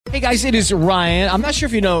Hey guys, it is Ryan. I'm not sure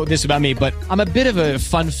if you know this about me, but I'm a bit of a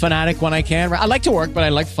fun fanatic when I can. I like to work, but I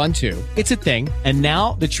like fun too. It's a thing. And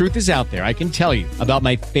now the truth is out there. I can tell you about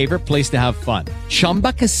my favorite place to have fun.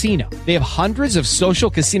 Chumba Casino. They have hundreds of social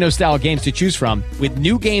casino style games to choose from with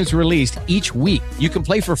new games released each week. You can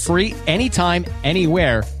play for free anytime,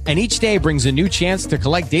 anywhere. And each day brings a new chance to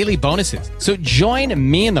collect daily bonuses. So join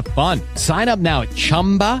me in the fun. Sign up now at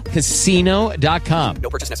ChumbaCasino.com. No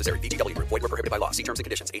purchase necessary. VGW. Void where prohibited by law. See terms and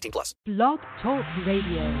conditions. 18 plus. Blog Talk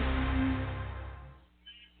Radio.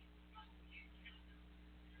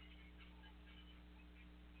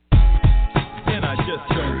 And I just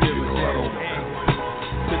don't give a damn.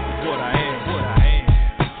 This is what I am.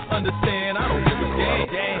 Understand? I don't give a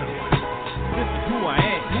damn. This is who I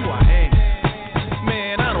am.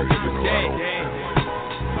 Man, I don't give a damn.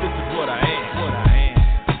 This is what I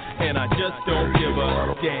am. And I just don't give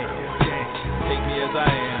a damn. Take me as I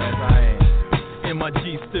am. And my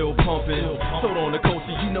G still pumping. Sold on the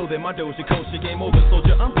culture, you know that my Doja culture game over,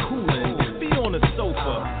 soldier. I'm coolin'. Be on the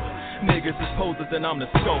sofa. Niggas is posers and I'm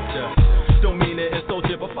the sculptor. Don't mean it insult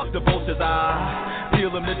you, but fuck the vultures. I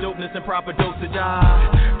feel them the dopeness and proper dosage.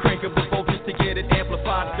 I crank up the voltage to get it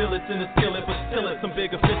amplified. Fill it in the skillet, but still it's some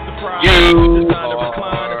bigger fish to fry. You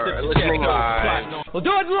are listening live. We'll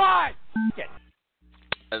do it live.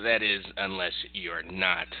 That is, unless you're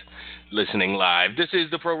not listening live. This is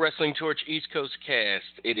the Pro Wrestling Torch East Coast Cast.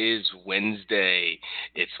 It is Wednesday.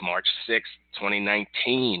 It's March 6th,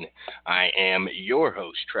 2019. I am your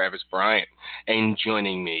host, Travis Bryant. And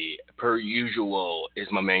joining me, per usual, is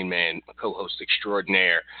my main man, co-host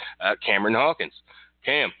extraordinaire, Cameron Hawkins.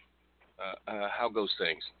 Cam, how goes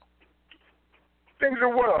things? Things are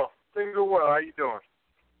well. How you doing?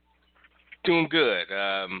 Doing good.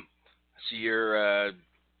 I see you're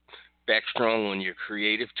back strong on your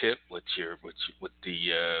creative tip with the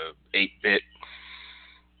 8-bit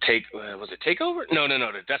was it Takeover? No,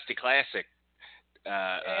 the Dusty Classic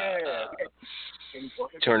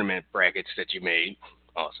tournament brackets that you made.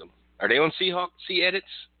 Awesome. Are they on C edits?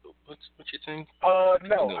 What's your thing?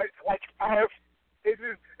 No. I have. It's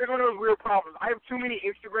one of those weird problems. I have too many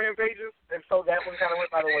Instagram pages, and so that one kind of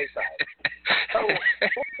went by the wayside. So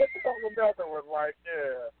another one, like,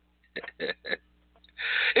 yeah.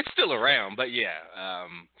 It's still around, but yeah,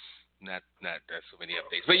 not so many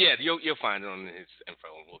updates. But yeah, you'll find it on his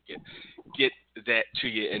info, and we'll get that to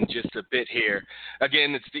you in just a bit here.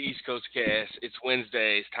 Again, it's the East Coast Cast. It's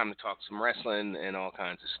Wednesday. It's time to talk some wrestling and all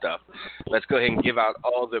kinds of stuff. Let's go ahead and give out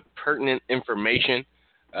all the pertinent information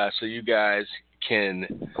so you guys can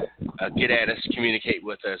get at us, communicate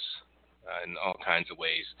with us in all kinds of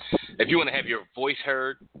ways. If you want to have your voice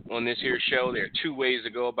heard on this here show, there are two ways to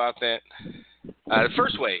go about that. The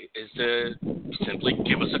first way is to simply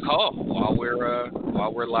give us a call while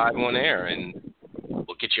we're live on air, and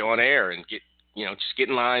we'll get you on air and just get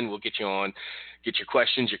in line. We'll get you on, get your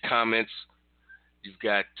questions, your comments. You've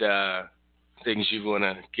got things you want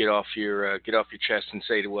to get off your chest and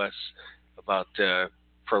say to us about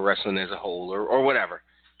pro wrestling as a whole or whatever.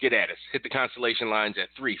 Get at us. Hit the Constellation lines at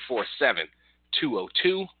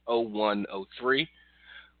 347-202-0103.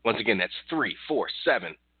 Once again, that's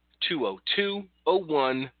 347-202-0103.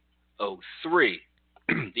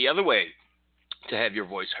 The other way to have your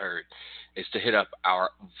voice heard is to hit up our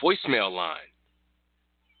voicemail line.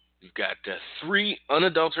 You've got 3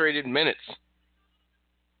 unadulterated minutes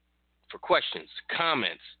for questions,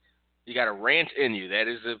 comments. You got a rant in you.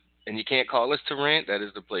 And you can't call us to rant. That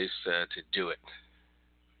is the place to do it.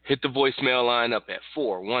 Hit the voicemail line up at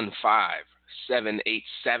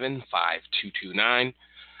 415-787-5229.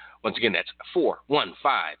 Once again, that's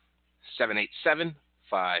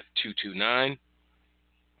 415-787-5229.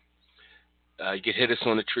 You can hit us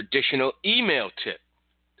on a traditional email tip.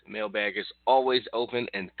 The mailbag is always open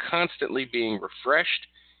and constantly being refreshed.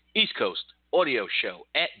 East Coast Audio Show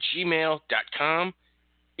at gmail.com.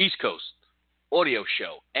 East Coast Audio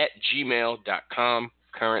Show at gmail.com.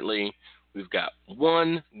 Currently, we've got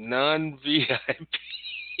one non-VIP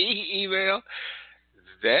email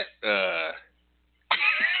that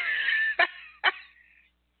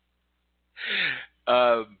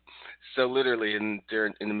so literally in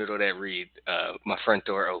the middle of that read, my front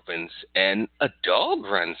door opens and a dog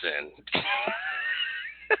runs in.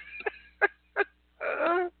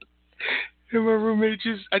 And my roommate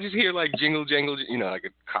I just hear like jingle jangle, like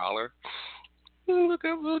a collar. Look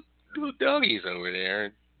up, little doggies over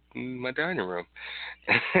there in my dining room.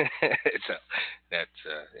 So that's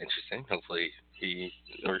interesting. Hopefully he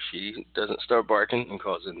or she doesn't start barking and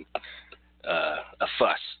causing a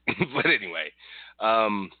fuss. But anyway,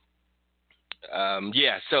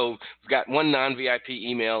 So we've got one non-VIP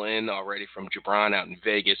email in already from Jabron out in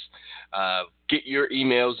Vegas. Get your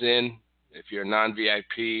emails in. If you're a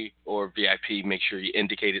non-VIP or VIP, make sure you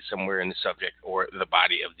indicate it somewhere in the subject or the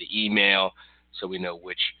body of the email so we know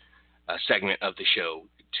which segment of the show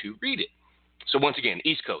to read it. So once again,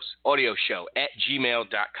 East Coast Audio Show at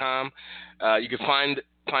gmail.com. You can find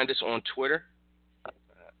us on Twitter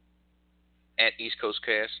at East Coast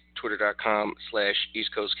Cast,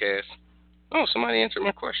 twitter.com/East Coast Cast. Oh, somebody answered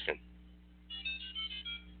my question.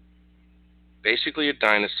 Basically a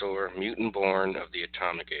dinosaur, mutant born of the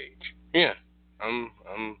atomic age. Yeah,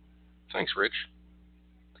 thanks, Rich.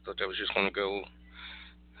 I thought that was just going to go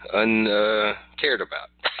uncared about.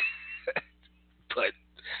 But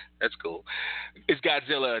that's cool. Is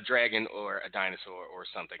Godzilla a dragon or a dinosaur or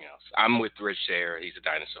something else? I'm with Rich there. He's a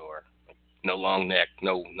dinosaur. No long neck,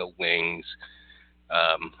 no wings.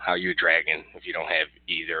 How are you a dragon if you don't have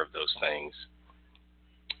either of those things?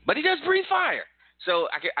 But he does breathe fire. So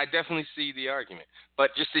I definitely see the argument.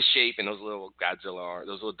 But just his shape and those little Godzilla arms,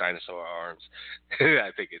 those little dinosaur arms,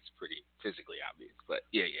 I think it's pretty physically obvious. But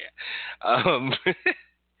yeah.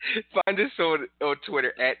 Find us on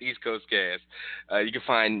Twitter at East Coast Cast. You can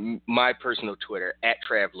find my personal Twitter at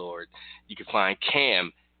Travlord. You can find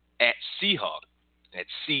Cam at Seahawk. That's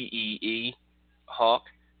CEE Hawk.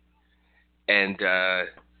 And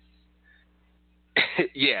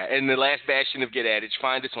and the last bastion of Get Adage,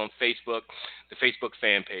 find us on Facebook. The Facebook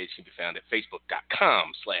fan page can be found at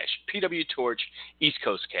facebook.com/PWTorch East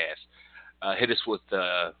Coast Cast. Hit us with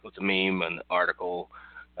a meme, an article,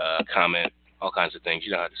 comment, all kinds of things.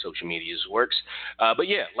 You know how the social media works. But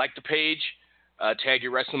yeah, like the page, tag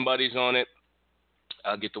your wrestling buddies on it.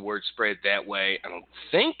 Get the word spread that way. I don't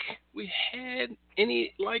think we had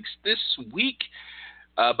any likes this week.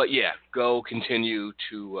 But yeah, go continue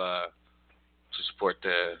to support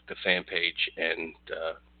the fan page and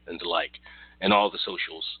the like and all the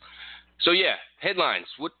socials. So yeah, headlines.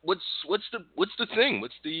 What's the thing?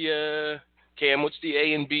 What's the Cam? What's the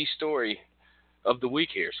A and B story of the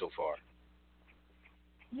week here so far?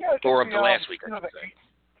 Yeah, or of the last week, I should say.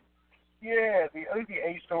 Yeah, I think the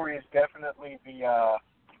A story is definitely the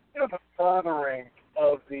the furthering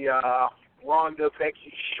of the Ronda,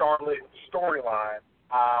 Becky, Charlotte storyline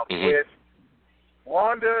with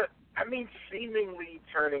Ronda, seemingly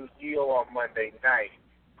turning heel on Monday night.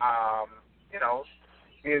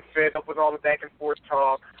 Being fed up with all the back and forth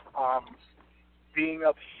talk, being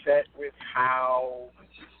upset with how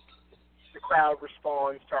the crowd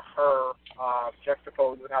responds to her,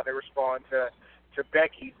 juxtaposed with how they respond to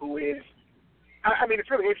Becky, who is, it's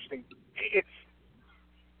really interesting.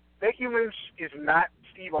 Becky Lynch is not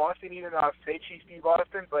Steve Austin, even though I've said she's Steve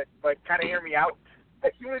Austin, but kind of hear me out.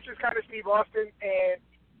 Becky Lynch is kind of Steve Austin, and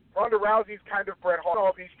Ronda Rousey's kind of Bret Hart,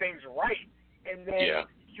 all these things right. And then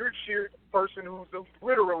you're a person who's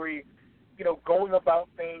literally, going about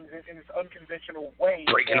things in this unconventional way.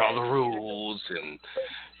 Breaking all the rules and,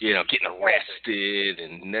 getting arrested,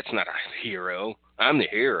 and that's not a hero. I'm the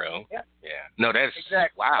hero. Yeah. No, that's,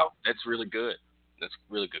 exactly. Wow, that's really good. That's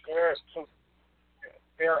really good. Yeah,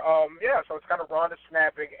 so it's kind of Ronda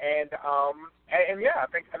snapping, and I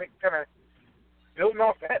think kind of building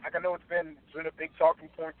off that, I know it's been a big talking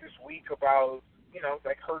point this week about,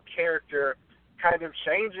 her character kind of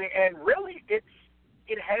changing, and really it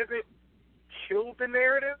hasn't killed the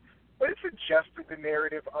narrative, but it's adjusted the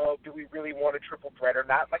narrative of, do we really want a triple threat or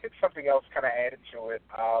not? Like, it's something else kind of added to it.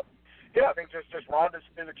 I think just Ronda's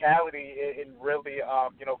physicality in really,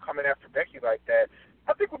 coming after Becky like that,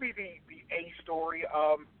 I think would be the A story.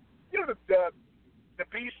 The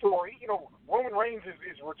B story, Roman Reigns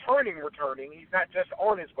is returning. He's not just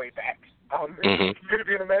on his way back. He's going to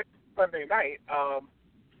be in the match Sunday night.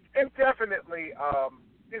 And definitely,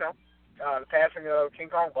 the passing of King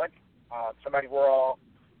Kong Bundy, somebody we're all,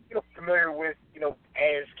 familiar with,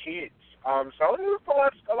 as kids. So there's a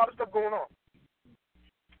lot of stuff going on.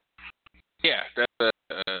 Yeah, that's a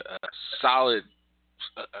solid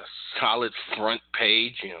front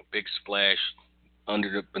page, big splash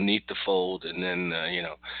beneath the fold, and then,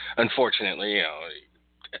 unfortunately,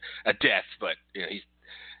 a death, but, he's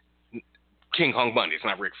King Kong Bundy. It's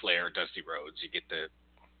not Ric Flair or Dusty Rhodes. You get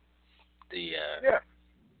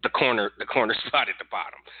the corner spot at the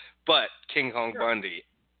bottom. But King Kong Bundy,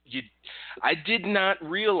 I did not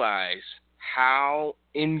realize how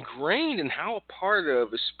ingrained and how a part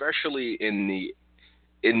of, especially in the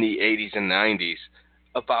 80s and 90s,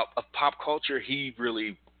 of pop culture he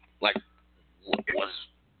really was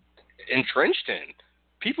entrenched in.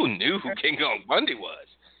 People knew who King Kong Bundy was.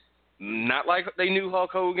 Not like they knew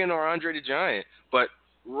Hulk Hogan or Andre the Giant, but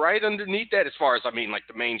right underneath that, as far as the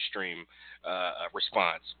mainstream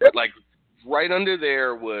response. But like right under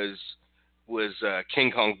there was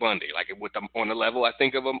King Kong Bundy, like on the level I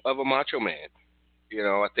think of a Macho Man. You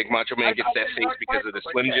know, I think Macho Man gets that face because of the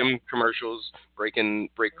Slim Jim commercials,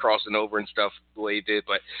 crossing over and stuff the way he did.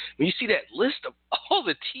 But when you see that list of all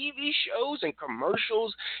the TV shows and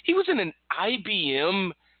commercials, he was in an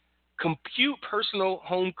IBM personal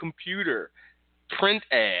home computer print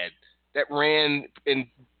ad that ran in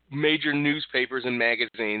major newspapers and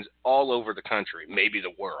magazines all over the country, maybe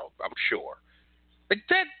the world, I'm sure. Like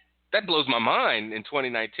that blows my mind in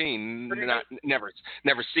 2019. Never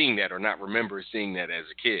seeing that or not remember seeing that as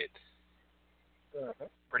a kid.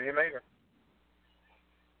 Pretty amazing.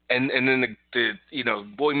 And then the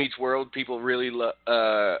Boy Meets World, people really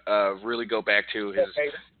really go back to his.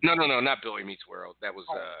 No, not Boy Meets World. That was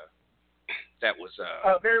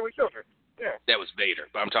Married with Children. Yeah. That was Vader,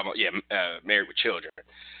 but I'm talking about Married with Children.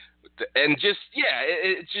 And just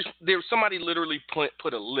it's just there. Somebody literally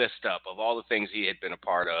put a list up of all the things he had been a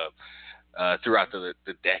part of throughout the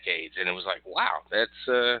decades, and it was like, wow,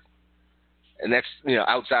 that's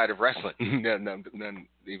outside of wrestling, none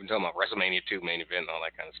even talking about WrestleMania 2 main event and all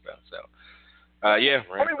that kind of stuff. So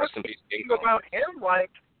rest in peace, King Kong. About him,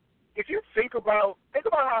 like if you think about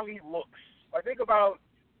how he looks, like think about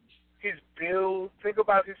his build, think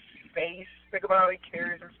about his face, think about how he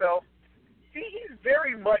carries himself. He's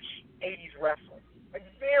very much 80s wrestling, like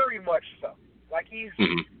very much so. Like he's,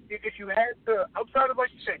 if you had to, outside of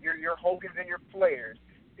like you said, your Hogans and your Flairs,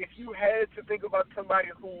 if you had to think about somebody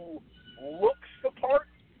who looks the part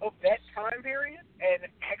of that time period and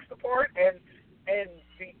acts the part, and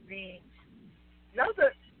the not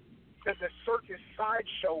the circus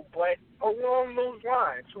sideshow, but along those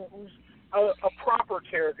lines, who's a proper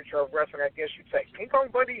caricature of wrestling, I guess you'd say. King Kong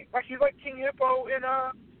Bundy, like he's like King Hippo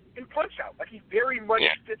in Punch Out. Like he very much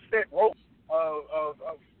fits that role of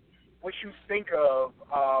what you think of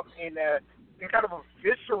in kind of a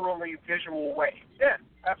viscerally visual way. Yeah,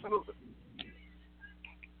 absolutely.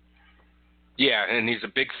 Yeah, and he's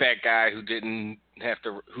a big fat guy who didn't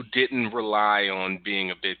rely on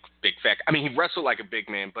being a big fat. I mean, he wrestled like a big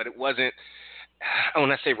man, but it wasn't.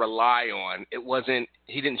 When I say rely on, it wasn't.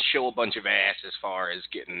 He didn't show a bunch of ass as far as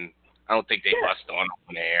getting. I don't think they bust on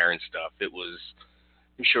air and stuff. It was.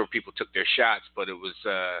 I'm sure people took their shots, but it was.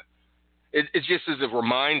 It's just as a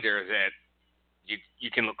reminder that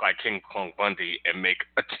you can look like King Kong Bundy and make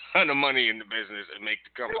a ton of money in the business and make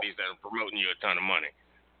the companies that are promoting you a ton of money.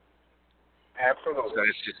 Absolutely. So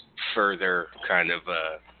it's just further kind of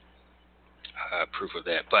proof of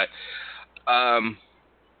that. But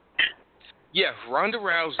Ronda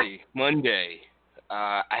Rousey Monday.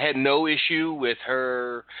 I had no issue with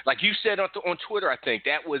her. Like you said on Twitter, I think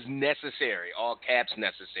that was necessary, all caps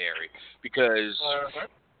necessary, because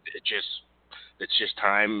it's just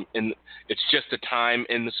time, and it's just a time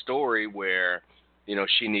in the story where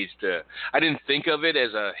she needs to. I didn't think of it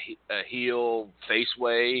as a heel face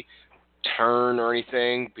way turn or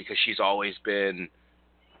anything, because she's always been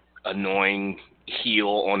annoying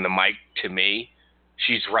heel on the mic to me.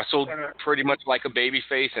 She's wrestled pretty much like a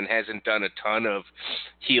babyface and hasn't done a ton of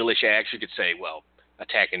heelish acts. You could say, well,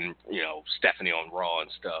 attacking, Stephanie on Raw and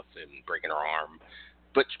stuff and breaking her arm.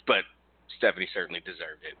 But Stephanie certainly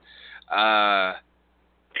deserved it.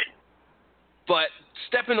 But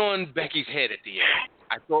stepping on Becky's head at the end,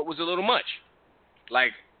 I thought was a little much.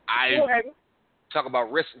 Like, talk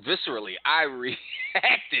about viscerally, I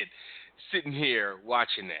reacted sitting here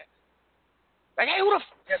watching that. Like, hey, who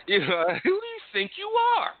do you think you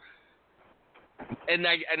are? And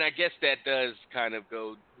I guess that does kind of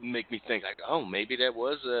make me think like, oh, maybe that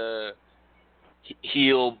was a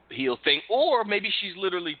heel thing, or maybe she's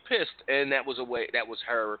literally pissed, and that was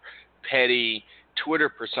her petty Twitter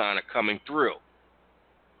persona coming through.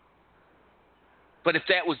 But if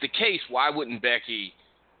that was the case, why wouldn't Becky,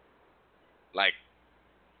 like,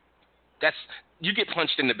 you get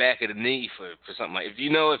punched in the back of the knee for something like,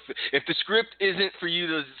 if the script isn't for you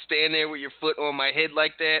to stand there with your foot on my head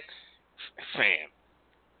like that, fam,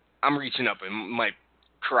 I'm reaching up and might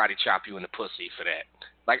karate chop you in the pussy for that.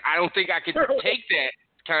 Like, I don't think I could take that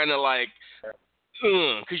kind of like,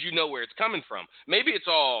 because you know where it's coming from. Maybe it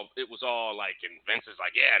was all like, and Vince is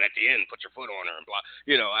like, yeah, and at the end, put your foot on her and blah,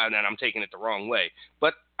 and then I'm taking it the wrong way.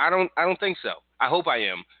 But I don't think so. I hope I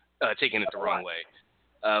am taking it the wrong way.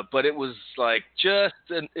 But it was like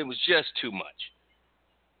it was just too much.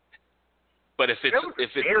 But if it's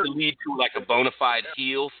to lead to like a bona fide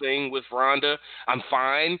heel thing with Ronda, I'm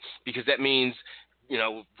fine, because that means,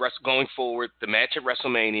 going forward, the match at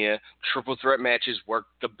WrestleMania, triple threat matches work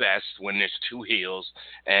the best when there's two heels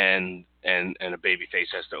and a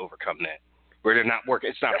babyface has to overcome that. where they're not working.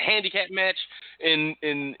 It's not a handicap match in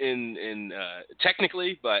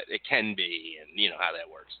technically, but it can be, and you know how that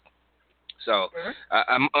works. So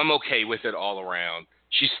I'm okay with it all around.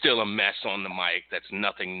 She's still a mess on the mic. That's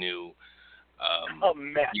nothing new. A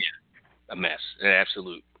mess. Yeah, a mess. An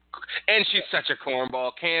absolute. And she's such a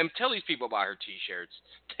cornball. Cam, tell these people about her T-shirts.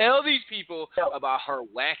 Tell these people about her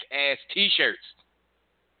whack-ass T-shirts.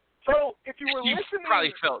 So if you were listening, you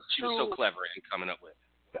probably felt she was so clever in coming up with.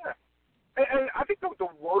 Yeah. And I think the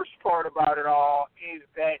worst part about it all is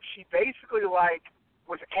that she basically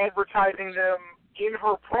was advertising them in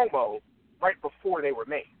her promo right before they were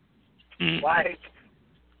made. Like,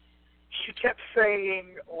 she kept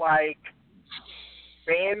saying,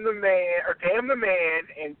 ban the man, or damn the man,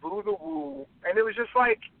 and boo the woo. And it was just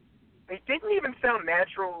they didn't even sound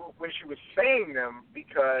natural when she was saying them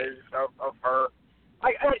because of her.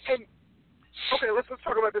 Okay, let's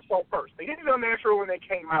talk about this all first. They didn't sound natural when they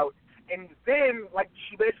came out. And then,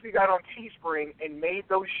 she basically got on Teespring and made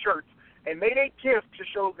those shirts and made a gift to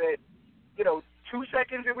show that, 2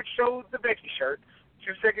 seconds it would show the Becky shirt,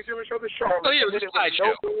 2 seconds it would show the Charlotte. Oh, yeah, it was a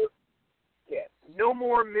slideshow. No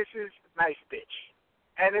more Mrs. Nice Bitch.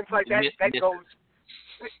 And it's that goes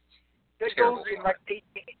in 8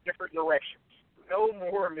 different directions. No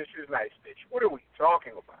more Mrs. Nice Bitch. What are we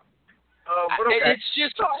talking about? But okay.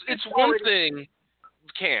 It's one thing,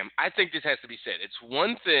 Cam, I think this has to be said. It's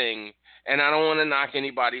one thing, and I don't want to knock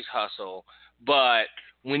anybody's hustle, but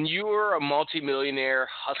when you're a multimillionaire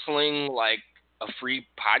hustling a free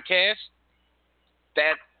podcast,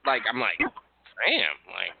 that, I'm damn,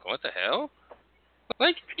 what the hell?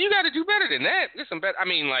 You got to do better than that. Listen,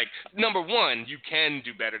 number one, you can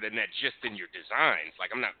do better than that just in your designs.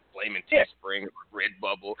 I'm not blaming Teespring or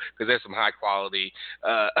Redbubble because there's some high quality,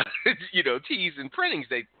 tees and printings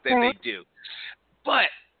they do. But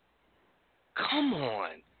come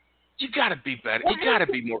on, you got to be better. You got to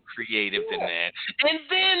be more creative than that. And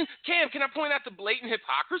then, Cam, can I point out the blatant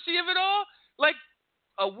hypocrisy of it all?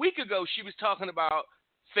 A week ago, she was talking about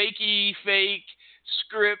fake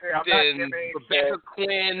script and Rebecca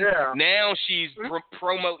Quinn. Yeah. Now she's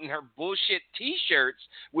promoting her bullshit T-shirts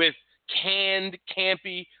with canned,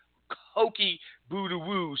 campy, hokey,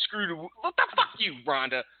 boo-to-woo, screw-to-woo. What the fuck you,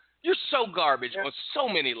 Rhonda? You're so garbage on so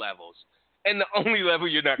many levels. And the only level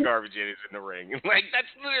you're not garbage in is in the ring.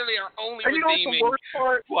 That's literally our only redeeming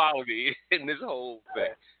quality in this whole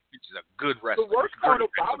thing. Which is a good wrestler. The worst part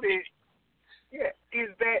about it is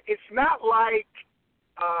that it's not like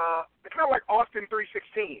Austin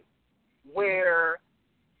 316, where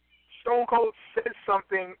Stone Cold says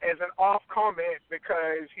something as an off comment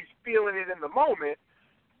because he's feeling it in the moment.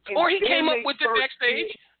 Or he came up with it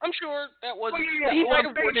backstage. I'm sure that wasn't. He might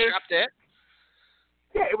have workshopped that.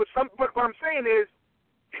 Yeah, it was some. But what I'm saying is,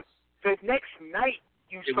 the next night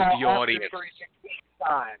you saw Austin 316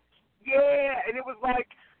 signs. Yeah, and it was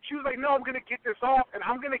she was no, I'm going to get this off, and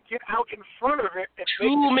I'm going to get out in front of it. And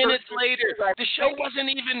 2 minutes later, the show wasn't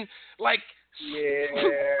even,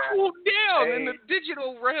 cooled down in the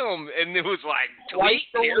digital realm. And it was tweet,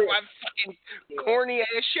 here's my fucking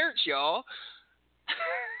corny-ass shirts, y'all.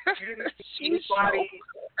 You didn't see anybody.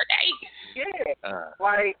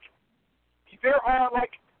 There are,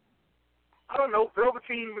 I don't know,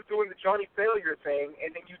 Velveteen was doing the Johnny Failure thing,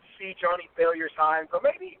 and then you'd see Johnny Failure signs, or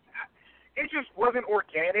maybe it just wasn't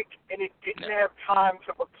organic, and it didn't have time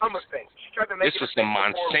to become a thing. She tried to make this was some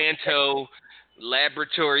Monsanto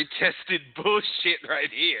laboratory-tested bullshit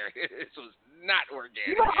right here. This was not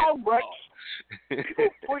organic. You know how much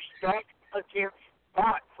people pushed back against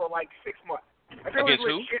Thought for 6 months? Against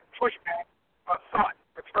who? Pushback, Thought,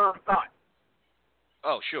 the term Thought.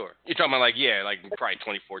 Oh, sure. You're talking about probably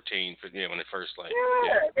 2014 when it first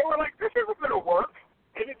Yeah, they were this isn't going to work,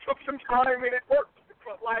 and it took some time, and it worked.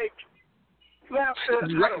 But you have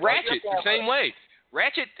to. Ratchet, the same way.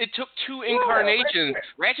 Ratchet, it took 2 incarnations.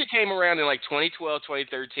 Ratchet came around in 2012,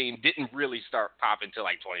 2013, didn't really start popping until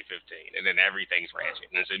 2015, and then everything's Ratchet,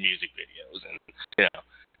 and it's in music videos,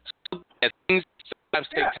 and things sometimes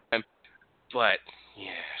take time. But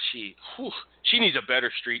she needs a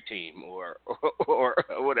better street team or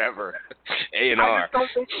whatever. A&R. I just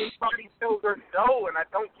don't think anybody tells her no, and I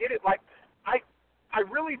don't get it. I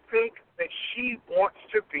really think that she wants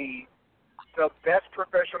to be the best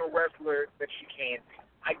professional wrestler that she can be.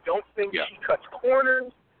 I don't think she cuts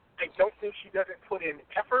corners. I don't think she doesn't put in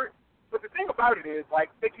effort. But the thing about it is,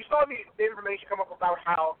 if you saw the information come up about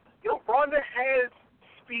how, Ronda has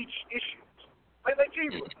speech issues.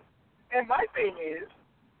 Genuinely. And my thing is,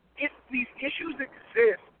 if these issues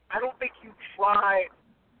exist, I don't think you try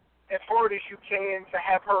as hard as you can to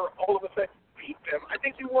have her all of a sudden beat them. I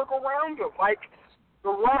think you work around them.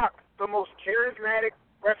 The Rock, the most charismatic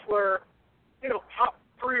wrestler, top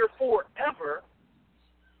 3 or 4 ever,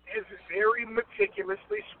 has very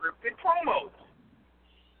meticulously scripted promos.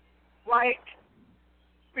 Like,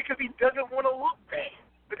 because he doesn't want to look bad.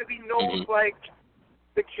 Because he knows, like,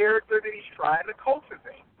 the character that he's trying to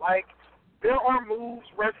cultivate. Like, there are moves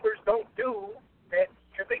wrestlers don't do that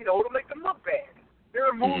because they know to make them look bad. There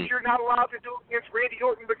are moves you're not allowed to do against Randy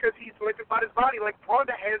Orton because he's selected by his body. Like,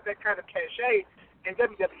 Ronda has that kind of cachet, and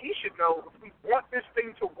WWE should know, if we want this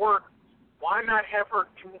thing to work, why not have her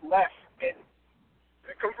do less? And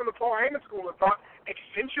I come from the Paul Heyman school of thought,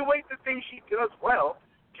 accentuate the things she does well,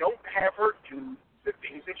 don't have her do the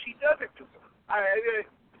things that she doesn't do. I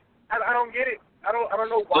don't get it. I don't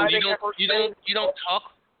know why they have her. You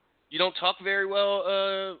don't talk very well,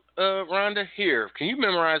 Rhonda. Here, can you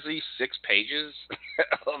memorize these 6 pages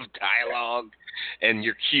of dialogue and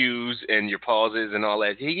your cues and your pauses and all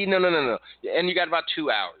that? No. And you got about 2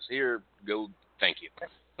 hours. Here, go. Thank you.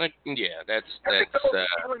 Like, yeah, that's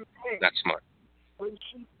not smart. When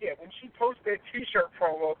she posted that T-shirt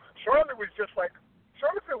promo, Charlotte was just like,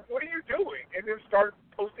 Charlotte said, "What are you doing?" And then started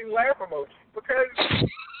posting laugh emojis because,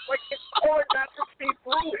 like, it's hard not to see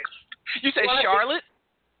through it. You say Charlotte?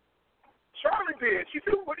 Charlotte did. She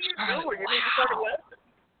said, "What are you doing?" And then she started laughing.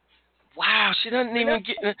 Wow, she doesn't even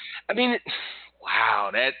get. I mean, wow,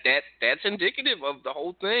 that's indicative of the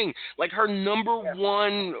whole thing. Like, her number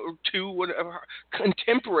 1 or 2 whatever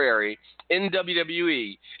contemporary in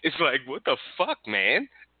WWE is like, "What the fuck, man?"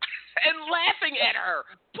 and laughing at her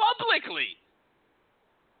publicly.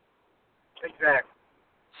 Exactly.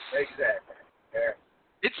 Yeah.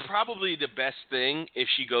 It's probably the best thing if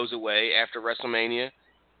she goes away after WrestleMania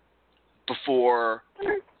before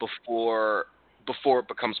it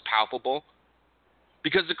becomes palpable.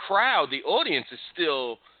 Because the crowd, the audience is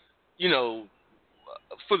still,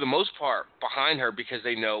 for the most part, behind her because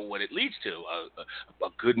they know what it leads to. A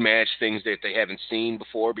good match, things that they haven't seen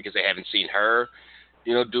before because they haven't seen her,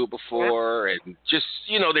 do it before. And just,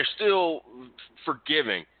 they're still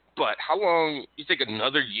forgiving. But how long, you think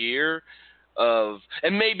another year of,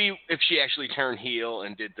 and maybe if she actually turned heel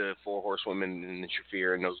and did the 4 horsewomen and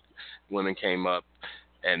Shafir and those women came up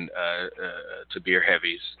and to be her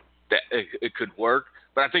heavies, that it could work.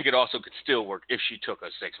 But I think it also could still work if she took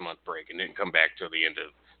a 6-month break and didn't come back till the end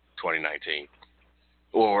of 2019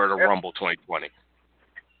 or the Rumble 2020.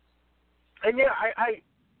 And yeah,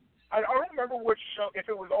 I don't remember which show, if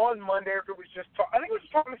it was on Monday or if it was just I think it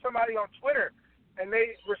was talking to somebody on Twitter. And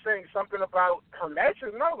they were saying something about her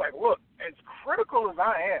matches, and I was like, look, as critical as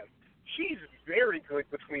I am, she's very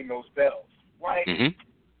good between those bells. Like,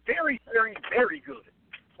 very, very, very good.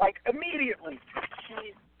 Like, immediately,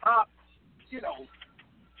 she's top, 2 or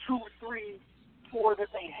 3, 4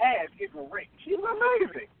 that they have in the ring. She's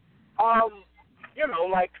amazing.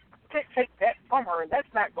 Like, take that from her, and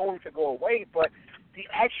that's not going to go away, but the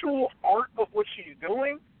actual art of what she's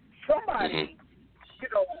doing, somebody,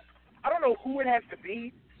 I don't know who it has to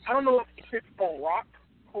be. I don't know if it's Barack,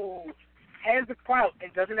 who has the clout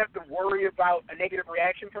and doesn't have to worry about a negative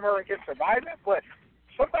reaction from her and can survive it, but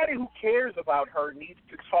somebody who cares about her needs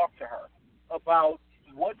to talk to her about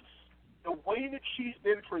what's the way that she's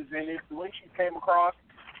been presented, the way she came across,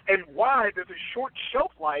 and why there's a short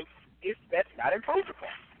shelf life if that's not improved upon.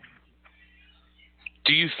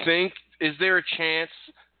 Do you think, is there a chance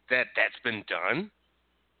that that's been done?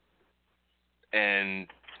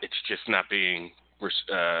 And it's just not being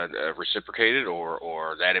reciprocated,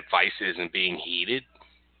 or that advice isn't being heeded?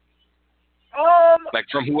 Like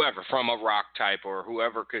from whoever, from a Rock type or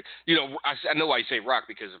whoever could, I know why you say Rock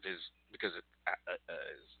because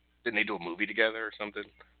didn't they do a movie together or something?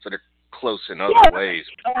 So they're close in other ways,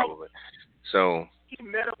 probably. So he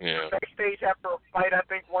met him backstage after a fight, I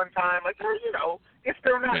think, one time. Like, if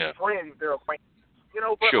they're not friends, they're acquaintances.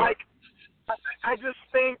 But sure. like, I just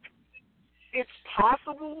think it's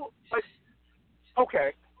possible. Like,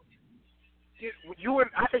 okay,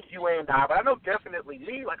 I think you and I, but I know definitely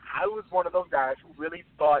me. Like, I was one of those guys who really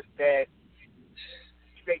thought that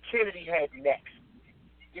Kennedy had next.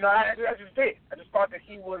 I just did. I just thought that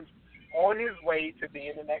he was on his way to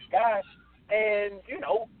being the next guy, and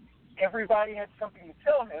everybody had something to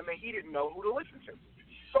tell him, and he didn't know who to listen to.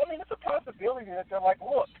 So I mean, it's a possibility that they're like,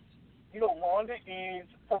 look, Ronda is,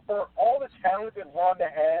 for all the talent that Ronda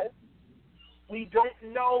has, we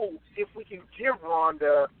don't know if we can give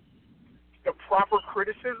Ronda the proper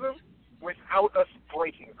criticism without us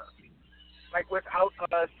breaking her. Like, without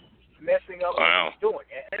us messing up what she's doing.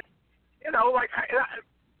 And,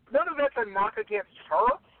 none of that's a knock against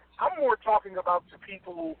her. I'm more talking about the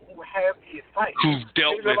people who have the advice. Who've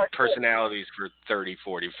dealt with personalities for 30,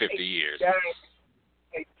 40, 50 years.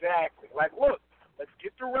 Exactly. Like, look, let's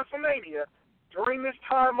get through WrestleMania. During this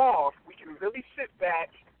time off, we can really sit back,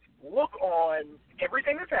 look on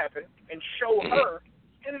everything that's happened, and show her,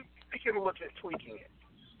 and we can look at tweaking it.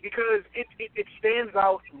 Because it stands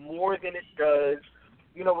out more than it does.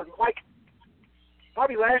 You know, like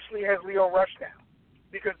Bobby Lashley has Lio Rush now.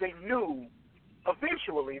 Because they knew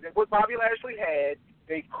eventually that what Bobby Lashley had,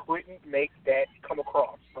 they couldn't make that come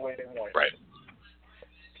across the way they wanted. Right.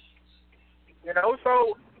 You know,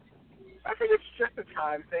 so I think it's just a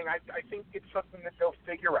time thing. I think it's something that they'll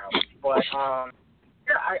figure out. But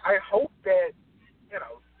yeah, I hope that, you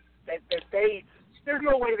know, that they, there's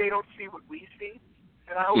no way they don't see what we see,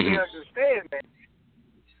 and I hope they understand that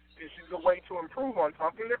this is a way to improve on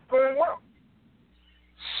something that's going well.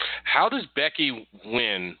 How does Becky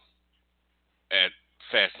win at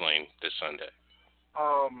Fastlane this Sunday?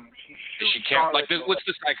 She can't. Like, what's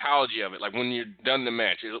the psychology of it? Like, when you're done the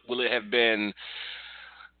match, will it have been,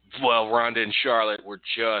 well, Ronda and Charlotte were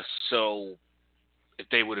just so, if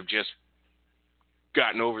they would have just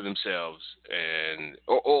gotten over themselves, and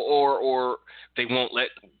or they won't let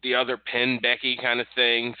the other pin Becky kind of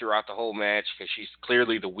thing throughout the whole match because she's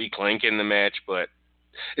clearly the weak link in the match, but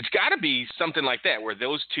it's got to be something like that where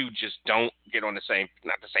those two just don't get on the same,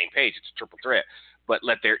 not the same page. It's a triple threat, but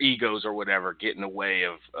let their egos or whatever get in the way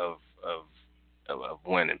of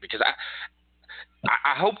winning. Because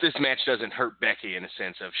I hope this match doesn't hurt Becky in a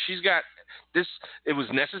sense of she's got this. It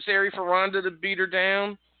was necessary for Ronda to beat her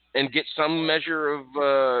down and get some measure of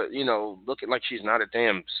looking like she's not a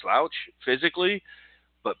damn slouch physically,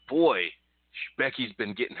 but boy, Becky's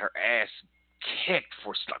been getting her ass kicked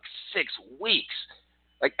for like 6 weeks.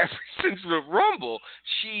 Like, ever since the Rumble,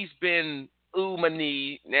 she's been, ooh, my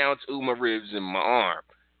knee, now it's, ooh, my ribs and my arm.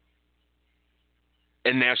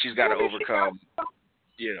 And now she's got to overcome,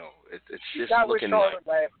 it's just looking like.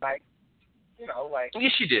 Last night. You know, like.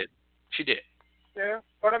 Yeah, she did. She did. Yeah,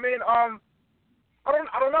 but I mean, I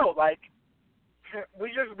don't know. Like, we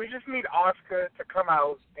just need Asuka to come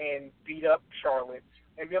out and beat up Charlotte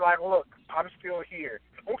and be like, look, I'm still here.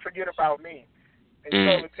 Don't forget about me. And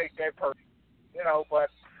totally take that person. You know, but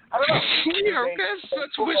I don't know. That's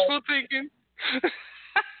such wishful thinking.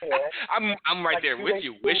 Yeah. I'm right there with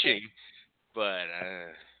you, wishing, but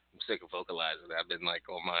I'm sick of vocalizing. I've been like,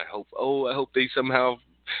 I hope they somehow,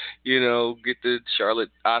 get the Charlotte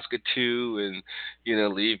Asuka 2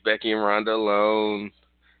 and leave Becky and Ronda alone.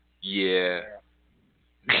 Yeah.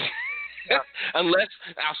 Unless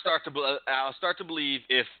I'll start to believe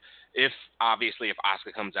if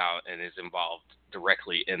Asuka comes out and is involved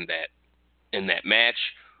directly in that match,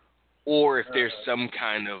 or if there's some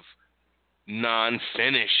kind of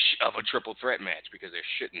non-finish of a triple threat match, because there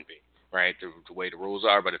shouldn't be, right? The way the rules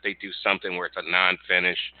are. But if they do something where it's a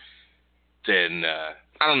non-finish, then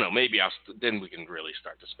I don't know. Maybe then we can really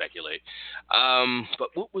start to speculate. But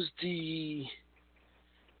what was the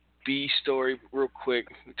B story, real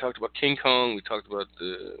quick? We talked about King Kong. We talked about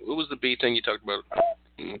what was the B thing you talked about?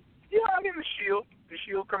 Yeah, I mean the Shield. The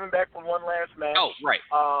Shield coming back from one last match. Oh, right.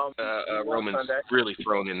 Roman's Sunday. really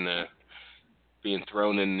being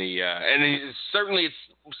thrown in the, and it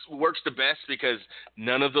works the best because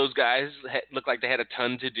none of those guys looked like they had a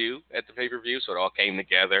ton to do at the pay-per-view, so it all came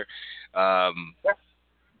together. You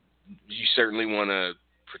certainly want to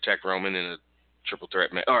protect Roman in a triple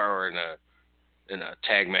threat match, or in a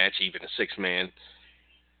tag match, even a 6-man.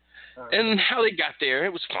 And how they got there,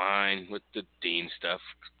 it was fine with the Dean stuff,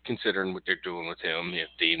 considering what they're doing with him. If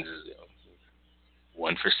Dean's is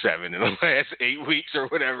 1 for 7 in the last 8 weeks or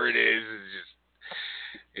whatever it is, it's just,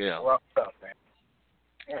 rough stuff, man.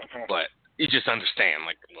 But you just understand,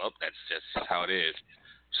 like, well, that's just how it is.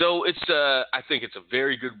 So it's, I think it's a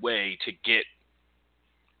very good way to get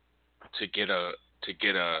a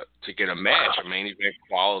match, a main event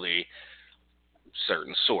quality,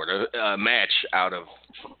 certain sort of match out of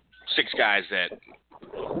 6 guys that,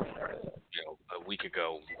 a week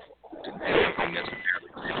ago didn't have anything necessarily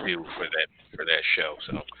to do for that show.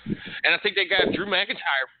 So, and I think they got Drew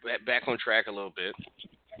McIntyre back on track a little bit.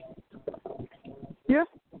 Yeah.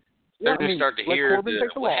 Starting to start to hear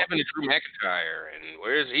what happened to Drew McIntyre and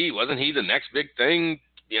where is he? Wasn't he the next big thing?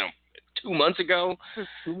 2 months ago. There's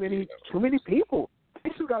too many people.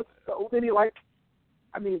 They still got so many.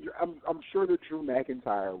 I'm sure that Drew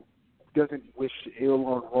McIntyre doesn't wish ill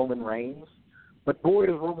on Roman Reigns, but boy,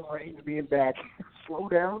 does Roman Reigns being back slow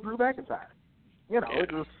down Drew McIntyre.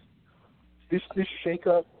 It was this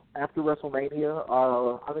shakeup after WrestleMania.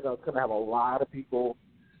 I think it's going to have a lot of people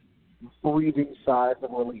breathing sighs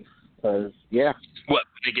of relief because, what,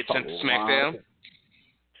 they get sent to SmackDown?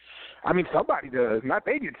 I mean, somebody does. Not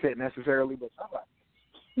they get sent necessarily, but somebody.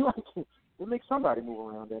 We'll make somebody move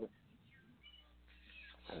around at it.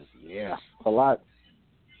 Yeah, a lot.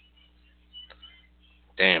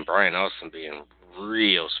 Damn, Brian Austin being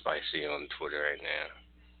real spicy on Twitter right now.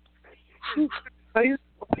 Play his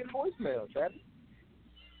voicemail, Travis.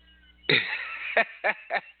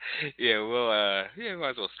 Yeah, well, might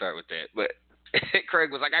as well start with that. But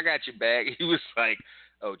Craig was like, I got your back. He was like,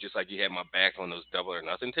 oh, just like you had my back on those Double or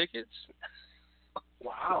Nothing tickets?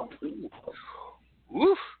 Wow.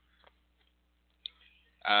 Woo.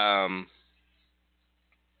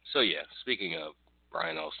 So yeah, speaking of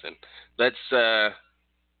Brian Austin, let's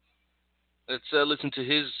listen to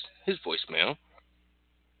his voicemail,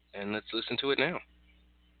 and let's listen to it now.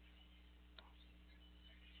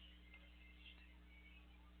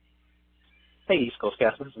 Hey, East Coast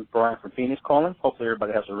Cast, this is Brian from Phoenix calling. Hopefully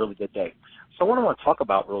everybody has a really good day. So what I want to talk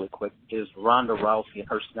about really quick is Ronda Rousey and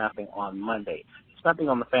her snapping on Monday. Snapping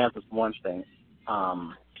on the fans is one thing,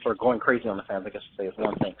 or going crazy on the fans, I guess to say, is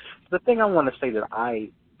one thing. The thing I want to say that I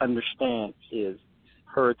understand is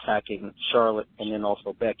her attacking Charlotte and then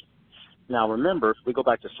also Becky. Now remember, if we go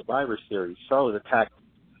back to Survivor Series, Charlotte attacked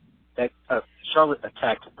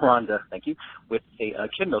Ronda, thank you, with a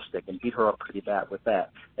kendo stick and beat her up pretty bad with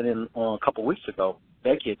that. And then a couple weeks ago,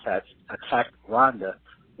 Becky attacked Ronda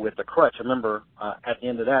with a crutch. Remember, at the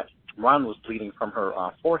end of that, Ronda was bleeding from her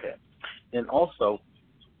forehead. And also,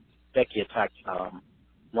 Becky attacked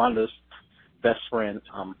Ronda's best friend,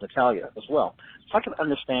 Natalya, as well. So I can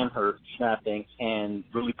understand her snapping and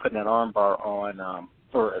really putting that armbar on,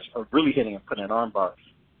 or really hitting and putting an armbar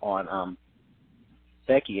on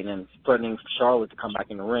Becky, and then threatening Charlotte to come back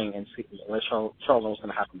in the ring and see what Charlotte was going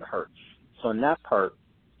to happen to her. So in that part,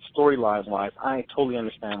 storyline-wise, I totally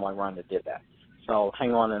understand why Ronda did that. So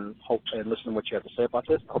hang on and hope and listen to what you have to say about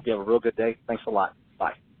this. Hope you have a real good day. Thanks a lot.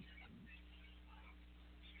 Bye.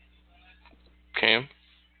 Cam,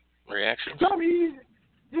 reaction? No, I mean,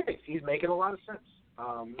 he's making a lot of sense.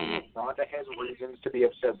 Ronda has reasons to be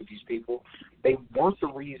upset with these people. They weren't the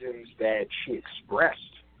reasons that she expressed,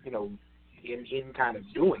 in kind of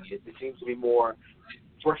doing it. It seems to be more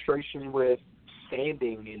frustration with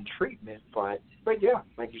standing in treatment, but yeah,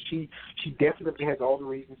 like she definitely has all the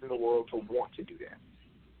reasons in the world to want to do that.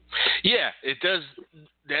 Yeah, it does.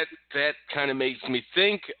 That kind of makes me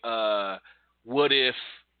think, what if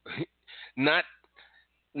not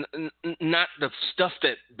the stuff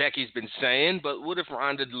that Becky's been saying, but what if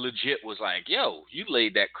Ronda legit was like, yo, you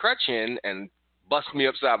laid that crutch in and bust me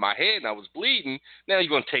upside my head and I was bleeding. Now you're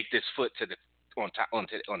going to take this foot on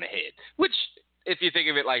the head, which, if you think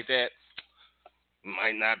of it like that,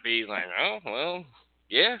 might not be like, oh, well,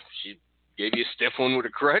 yeah, she gave you a stiff one with a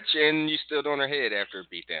crutch and you stood on her head after a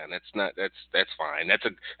beat down. That's fine. That's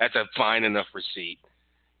a fine enough receipt.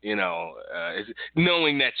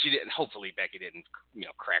 Knowing that she didn't, hopefully Becky didn't,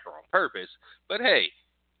 crack her on purpose. But hey,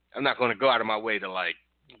 I'm not going to go out of my way to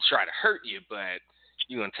try to hurt you, but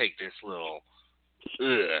you're going to take this little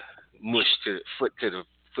mush foot to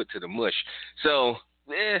the mush. So,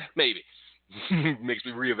 maybe makes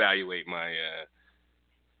me reevaluate my,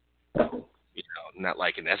 not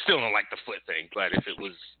liking that. Still don't like the foot thing, but if it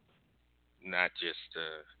was not just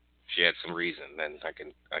she had some reason, then I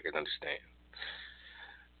can understand.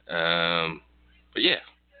 But yeah,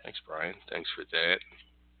 thanks, Brian. Thanks for that.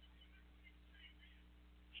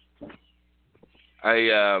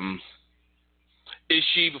 Is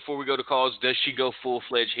she, before we go to calls, does she go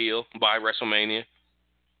full-fledged heel by WrestleMania?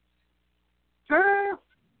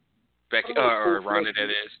 Becky or Ronda, that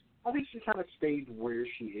is. I think she kind of stayed where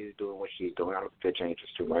she is doing what she's doing. I don't think it changes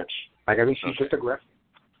too much. I think she's just aggressive.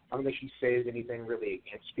 I don't think she says anything really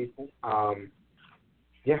against people.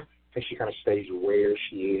 Yeah, I think she kind of stays where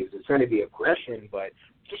she is. It's going to be aggression, but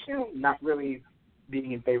just not really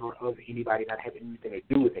being in favor of anybody, not having anything to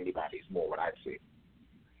do with anybody is more what I'd say.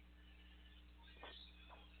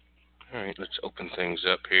 All right, let's open things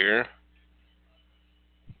up here.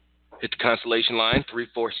 Hit the Constellation line,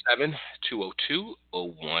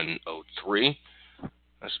 347-202-0103.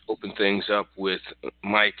 Let's open things up with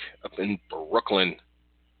Mike up in Brooklyn.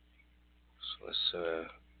 So let's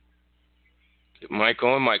get Mike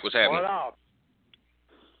on. Mike, what's happening? What up?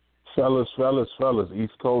 Fellas.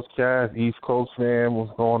 East Coast cast, East Coast fan,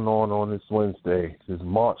 what's going on this Wednesday? This is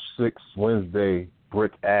March 6th, Wednesday,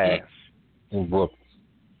 brick ass in Brooklyn.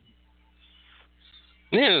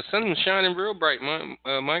 Yeah, the sun was shining real bright. Mike,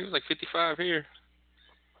 it was like 55 here.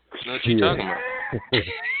 I know what you're talking about.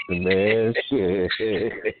 Man, shit.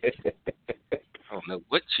 I don't know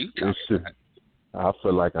what you talking about. I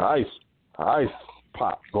feel like an ice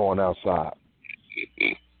pop going outside.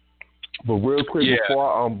 But real quick,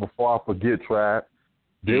 before I forget, Trav,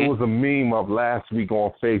 there was a meme up last week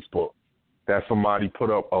on Facebook that somebody put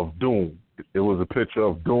up of Doom. It was a picture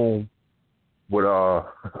of Doom with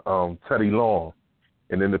Teddy Long.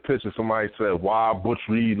 And in the picture, somebody said, why Butch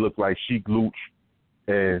Reed looked like Sheik Luch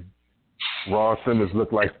and Ron Simmons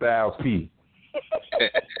looked like Styles P.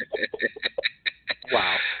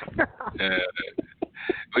 Wow.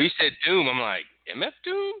 Well, you said Doom. I'm like, MF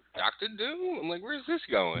Doom? Dr. Doom? I'm like, where's this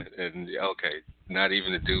going? And, okay, not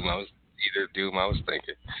even the Doom I was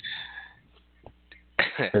thinking.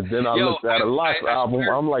 And then I looked at a Lox album.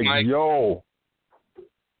 I'm like, yo.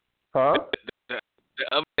 Huh? The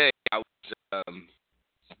other day, I was,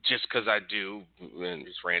 just because I do, and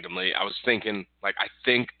just randomly, I was thinking, like, I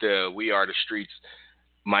think the We Are the Streets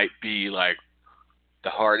might be, like, the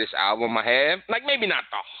hardest album I have. Like, maybe not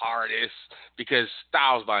the hardest, because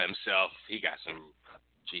Styles by himself, he got some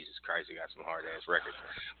hard-ass records.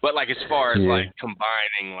 But, like, as far as, like,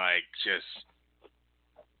 combining, like, just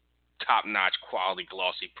top-notch quality,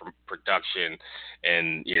 glossy production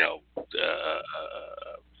and, you know,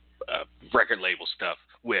 record label stuff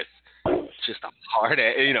with just a hard,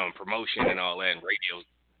 you know, promotion and all that, and radio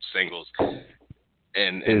singles.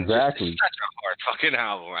 And exactly. Just such a hard fucking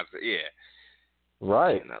album. Yeah.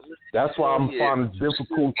 Right. That's why I'm finding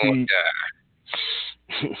difficulty.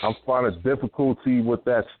 I'm finding difficulty with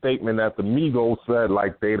that statement that the Migos said,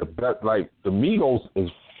 like they the best. Like the Migos is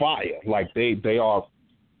fire. Like they are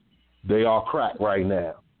crack right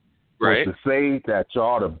now. Right. But to say that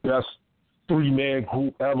y'all the best 3-man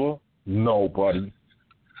group ever, no, buddy.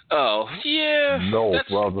 Oh yeah. No,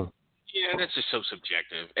 brother. Yeah, that's just so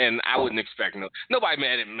subjective, and I wouldn't expect nobody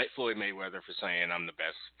mad at Floyd Mayweather for saying I'm the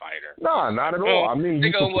best fighter. Nah, not at all. I mean,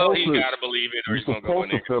 they go, well, he gotta believe it, or he's gonna go in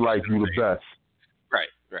there. You supposed to feel like you the best. Right.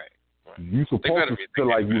 You supposed to feel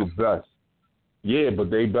like you the best. Yeah,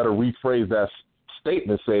 but they better rephrase that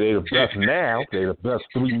statement. Say they the best now. They the best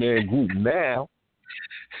 3-man group now.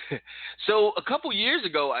 So a couple years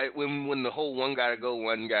ago, when the whole one gotta go,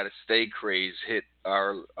 one gotta stay craze hit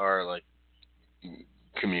our like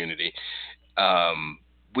community, I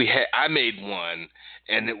made one,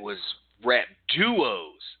 and it was rap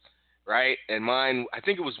duos, right? And mine, I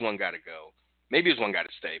think it was One Gotta Go. Maybe it was One Gotta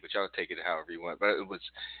Stay, but y'all take it however you want. But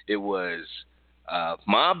it was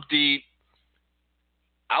Mobb Deep,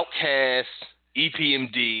 Outkast,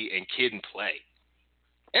 EPMD, and Kid and Play.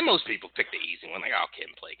 And most people pick the easy one, like, oh, Kid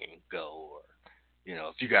and Play can go, or, you know,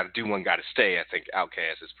 if you got to do One Gotta Stay, I think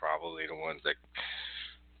Outkast is probably the ones that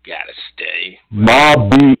gotta stay.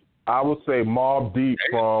 Mobb Deep, I would say Mobb Deep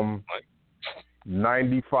from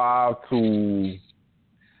 95 to,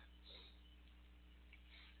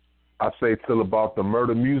 I say till about the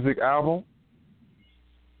Murder Music album.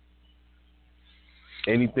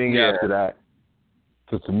 Anything after that,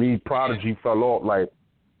 because to me, Prodigy fell off. Like,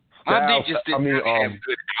 Mobb Deep just didn't have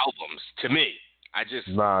good albums to me.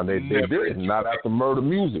 They didn't. Not after Murder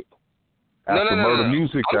Music. After Murder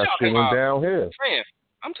Music, that shit went downhill. Man,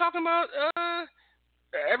 I'm talking about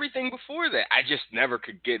everything before that. I just never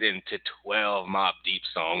could get into 12 Mobb Deep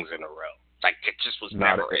songs in a row. Like, it just was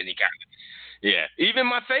never any kind of... Yeah. Even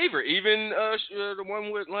my favorite, the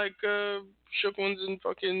one with, like, Shook Ones and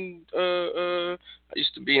fucking... I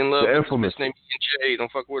used to be in love with his name Jay.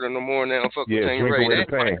 Don't fuck with her no more now. Fuck with Tang Ray.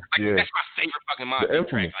 That's my favorite fucking Mobb Deep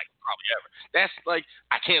track, like, probably ever. That's, like,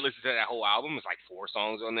 I can't listen to that whole album. It's, like, 4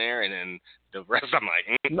 songs on there, and then the rest, I'm like...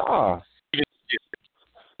 Nah.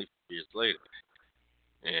 Years later.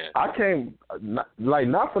 Yeah. I came,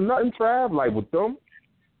 not for nothing, Trav, like with them,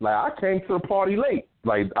 like I came to the party late.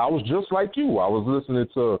 Like I was just like you. I was listening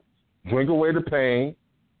to Drink Away the Pain,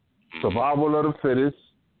 Survival of the Fittest,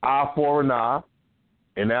 Eye for an Eye,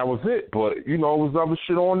 and that was it. But, you know, there was other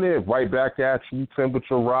shit on there. Right Back at You,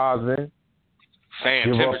 Temperature Rising.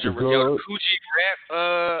 Fam, Temperature Rising. Coogee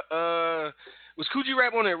Rap, was Coogee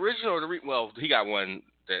Rap on the original or the well, he got one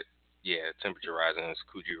that, yeah, Temperature Rising is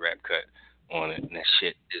Coogee Rap cut on it, and that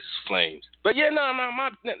shit is flames. But yeah,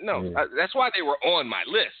 that's why they were on my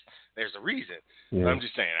list. There's a reason. Yeah. I'm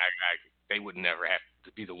just saying, they would never have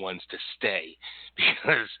to be the ones to stay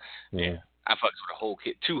because I fucked with the whole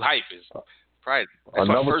kid. Too Hype is probably that's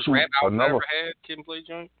my first rap album I ever had. Kid and Play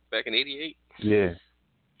joint back in '88. Yeah.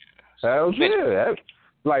 Hell yeah.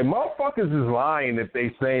 Like motherfuckers is lying if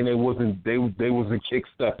they saying they wasn't kick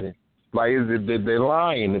stepping. Like they're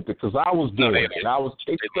lying because I was doing it. I was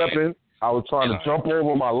kick stepping. I was trying to jump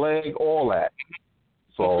over my leg, all that.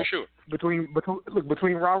 So for sure. Between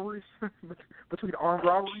robberies, between armed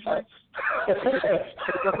robberies.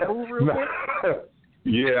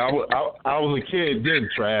 Yeah, I was a kid then,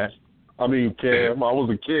 Trash. I mean, Cam, I was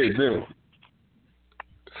a kid then.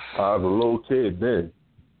 I was a little kid then.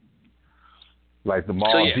 Like the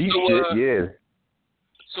Mobb Deep shit, yeah.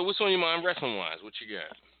 So what's on your mind wrestling wise? What you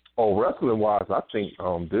got? Oh, wrestling wise, I think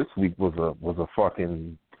this week was a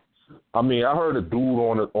fucking. I mean, I heard a dude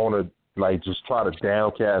on a like just try to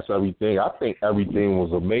downcast everything. I think everything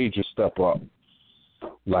was a major step up.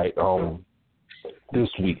 Like this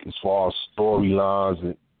week as far as storylines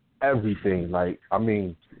and everything. Like, I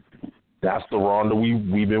mean, that's the Ronda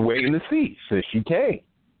we've been waiting to see since she came.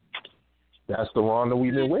 That's the Ronda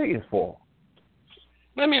we've been waiting for.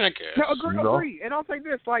 I mean, I guess. No, agree. And I'll say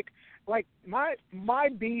this, like my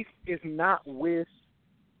beef is not with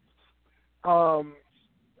the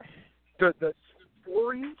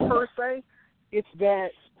story per se. It's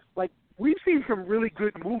that, like, we've seen some really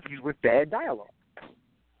good movies with bad dialogue.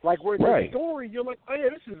 Like, where the story, you're like, oh yeah,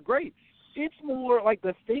 this is great. It's more like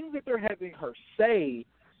the things that they're having her say,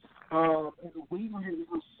 and the way they're having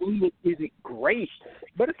her say it isn't great.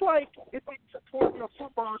 But it's like supporting a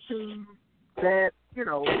football team that, you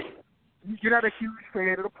know, you're not a huge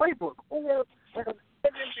fan of the playbook. Or like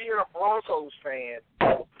being a Broncos fan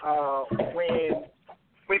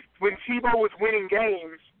when Tebow was winning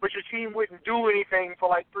games, but your team wouldn't do anything for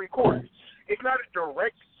like 3 quarters. It's not a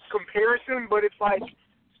direct comparison, but it's like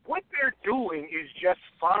what they're doing is just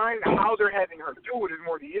fine. How they're having her do it is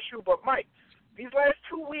more the issue. But Mike, these last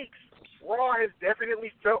 2 weeks, Raw has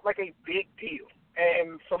definitely felt like a big deal,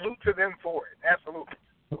 and salute to them for it. Absolutely.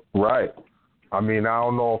 Right. I mean, I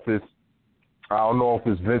don't know if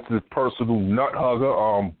it's Vince's personal nut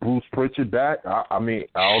hugger, Bruce Pritchard back. I mean,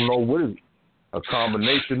 I don't know what is a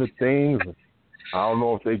combination of things. I don't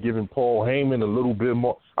know if they're giving Paul Heyman a little bit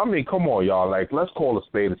more. I mean, come on, y'all. Like, let's call a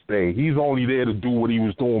spade a spade. He's only there to do what he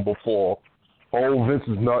was doing before, hold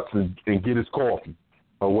Vince's nuts and get his coffee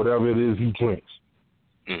or whatever it is he drinks.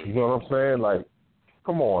 You know what I'm saying? Like,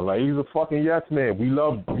 come on. Like, he's a fucking yes man. We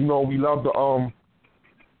love the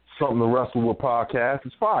Something to Wrestle With podcast.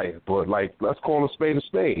 It's fire. But, like, let's call a spade a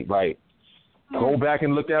spade. Like, go back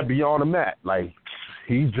and look at Beyond the Mat. Like,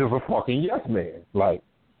 he's just a fucking yes man. Like,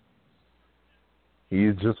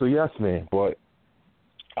 he's just a yes man. But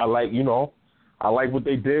I like what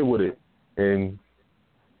they did with it. And,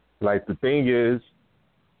 like, the thing is,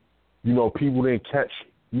 people didn't catch,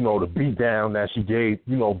 the beat down that she gave,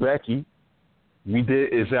 Becky. We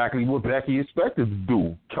did exactly what Becky expected to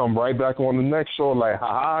do. Come right back on the next show like,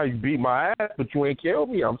 ha-ha, you beat my ass, but you ain't killed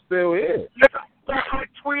me. I'm still here. I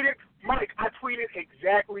tweeted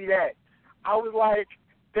exactly that. I was like,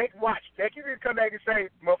 watch, Becky didn't come back and say,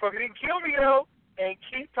 motherfucker didn't kill me, though, and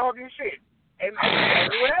keep talking shit. And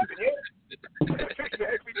that's what happened, yeah. That's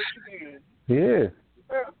exactly what she did. Yeah.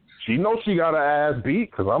 She knows she got her ass beat,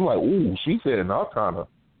 because I'm like, ooh, she's hitting her kind of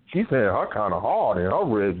hard in her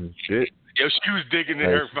ribs and shit. Yo, she was digging in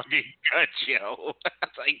her fucking guts, yo. I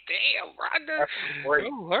was like, damn, Ronda,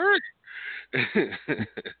 don't hurt.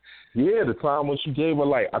 Yeah, the time when she gave her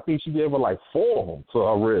I think she gave her 4 of them to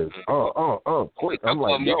her ribs. Quick. I'm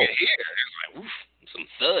like, yo. It's like, oof, some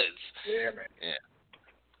thuds. Yeah, man. Yeah.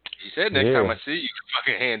 She said next time I see you,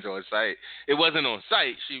 fucking hands on sight. It wasn't on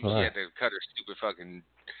sight. She had to cut her stupid fucking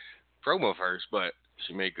promo first, but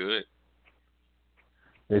she made good.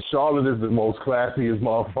 And Charlotte is the most classiest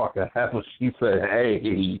motherfucker ever. She said,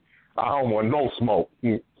 hey, I don't want no smoke. I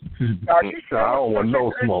don't want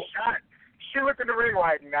no smoke. She looked in the ring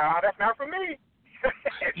like, nah, that's not for me.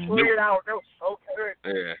 She figured out it was so good.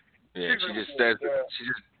 Yeah.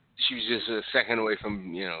 She was just a second away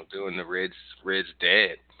from, doing the Red's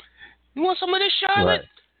dead. You want some of this, Charlotte? Right.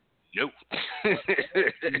 Nope.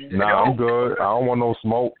 Nah, I'm good. I don't want no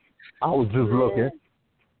smoke. I was just looking.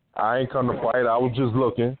 I ain't come to fight. I was just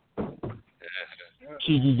looking.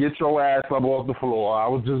 Kiki, get your ass up off the floor. I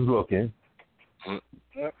was just looking.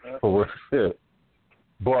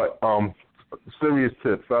 But, serious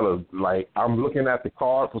tip, fellas. Like, I'm looking at the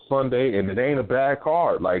card for Sunday, and it ain't a bad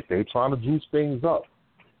card. Like, they trying to juice things up.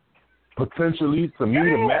 Potentially, to me,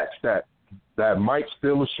 the match that might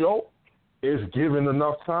steal a show is given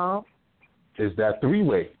enough time is that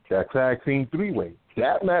 3-way, that tag team 3-way.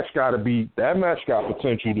 That match got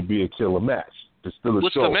potential to be a killer match. To steal a show.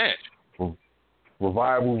 What's the match?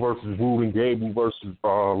 Revival versus Rude and Gable versus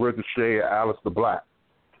Ricochet and Aleister Black.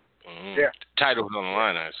 Yeah. Title's on the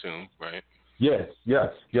line, I assume, right? Yes,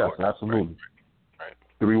 absolutely. Right.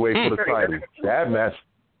 3-way for the title. That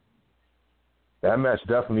match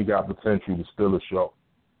definitely got potential to steal a show.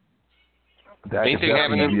 That Anything could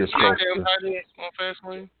happening definitely be a show. On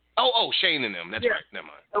Fastlane? Oh, Shane and them. That's right. Never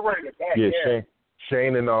mind. Yeah,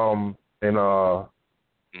 Shane and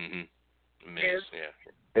Miz,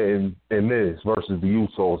 and Miz versus the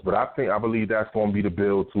Usos. But I believe that's going to be the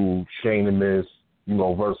build to Shane and Miz,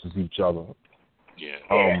 versus each other. Yeah.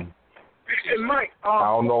 And Mike, I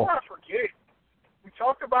don't know. Before I forget, we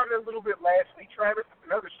talked about it a little bit last week, Travis.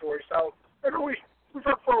 Another story. So we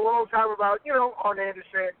talked for a long time about, Arn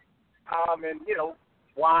Anderson, and,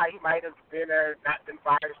 why he might have been or not been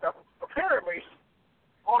fired and stuff. Apparently,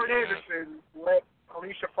 Arn Anderson let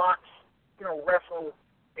Alicia Fox, wrestle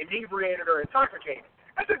inebriated or intoxicated.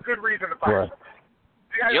 That's a good reason to fire somebody.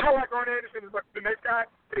 I don't like Arn Anderson, but the next guy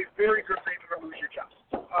is very good reason to lose your job.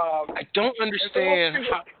 I don't understand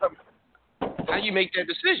how you make that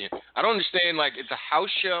decision. I don't understand. Like, it's a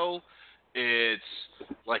house show. It's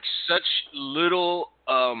like such little.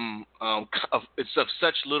 It's of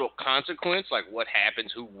such little consequence. Like, what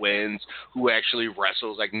happens, who wins, who actually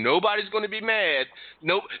wrestles. Like, nobody's going to be mad.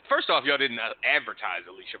 No. First off, y'all didn't advertise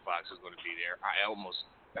Alicia Fox was going to be there.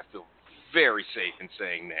 I feel very safe in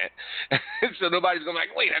saying that. So nobody's going to be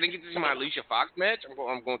like, wait, I didn't get to see my Alicia Fox match?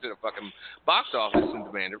 I'm going to the fucking box office and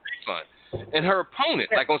demand a refund. And her opponent,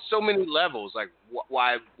 like, on so many levels, like,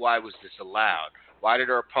 why was this allowed? Why did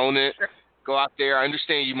her opponent go out there? I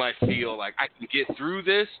understand you might feel like I can get through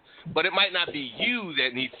this, but it might not be you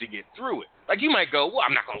that needs to get through it. Like, you might go, well,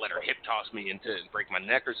 I'm not going to let her hip toss me into and break my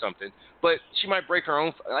neck or something, but she might break her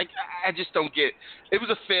own. Like, I just don't get. It was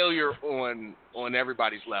a failure on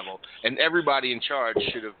everybody's level, and everybody in charge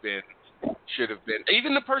should have been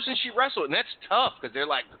even the person she wrestled, and that's tough because they're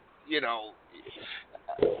like,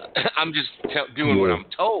 I'm just doing what I'm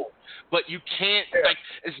told. But you can't, like,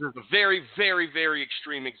 this is a very, very, very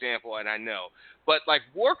extreme example, and I know. But, like,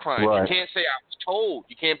 war crimes, you can't say I was told.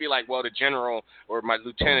 You can't be like, well, the general or my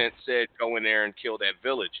lieutenant said go in there and kill that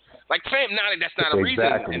village. Like, that's not a reason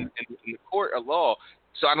in the court of law.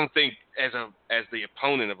 So I don't think as the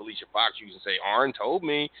opponent of Alicia Fox, you can say, Arn told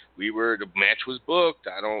me the match was booked.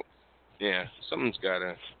 Something's got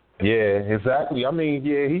to. Yeah, exactly. I mean,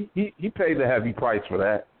 he paid the heavy price for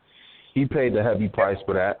that. And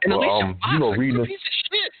Alicia Fox, reading a piece of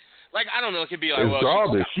shit. Like, I don't know, it could be like, it's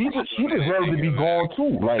garbage. She deserves to be gone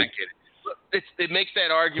too. Like, it makes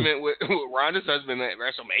that argument with Ronda's husband at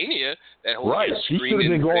WrestleMania. That whole she should have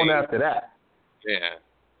been going after that. Yeah,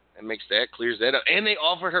 clears that up. And they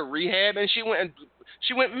offered her rehab, and she went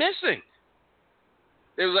missing.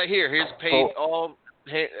 It was like, here's paid all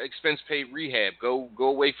expense paid rehab. Go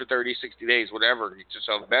away for 30, 60 days, whatever, get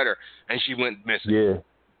yourself better. And she went missing. Yeah.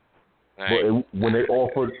 Right. But when they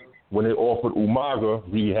offered Umaga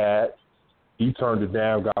rehab, he turned it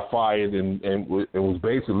down, got fired, and was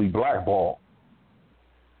basically blackballed.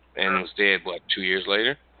 And was dead, 2 years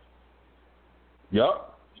later?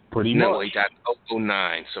 Yup, pretty much. No, he died in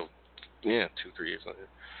 2009, so, 2-3 years later.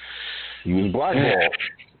 He was blackballed.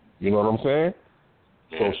 You know what I'm saying?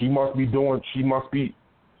 Yeah. So she must be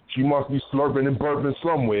slurping and burping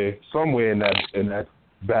somewhere in that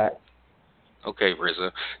back. Okay,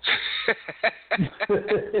 RZA.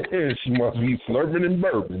 She must be slurping and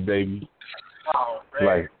burping, baby. Oh, man.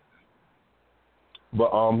 Like,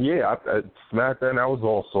 but SmackDown, that was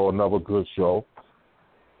also another good show.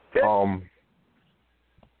 KO.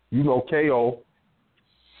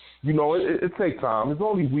 It takes time. It's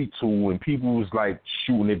only week 2, and people was like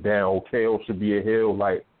shooting it down. KO should be a heel.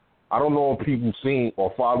 Like, I don't know if people seen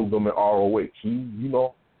or followed them in ROH.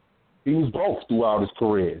 He was both throughout his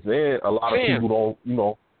career. And a lot of people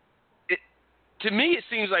don't, To me, it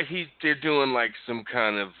seems like they're doing like some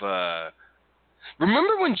kind of.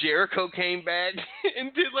 Remember when Jericho came back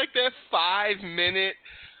and did like that 5-minute,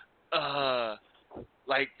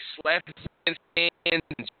 like slapping his hands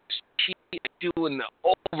and doing the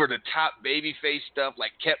over-the-top babyface stuff,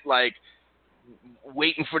 like kept like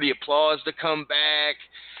waiting for the applause to come back,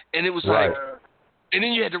 and it was like, and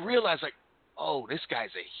then you had to realize like, oh, this guy's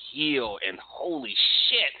a heel, and holy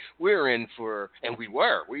shit, we were in for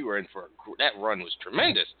that run was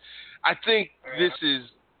tremendous. I think this is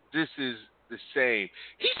the same.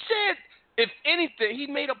 He said, if anything, he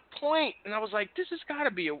made a point, and I was like, this has got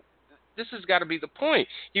to be the point.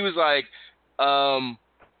 He was like,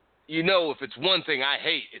 if it's one thing I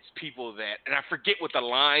hate, it's people that, and I forget what the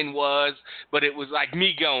line was, but it was like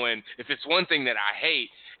me going, if it's one thing that I hate,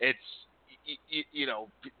 it's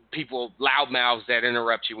people, loudmouths that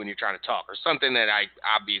interrupt you when you're trying to talk, or something that I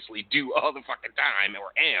obviously do all the fucking time,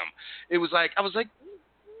 or am. It was like, I was like,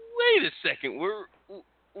 wait a second, were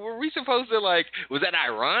we supposed to, like, was that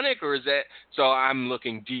ironic, or is that, so I'm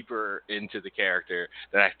looking deeper into the character,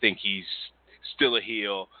 that I think he's still a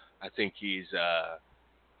heel. I think he's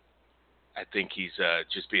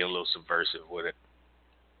just being a little subversive with it.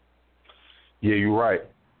 Yeah, you're right.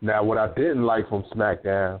 Now, what I didn't like from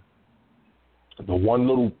SmackDown, the one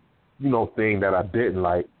little, thing that I didn't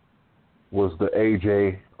like was the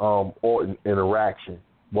AJ Orton interaction.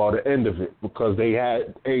 Well, the end of it, because they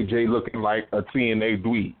had AJ looking like a TNA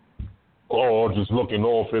dweeb. just looking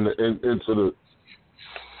off into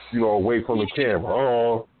the, away from the camera.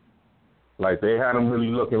 Oh, like they had him really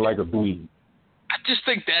looking like a dweeb. I just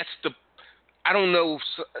think that's I don't know,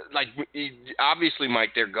 like, obviously,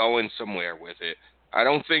 Mike, they're going somewhere with it. I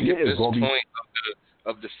don't think at this point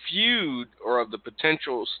of the feud or of the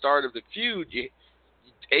potential start of the feud,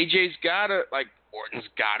 AJ's gotta, like, Orton's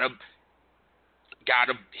gotta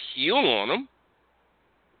heel on him.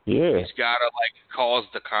 Yeah. He's gotta, like, cause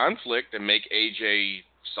the conflict and make AJ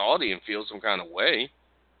salty and feel some kind of way.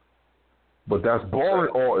 But that's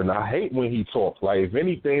boring Orton. I hate when he talks. Like, if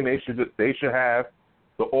anything, they should have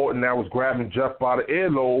the Orton that was grabbing Jeff by the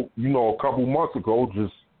earlobe, a couple months ago,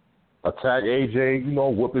 just attack AJ,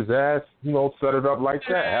 whip his ass, set it up like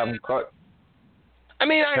that, have him cut. I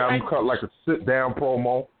mean, have him cut like a sit-down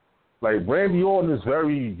promo. Like, Randy Orton is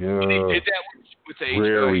very. He did that with AJ.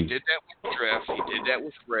 Really. He did that with Jeff. He did that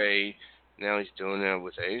with Ray. Now he's doing that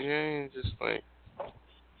with AJ. It's just like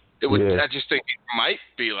I just think it might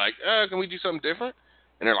be like, can we do something different?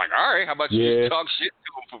 And they're like, all right, how about you just talk shit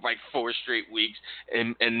to him for like 4 straight weeks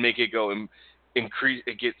and make it go and increase?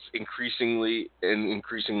 It gets increasingly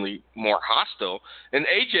more hostile. And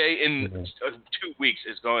AJ in 2 weeks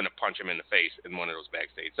is going to punch him in the face in one of those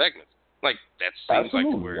backstage segments. Like, that seems like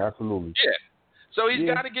the word. Absolutely. Yeah. So he's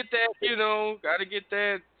got to get that, got to get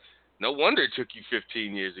that. No wonder it took you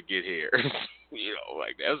 15 years to get here.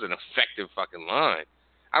 Like, that was an effective fucking line.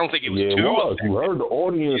 I don't think it was too effective. You heard the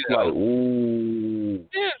audience like, ooh.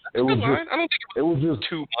 Yeah, it was line. I don't think it was just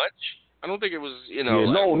too much. I don't think it was, AJ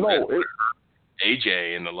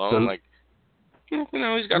in the long, he's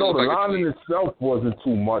got to look the like line in itself wasn't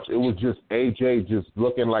too much. It was just AJ just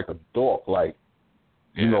looking like a dork, like,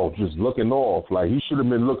 just looking off. Like, he should have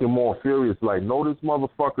been looking more furious. Like, no, this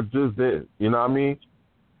motherfucker just did. You know what I mean?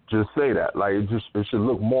 Just say that. Like, it should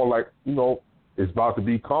look more like, it's about to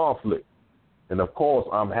be conflict. And, of course,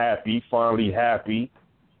 I'm finally happy,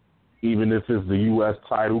 even if it's the U.S.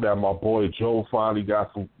 title that my boy Joe finally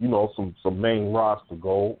got some main roster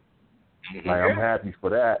gold. Mm-hmm. Like, I'm happy for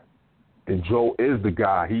that. And Joe is the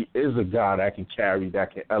guy. He is a guy that can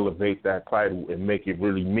elevate that title and make it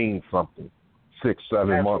really mean something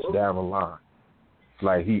 6-7 months down the line.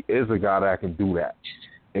 Like, he is a guy that can do that.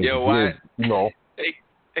 And why?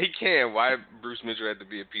 He can. Why Bruce Mitchell had to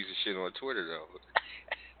be a piece of shit on Twitter, though?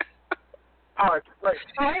 I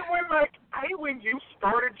hate when you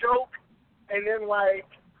start a joke and then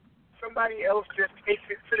somebody else just takes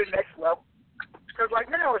it to the next level. Because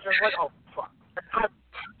now it's just like, oh fuck.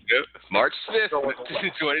 March 5th,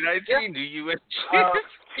 2019, the U.S.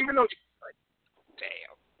 Even though,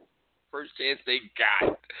 damn, first chance they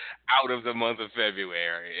got out of the month of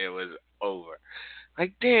February, it was over.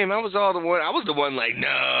 Like, damn, I was the one like,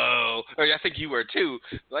 no. Or I think you were too.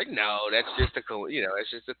 Like, no, that's just that's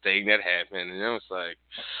just a thing that happened. And I was like,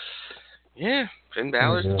 yeah, Finn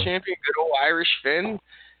Balor's the champion, good old Irish Finn.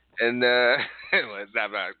 And it's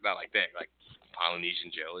not like that. Like, Polynesian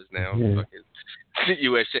Joe is now fucking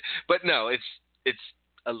U.S. But no, it's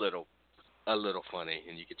a little funny,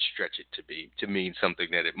 and you could stretch it to mean something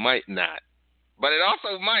that it might not. But it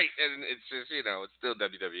also might, and it's just, it's still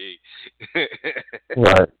WWE.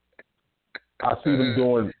 Right. I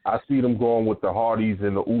see them going with the Hardys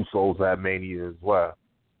and the Usos at Mania as well.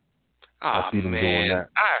 I see them doing that.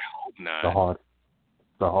 I hope not.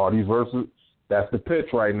 The Hardys versus, that's the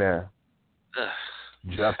pitch right now.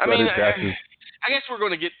 Jeff said I guess we're going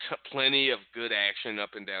to get plenty of good action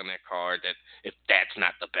up and down that card. That if that's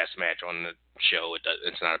not the best match on the show,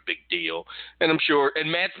 it's not a big deal. And I'm sure.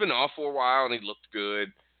 And Matt's been off for a while, and he looked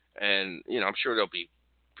good. And I'm sure they'll be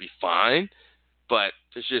fine. But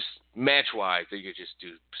it's just match-wise, they could just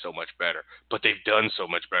do so much better. But they've done so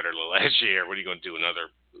much better the last year. What are you going to do? Another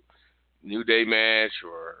New Day match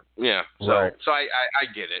or So right. So I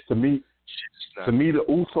get it. To me, the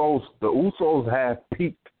Usos have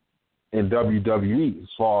peaked in WWE as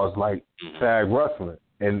far as tag wrestling,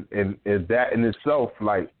 and that in itself,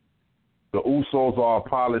 the Usos are a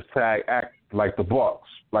polished tag act like the Bucks.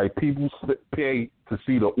 Like, people pay to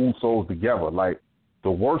see the Usos together. Like,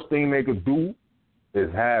 the worst thing they could do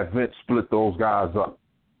is have Vince split those guys up.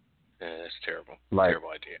 Yeah, that's terrible. Terrible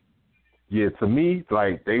idea. Yeah, to me,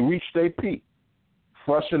 they reached their peak.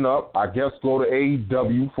 Freshen up, I guess. Go to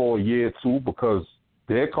AEW for a year or two because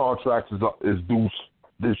their contract is due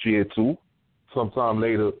this year too, sometime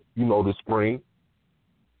later, the spring.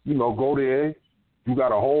 Go there. You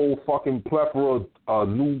got a whole fucking plethora of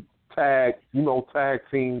new tag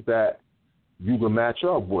teams that you can match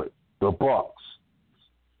up with. The Bucks,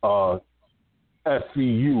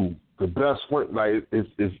 SCU, the best friend,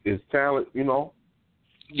 it's talent,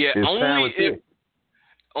 Yeah, it's only talented.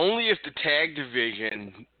 only if the tag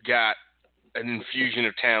division got an infusion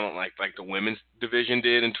of talent like the women's division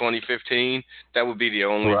did in 2015. That would be the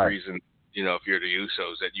only reason, if you're the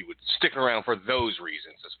Usos, that you would stick around for those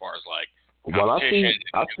reasons as far as like competition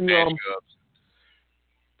I see matchups.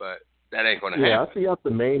 But that ain't going to happen. I see after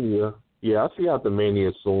Mania. Yeah, I see after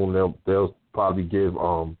Mania soon they'll probably give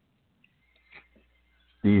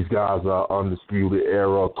these guys Undisputed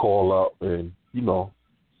Era call up, and you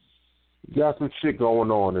got some shit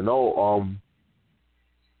going on. And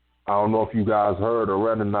I don't know if you guys heard or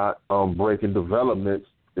read or not, breaking developments.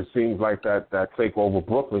 It seems like that TakeOver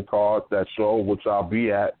Brooklyn card, that show, which I'll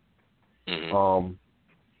be at,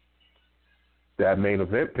 that main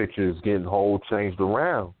event picture is getting changed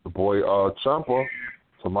around. The boy Ciampa,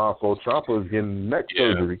 Tommaso Ciampa, is getting neck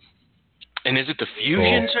surgery. And is it the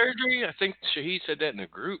fusion surgery? I think Shahid said that in the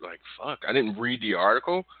group. Like, fuck, I didn't read the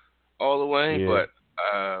article all the way, but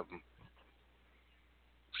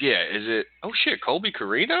is it? Oh shit, Colby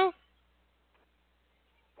Corino?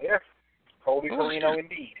 Yes, Colby Corino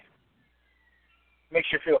indeed.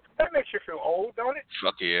 That makes you feel old, don't it?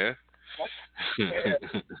 Fuck yeah.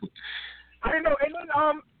 I didn't know, and then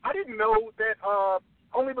I didn't know that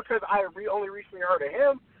only because I only recently heard of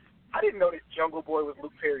him. I didn't know that Jungle Boy was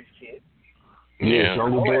Luke Perry's kid. Yeah,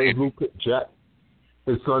 Jungle Boy is Luke Jack.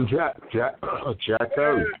 His son Jack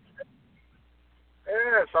Perry.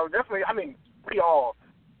 Yeah, so definitely. I mean, we all,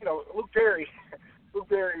 Luke Perry.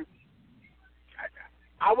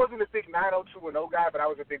 I wasn't a big 90210 guy, but I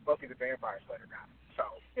was a big Buffy the Vampire Slayer guy. So,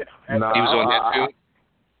 he was on that too.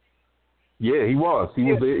 Yeah, he was. He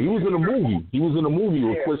was in a movie. He was in a movie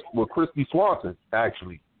with Christy Swanson,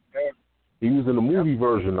 actually. He was in the movie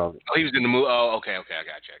version of it. Oh, he was in the movie. Oh, okay, I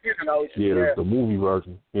got you. Yeah, the movie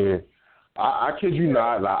version. Yeah, I kid you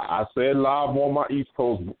not. I said live on my East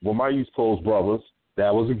Coast with my East Coast brothers.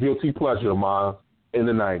 That was a guilty pleasure of mine in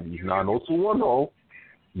the '90s. 90210,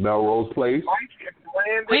 Melrose Place.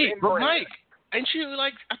 Wait, but Mike, ain't you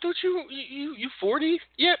like? I thought you 40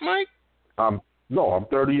 yet, Mike? No, I'm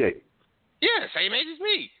 38. Yeah, same age as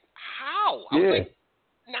me. How? I was like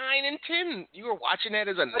 9 and 10. You were watching that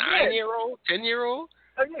as a 9-year-old, 10-year-old?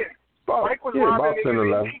 Again, Mike was about 10 or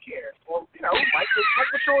 11. Well, Mike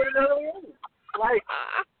was showing another one. Like,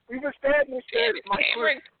 we've established that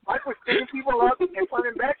Mike was picking people up and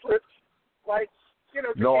playing backflips. Like,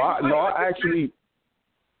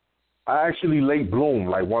 I actually late bloom.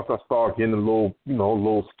 Like, once I start getting little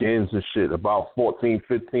skins and shit, about 14,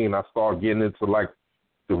 15, I start getting into, like,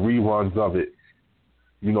 the reruns of it.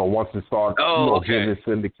 Once it started getting its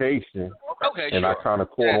syndication, and I kind of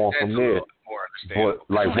caught on from there. But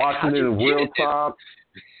like watching it in real time,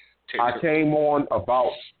 I came on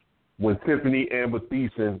about when Tiffany Amber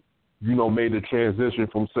Thiessen, made the transition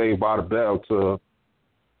from Saved by the Bell to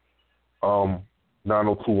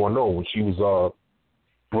 90210 when she was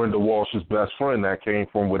Brenda Walsh's best friend that came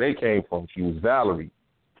from where they came from. She was Valerie,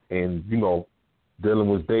 and Dylan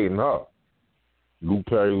was dating her. Luke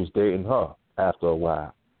Perry was dating her after a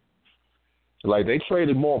while. Like, they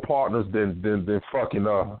traded more partners than fucking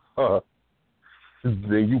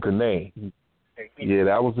than you can name. Yeah,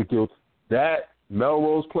 that was a guilty. That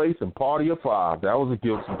Melrose Place and Party of Five, that was a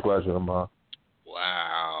guilty pleasure of mine.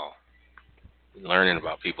 Wow. Learning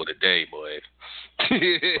about people today, boy.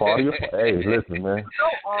 Party of Five. Hey, listen, man.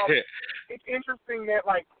 It's interesting that,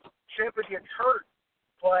 like, Ciampa gets hurt,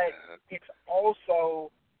 but it's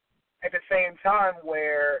also at the same time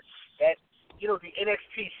where that, the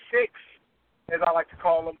NXT 6, as I like to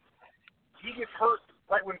call him, he gets hurt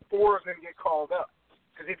right when 4 of them get called up.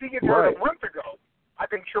 Because if he gets hurt a month ago, I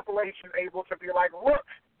think Triple H is able to be like, look,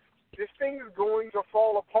 this thing is going to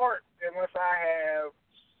fall apart unless I have,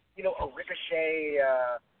 a Ricochet,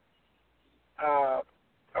 a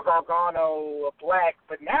Gargano, a Black.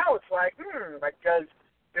 But now it's like,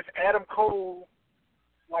 does Adam Cole,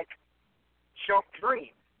 jump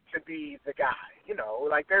Dream to be the guy?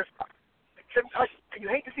 There's... You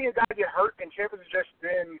hate to see a guy get hurt, and Ciampa's just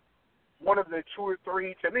been one of the 2 or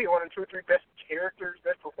 3 best characters,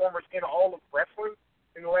 best performers in all of wrestling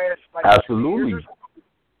in the last absolutely. 2 years.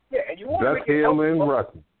 Yeah, and you want best heel in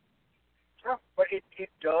wrestling. Yeah, but it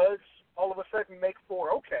does all of a sudden make for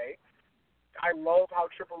I love how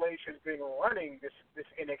Triple H has been running this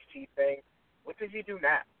NXT thing. What does he do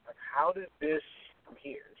now? Like, how does this from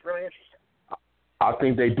here? It's really interesting. I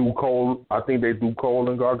think they do Cole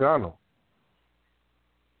and Gargano.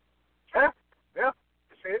 Yeah.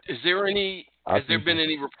 Has there been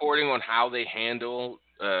any reporting on how they handle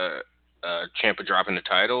Ciampa dropping the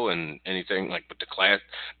title and anything like with the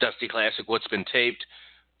Dusty Classic? What's been taped?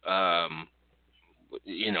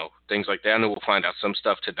 Things like that. I know we'll find out some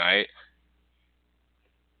stuff tonight.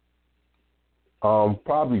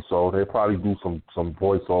 Probably so. They probably do some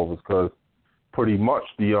voiceovers because pretty much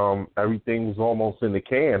the everything was almost in the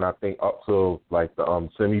can. I think up to like the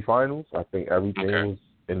semifinals. I think everything was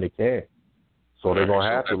in the can. So they're gonna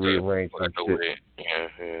have to rearrange some shit. Yeah,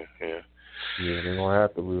 they're gonna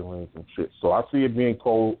have to rearrange some shit. So I see it being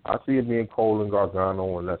Cole. I see it being Cole and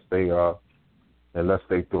Gargano unless they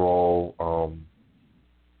throw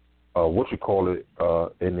what you call it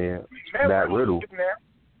in there, Matt Riddle.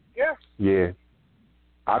 Yeah. Yeah.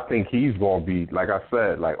 I think he's gonna be, like I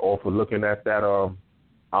said, like off of looking at that. I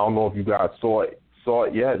don't know if you guys saw it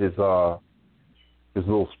yet. His little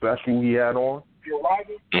special he had on. You're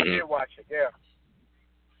watching? I did watch it. Yeah.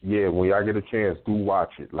 Yeah, when y'all get a chance, do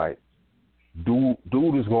watch it. Like,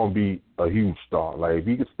 dude is gonna be a huge star. Like, if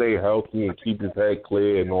he can stay healthy and keep his head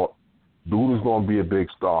clear and all, dude is gonna be a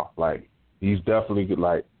big star. Like, he's definitely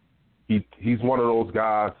like, he's one of those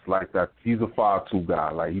guys like that. He's a 5'2"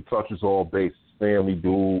 guy. Like, he touches all bases. Family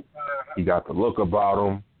dude. He got the look about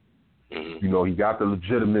him. You know, he got the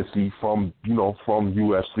legitimacy from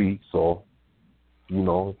UFC. So, you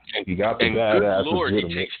know, he got the badass. Good Lord,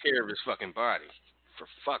 legitimate. he takes care of his fucking body. For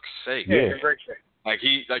fuck's sake. Yeah. Great shape. Like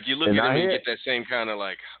you look at him and you get that same kind of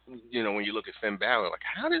like, you know, when you look at Finn Balor, like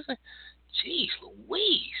how does it? Jeez,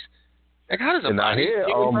 Louise. Like how does a body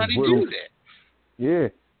do that? Yeah.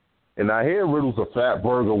 And I hear Riddle's a fat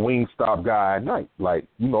burger Wingstop guy at night. Like,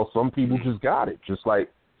 you know, some people just got it. Just like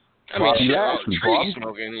Bobby Lashley. Tree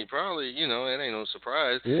smoking, he probably, you know, it ain't no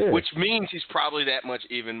surprise. Yeah. Which means he's probably that much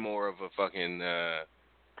even more of a fucking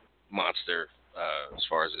monster as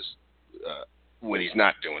far as his when he's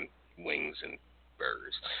not doing wings and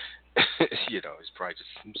burgers. You know, he's probably just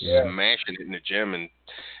smashing it in the gym and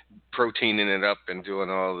proteining it up and doing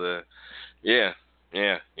all the you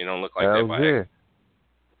don't look like that by accident.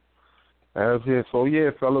 So yeah,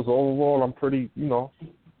 fellas, overall I'm pretty damn,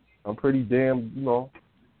 you know,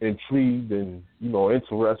 intrigued and, you know,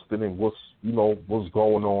 interested in what's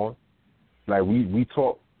going on. Like we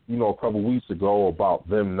talked, you know, a couple weeks ago about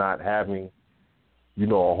them not having, you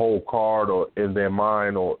know, a whole card or in their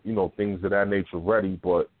mind or, you know, things of that nature ready.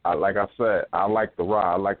 But like I said, I like the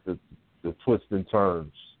ride. I like the twists and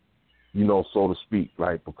turns, you know, so to speak.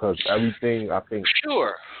 Like, because everything, I think.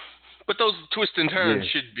 Sure. But those twists and turns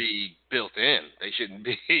should be built in. They shouldn't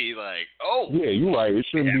be like, oh. Yeah, you're right. It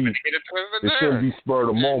shouldn't be spur of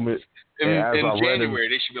the moment. In January,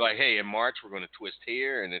 they should be like, hey, in March we're going to twist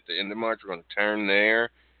here, and at the end of March we're going to turn there.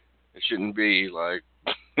 It shouldn't be like,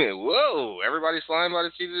 whoa, everybody's flying by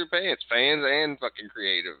the seat of their pants, fans and fucking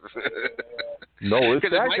creative. No, it's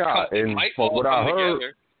that guy. And from what I heard.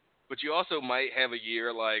 Together, but you also might have a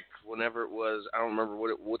year like whenever it was, I don't remember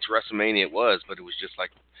which WrestleMania it was, but it was just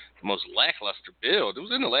like the most lackluster build. It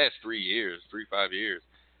was in the last 5 years.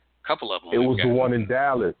 A couple of them. It was the one in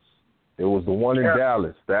Dallas.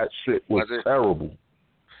 Dallas. That shit was terrible.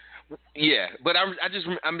 Yeah, but I just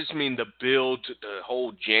mean the build, the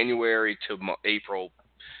whole January to April,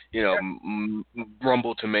 you know,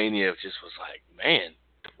 Rumble to Mania just was like, man,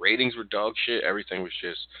 the ratings were dog shit. Everything was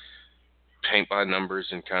just paint by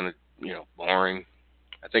numbers and kind of, you know, boring.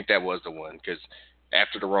 I think that was the one because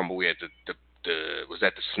after the Rumble we had the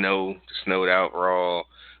snowed out Raw,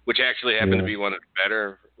 which actually happened to be one of the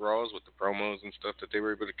better Raws with the promos and stuff that they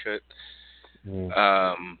were able to cut.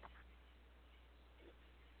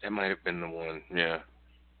 That might have been the one, yeah.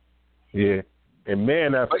 Yeah. And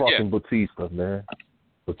man, that fucking Batista, man.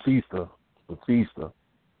 Batista. If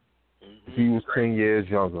he was 10 years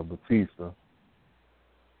younger, Batista.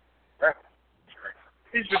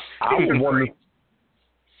 He's great.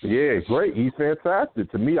 Yeah, great. He's fantastic.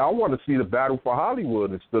 To me, I want to see the battle for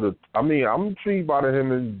Hollywood instead of, I mean, I'm intrigued by the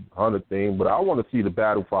him and Hunter thing, but I want to see the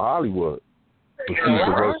battle for Hollywood.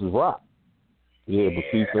 Batista versus Rock. Yeah,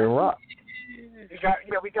 Batista and Rock. We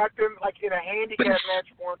got them like in a handicap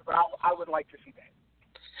match for them, but I would like to see that.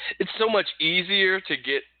 It's so much easier to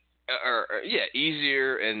get,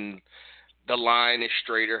 easier, and the line is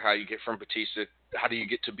straighter. How you get from Batista, how do you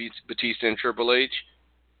get to Batista and Triple H?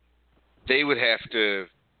 They would have to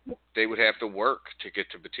work to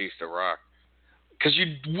get to Batista Rock. Because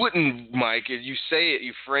you wouldn't, Mike, as you say it,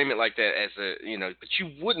 you frame it like that as a, you know, but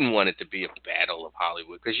you wouldn't want it to be a battle of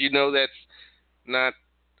Hollywood because you know that's not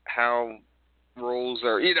how roles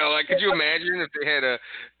are. You know, like, could you imagine if they had a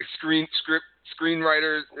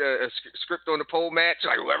screenwriter script on the pole match?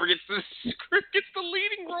 Like, whoever gets the script gets the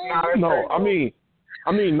leading role. No, I mean,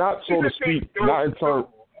 not so to speak, not in terms.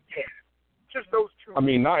 Just those two. I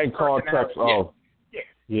mean, not in context of.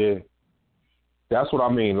 Yeah. That's what I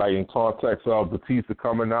mean. Like in context of Batista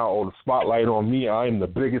coming out or the spotlight on me. I am the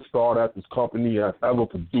biggest star that this company has ever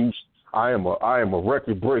produced. I am a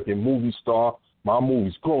record-breaking movie star. My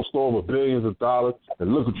movies grossed over billions of dollars,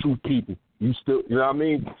 and look at you people. You still, you know what I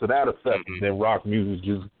mean? To that effect, then rock music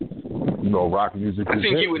just, rock music. I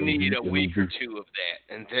think you would need a week or two of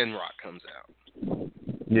that, and then rock comes out.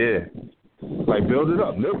 Yeah. Like, build it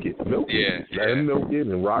up. Milk it. Yeah. Let him milk it,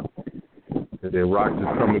 and rock just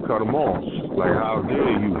come and cut them off. Like, how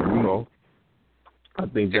dare you, I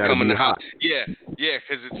think that'd be hot. Yeah,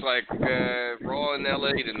 because it's like Raw in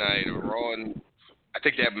L.A. tonight, or Raw in... I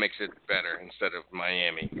think that makes it better instead of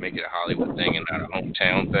Miami. Make it a Hollywood thing and not a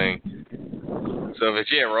hometown thing. So if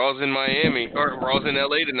it's, Raw's in Miami, or Raw's in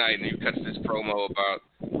L.A. tonight, and he cuts this promo about,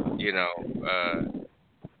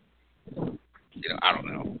 I don't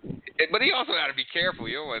know. But he also got to be careful.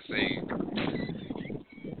 You don't want to say,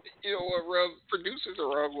 rub producers the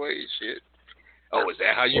wrong way and shit. Oh, is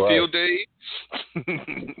that how you feel, Dave?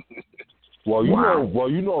 Well,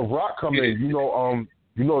 if Rock coming in,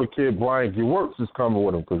 the kid Brian Gewirtz is coming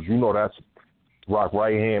with him because that's Rock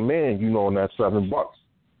right hand man. In that $7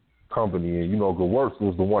 company, and Gewirtz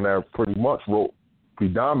was the one that pretty much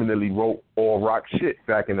predominantly wrote all Rock shit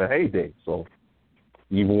back in the heyday. So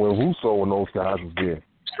even when Russo and those guys was there.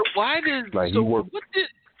 So why did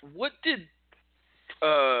what did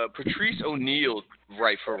Patrice O'Neal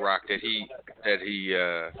write for Rock that he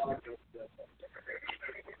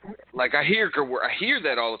like I hear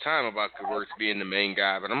that all the time about Gewirtz being the main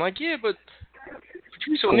guy, but I'm like, yeah, but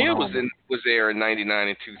Patrice O'Neal was there in '99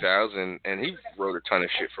 and 2000, and he wrote a ton of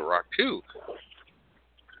shit for Rock too.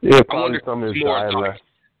 Yeah, I wonder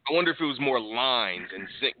if it was more lines and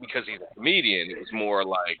because he's a comedian, it was more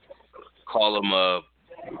like call him a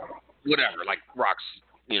whatever, like Rock's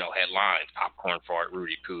had lines, popcorn fart,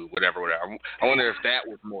 Rudy Poo, whatever. I wonder if that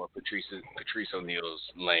was more Patrice O'Neal's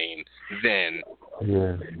lane than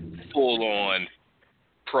full on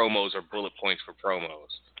promos or bullet points for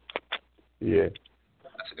promos. Yeah.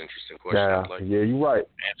 That's an interesting question. Yeah, you're right.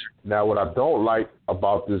 Now, what I don't like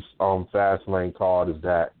about this Fastlane card is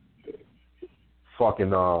that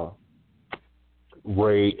fucking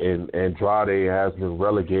Ray and Andrade has been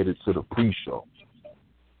relegated to the pre-show.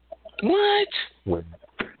 What?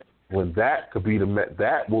 When that could be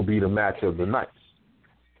that will be the match of the night.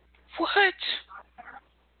 What?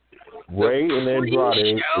 Ray and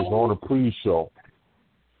Andrade is on the pre-show.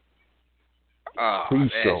 Oh,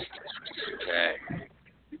 pre-show.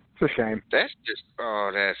 It's a shame. That's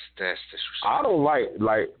disrespectful. I don't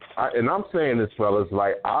like and I'm saying this, fellas.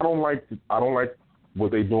 Like, I don't like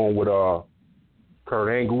what they doing with Kurt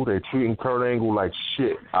Angle. They're treating Kurt Angle like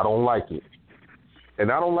shit. I don't like it. And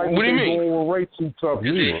I don't like what they're doing with Ray Too Tough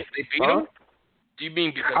either. They beat him? Do you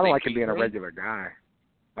mean because I don't like him being a regular guy.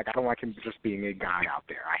 Like, I don't like him just being a guy out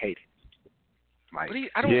there. I hate it. Like, but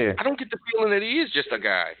I don't get the feeling that he is just a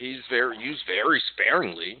guy. He's used very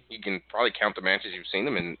sparingly. You can probably count the matches you've seen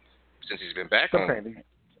him in since he's been back on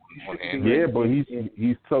one hand. Yeah, but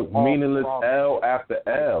he's took meaningless L after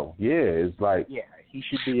L. Yeah, it's like he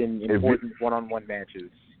should be in important one-on-one matches.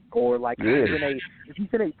 Or like if he's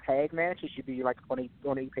in a tag match, it should be like on a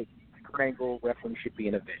Kurt Angle wrestling should be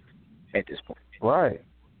an event at this point. Right.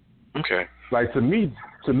 Okay. Like to me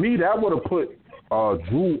that would have put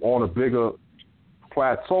Drew on a bigger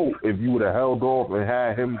plateau if you would have held off and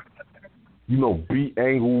had him, beat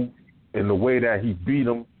Angle in the way that he beat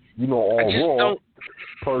him, on Raw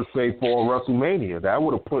per se for WrestleMania. That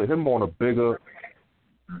would have put him on a bigger,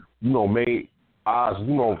 made eyes,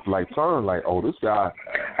 turn like, oh, this guy,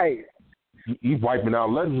 he's wiping out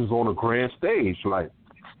legends on a grand stage, like.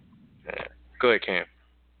 Go ahead, Cam.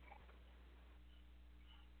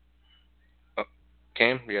 Oh,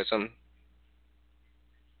 Cam, you got something?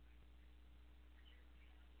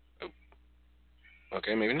 Oh.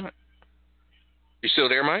 Okay, maybe not. You still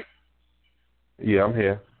there, Mike? Yeah, I'm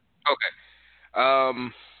here. Okay.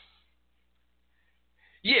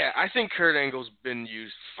 Yeah, I think Kurt Angle's been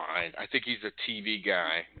used fine. I think he's a TV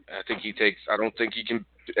guy. I don't think he can,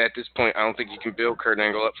 at this point, I don't think he can build Kurt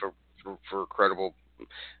Angle up for credible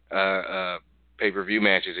pay-per-view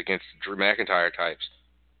matches against Drew McIntyre types.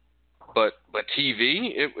 But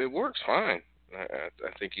TV, it works fine. I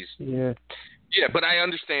think he's... Yeah, but I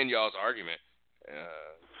understand y'all's argument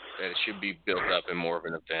that it should be built up in more of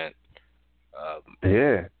an event.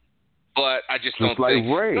 But I just don't like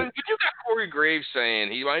think. Ray. But you got Corey Graves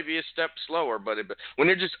saying he might be a step slower, but when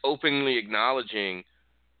they're just openly acknowledging,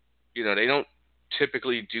 they don't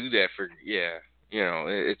typically do that for.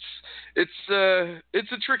 It's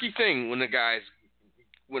a tricky thing when a guy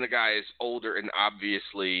is older and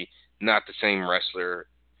obviously not the same wrestler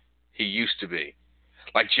he used to be.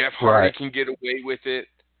 Like Jeff Hardy can get away with it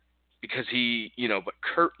because but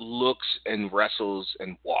Kurt looks and wrestles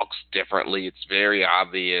and walks differently. It's very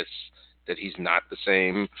obvious that he's not the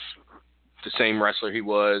same wrestler he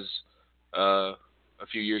was a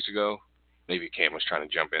few years ago. Maybe Cam was trying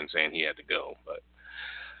to jump in saying he had to go,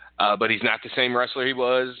 but he's not the same wrestler he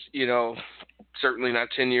was, certainly not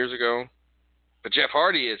 10 years ago. But Jeff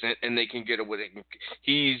Hardy isn't, and they can get away.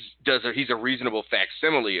 He's a reasonable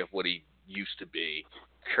facsimile of what he used to be.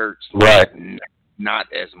 Kurt's right. Not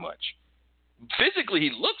as much. Physically, he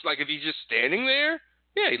looks like if he's just standing there.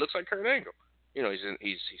 Yeah, he looks like Kurt Angle.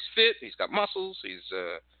 He's fit. He's got muscles. He's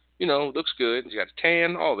looks good. He's got a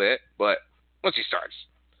tan, all that. But once he starts,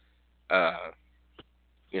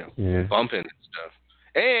 bumping and stuff,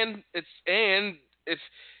 and it's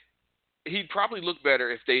he'd probably look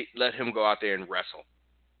better if they let him go out there and wrestle.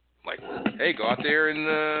 Like, hey, go out there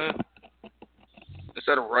and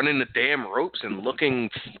instead of running the damn ropes and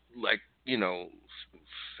looking like, I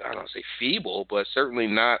don't want to say feeble, but certainly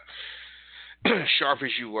not sharp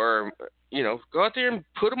as you were, go out there and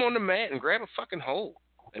put him on the mat and grab a fucking hold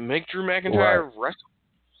and make Drew McIntyre wrestle.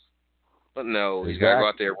 But no, he's got to go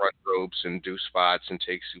out there, run ropes and do spots and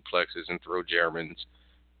take suplexes and throw Germans.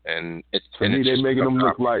 And to me, they're making him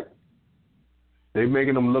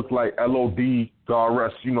look like LOD, God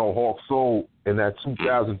rest, Hawk Soul in that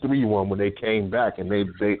 2003 one when they came back and they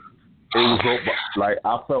was like,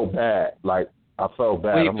 I felt bad. Wait,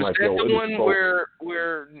 I'm like, yo, the one where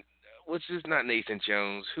what's his, not Nathan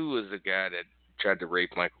Jones, who was the guy that tried to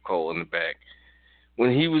rape Michael Cole in the back? When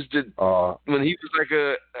he was like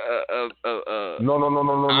a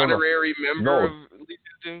honorary member of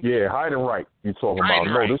Legion? Yeah, Heidenreich you're talking about.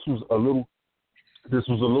 No, this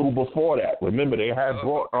was a little before that. Remember, they had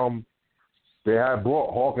brought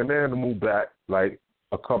Hawk and Animal back like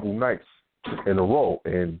a couple nights in a row,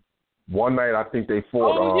 and one night I think they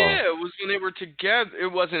fought. Oh yeah, it was when they were together.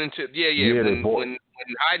 It wasn't until when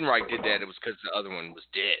Heidenreich did that, it was because the other one was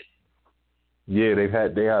dead. Yeah, they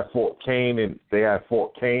had fought Kane and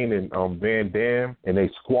Van Dam, and they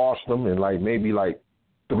squashed them in maybe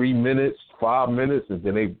 3 minutes, 5 minutes, and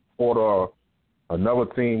then they fought another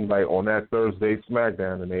team on that Thursday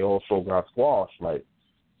SmackDown, and they also got squashed.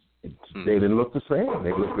 They didn't look the same.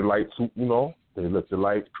 They looked like They looked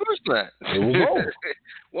like. Of course not. It was over.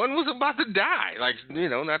 One was about to die.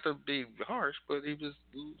 Not to be harsh, but he was,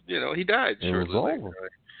 he died. It was over.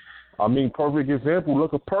 I mean, perfect example.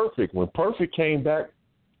 Look at Perfect. When Perfect came back,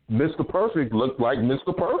 Mr. Perfect looked like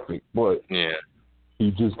Mr. Perfect, but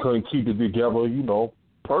he just couldn't keep it together,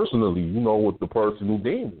 personally, with the personal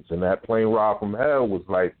demons. And that plane ride from hell was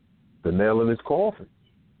like the nail in his coffin.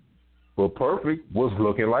 But Perfect was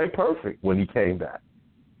looking like Perfect when he came back.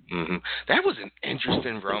 Mm-hmm. That was an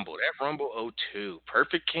interesting Rumble. That Rumble 02.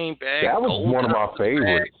 Perfect came back. That was one of my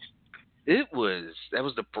favorites. That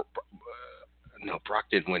was the Brock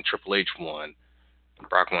didn't win. Triple H won.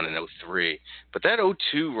 Brock won in 03. But that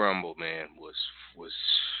 02 Rumble, man, was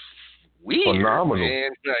weird. Phenomenal. Man.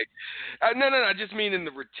 No. I just mean in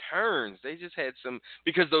the returns. They just had some,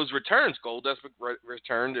 because those returns, Goldust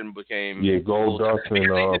returned and became Goldust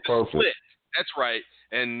and Perfect. Split. That's right.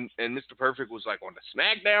 And Mr. Perfect was on the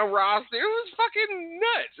SmackDown roster. It was fucking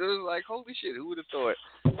nuts. It was like, holy shit, who would have thought?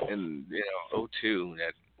 And 02,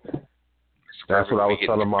 that's what I was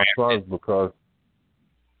telling my sons, because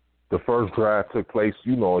the first draft took place,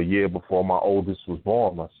 a year before my oldest was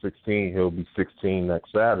born. My 16, he'll be 16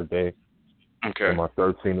 next Saturday. Okay. And my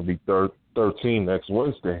 13 will be 13 next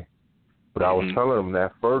Wednesday. But I was telling him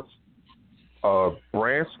that first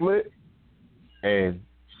brand split and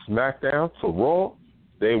SmackDown to Raw,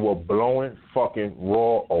 they were blowing fucking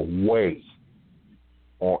Raw away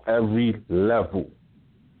on every level.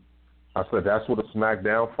 I said, that's what the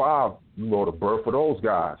SmackDown 5, the birth of those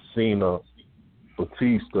guys. Cena,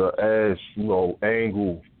 Batista, Edge,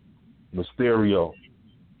 Angle, Mysterio.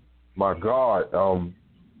 My God,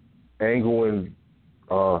 Angle and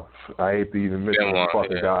I hate to even mention the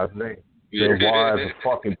fucking guy's name. Their wives a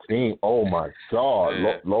fucking team. Oh my God,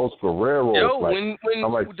 Los Guerreros. Yo,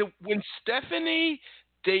 when Stephanie,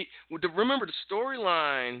 remember the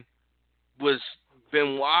storyline was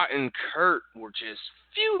Benoit and Kurt were just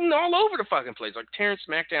feuding all over the fucking place, tearing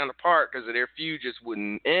SmackDown apart because their feud just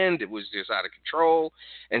wouldn't end. It was just out of control.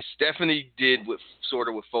 And Stephanie did what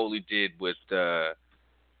Foley did with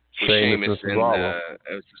Sheamus and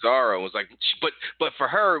Cesaro. It was but for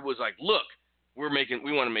her it was look, we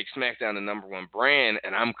want to make SmackDown the number one brand,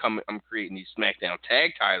 and I'm creating these SmackDown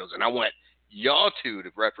tag titles, and I want y'all two to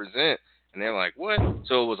represent. And they're like, what?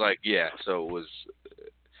 So it was so it was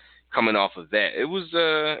coming off of that. It was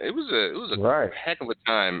a heck of a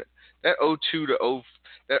time. That 02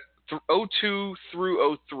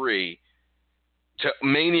 through 03 to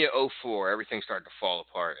Mania 04, everything started to fall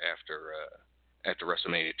apart after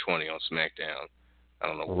WrestleMania 20 on SmackDown. I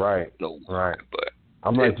don't know. Right. No, right. But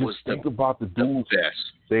I'm like, just think about the dudes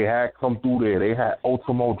they had come through there. They had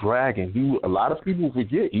Ultimo Dragon. A lot of people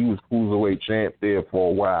forget he was cruiserweight champ there for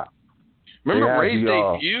a while. Remember Ray's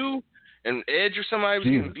debut? And Edge or somebody was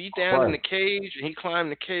getting beat down in the cage, and he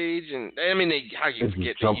climbed the cage, and I mean, how you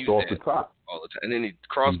forget they use off that the top all the time, and then he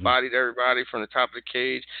cross-bodied everybody from the top of the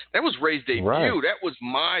cage. That was Ray's debut. Right. That was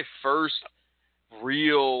my first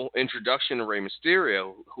real introduction to Rey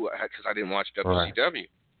Mysterio, because I didn't watch WCW. Right.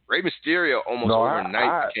 Ray Mysterio almost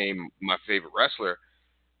overnight became my favorite wrestler.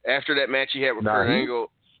 After that match he had with Kurt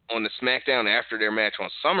Angle on the SmackDown, after their match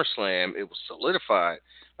on SummerSlam, it was solidified.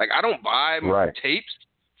 Like, I don't buy tapes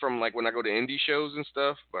from, like, when I go to indie shows and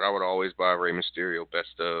stuff, but I would always buy Rey Mysterio best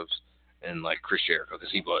ofs and, like, Chris Jericho,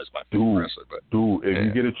 because he was my favorite wrestler. But if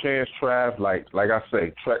you get a chance, Trav, like I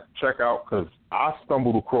say, check out, because I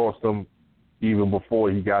stumbled across him even before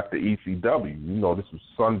he got to ECW. You know, this was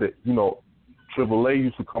Sunday. You know, Triple A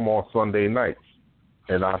used to come on Sunday nights,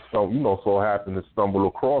 and I so happened to stumble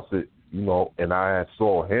across it, you know, and I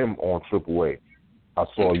saw him on Triple A. I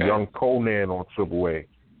saw young Conan on Triple A.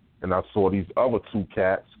 And I saw these other two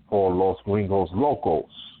cats called Los Gringos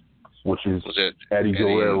Locos, which is Eddie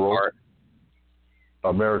Guerrero,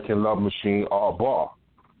 American Love Machine, R. Bar.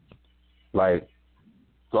 Like,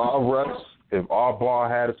 God rest, if R. Bar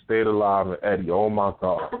had stayed alive and Eddie, oh my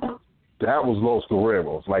God, that was Los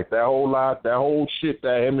Guerreros. Like, that whole shit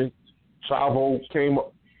that him and Chavo came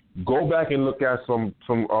up. Go back and look at some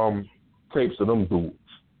tapes of them dudes.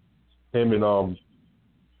 Him and R.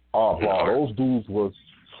 Bar. Those dudes was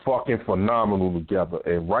fucking phenomenal together.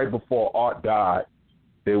 And right before Art died,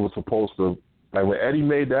 they were supposed to, like, when Eddie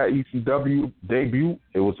made that ECW debut,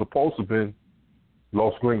 it was supposed to have been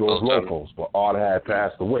Los Gringos Locos, but Art had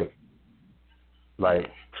passed away. Like,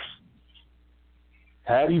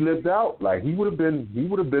 had he lived out, like, he would have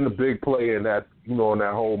been a big player in that, you know, in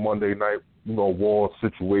that whole Monday Night, you know, war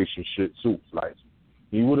situation shit too. Like,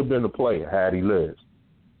 he would have been a player had he lived.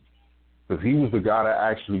 Because he was the guy that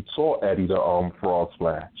actually taught Eddie the frog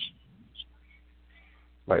splash.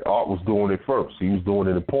 Like, Art was doing it first. He was doing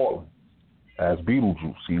it in Portland as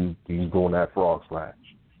Beetlejuice. He was doing that frog splash.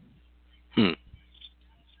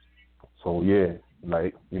 So, yeah,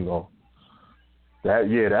 like, you know, that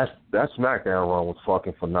SmackDown run was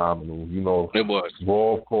fucking phenomenal. You know, it was.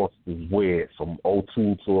 Raw, of course, was weird. From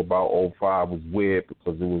 02 to about 05 was weird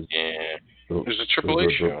because it was... Yeah, it was a Triple A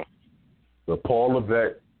show. The Paul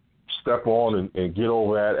Levesque step on and get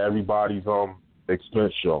over at everybody's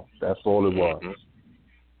expense show. That's all it was.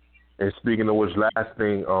 And speaking of which, last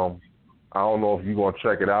thing, I don't know if you're gonna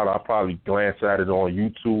check it out. I'll probably glance at it on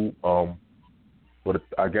YouTube. But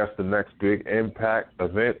I guess the next big Impact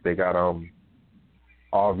event, they got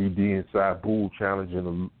RVD and Sabu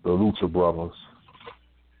challenging the Lucha Brothers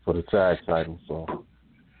for the tag title. So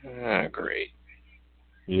great.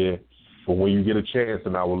 Yeah. But when you get a chance,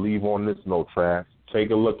 and I will leave on this note, Trav,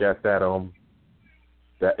 take a look at that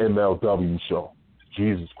MLW show.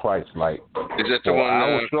 Jesus Christ, like, is that the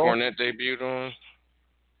one Cornette debuted on?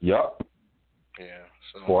 Yep. Yeah.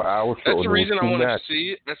 So 4 hour show. That's the reason I wanted to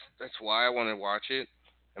see it. That's why I wanted to watch it.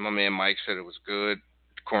 And my man Mike said it was good.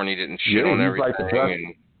 Corny didn't shit on everything. Like the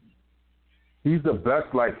best. He's the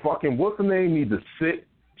best. Like, fucking, what's the name? Need to sit,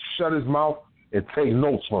 shut his mouth, and take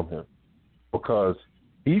notes from him, because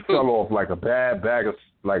he fell off like a bad bag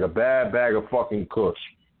of fucking kush.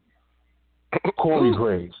 Corey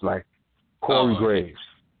Graves, Graves.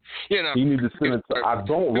 You know, he needs to send it to. I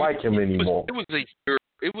don't like him anymore.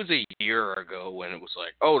 It was a year ago when it was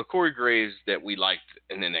like, oh, the Corey Graves that we liked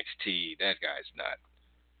in NXT, that guy's not.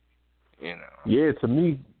 You know. Yeah, to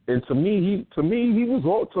me, he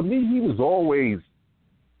was always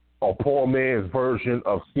a poor man's version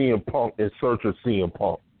of CM Punk in search of CM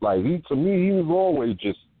Punk. Like, he was always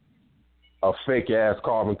just a fake ass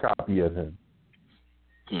carbon copy of him.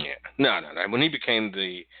 Yeah, no. When he became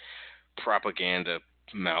the propaganda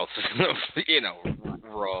mouth, you know,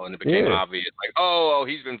 Raw, and it became obvious, like, oh,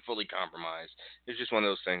 he's been fully compromised. It's just one of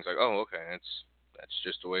those things, like, oh, okay, that's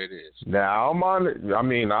just the way it is. Now,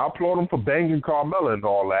 I applaud him for banging Carmella and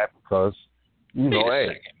all that, because, you know, hey.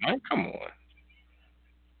 Second, man, come on.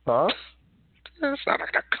 Huh? That's not an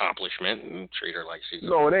accomplishment, and treat her like she's...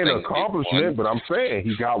 No, it ain't an accomplishment, but I'm saying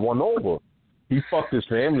he got one over. He fucked his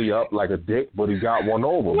family up like a dick, but he got one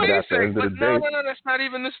over. Wait but at the end of the day... No, that's not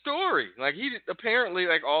even the story. Like, he apparently,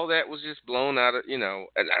 like, all that was just blown out of, you know...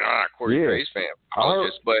 And I'm not a Corey Graves fan,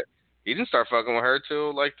 but he didn't start fucking with her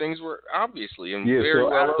till, like, things were obviously and very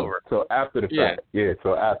well over. So after the fact. Yeah,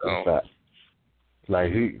 so after the fact.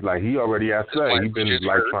 Like he already has said he's been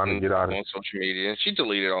like trying to get out of on social media, and she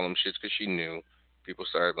deleted all them shits because she knew people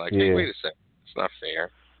started like, yeah. hey, wait a second, it's not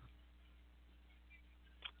fair.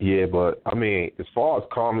 Yeah, but I mean, as far as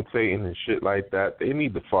commentating and shit like that, they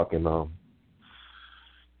need to fucking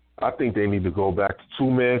I think they need to go back to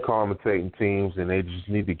 2-man commentating teams, and they just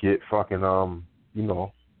need to get fucking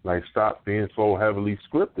like stop being so heavily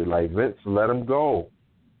scripted. Like Vince, let them go.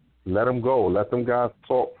 Let them go. Let them guys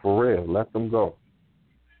talk for real. Let them go.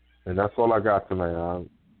 And that's all I got tonight. I'll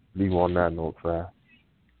leave on that note, Trav.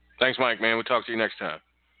 Thanks, Mike, man. We'll talk to you next time.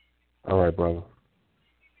 All right, brother.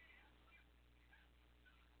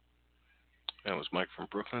 That was Mike from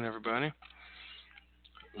Brooklyn, everybody.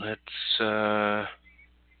 Let's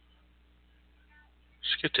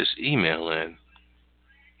get this email in.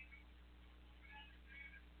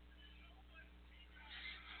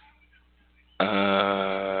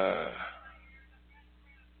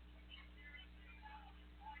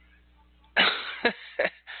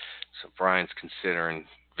 So Brian's considering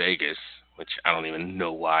Vegas, which I don't even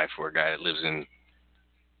know why for a guy that lives in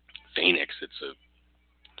Phoenix.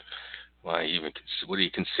 What are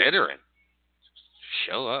you considering?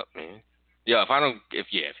 Show up, man. Yeah, if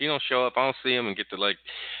you don't show up, I don't see him and get to like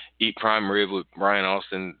eat prime rib with Brian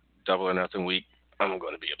Austin, Double or Nothing week, I'm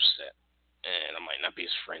going to be upset, and I might not be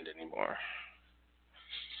his friend anymore.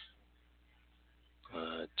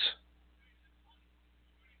 But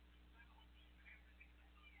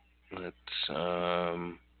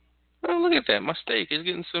look at that, my steak is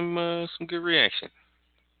getting some good reaction.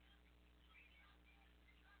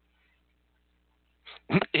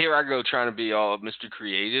 Here I go trying to be all Mr.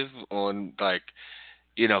 Creative on like,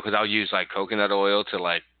 because I'll use like coconut oil to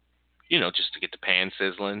like, just to get the pan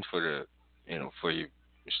sizzling for the, for you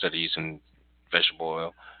instead of using vegetable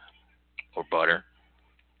oil or butter.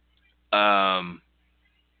 And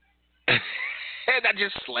I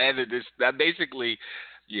just slathered this. I basically,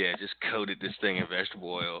 just coated this thing in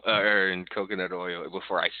vegetable oil or in coconut oil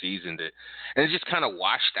before I seasoned it, and it just kind of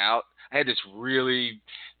washed out. I had this really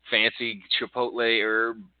fancy chipotle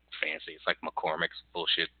herb. Fancy. It's like McCormick's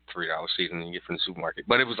bullshit $3 seasoning you get from the supermarket.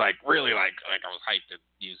 But it was like really like I was hyped to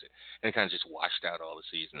use it. And it kind of just washed out all the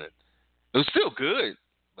seasoning. It was still good,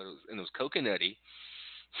 but it was coconutty.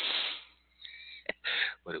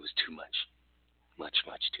 But it was too much. Much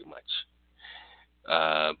too much.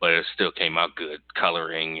 But it still came out good.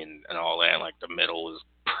 Coloring and all that. Like the middle is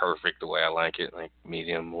perfect the way I like it. Like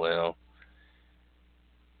medium well.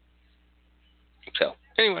 So,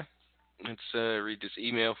 anyway, let's read this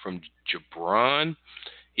email from Jabron.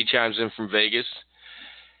 He chimes in from Vegas.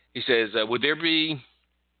 He says, would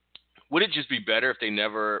it just be better if they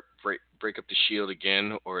never break up the Shield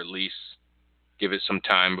again, or at least give it some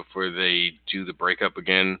time before they do the breakup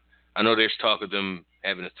again? I know there's talk of them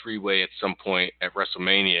having a 3-way at some point at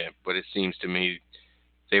WrestleMania, but it seems to me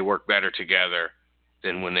they work better together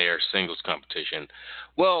than when they are singles competition.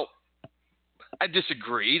 Well, I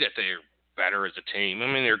disagree that they're better as a team. I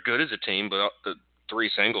mean, they're good as a team, but the 3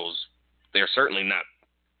 singles, they're certainly not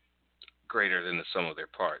greater than the sum of their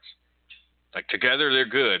parts. Like, together they're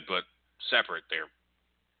good, but separate they're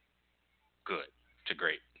good to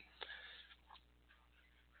great.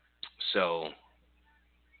 So,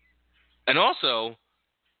 and also,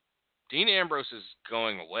 Dean Ambrose is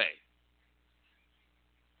going away,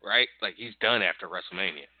 right? Like, he's done after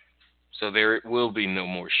WrestleMania. So there will be no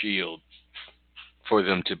more Shield for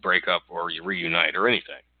them to break up or reunite or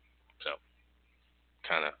anything. So,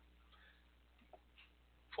 kind of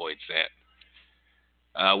voids that.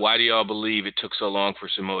 Why do y'all believe it took so long for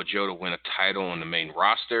Samoa Joe to win a title on the main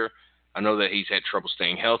roster? I know that he's had trouble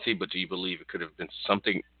staying healthy, but do you believe it could have been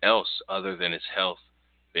something else other than his health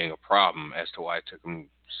being a problem as to why it took him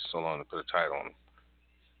so long to put a title on him?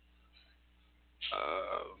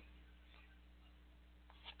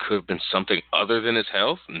 Could have been something other than his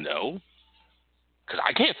health? No. Because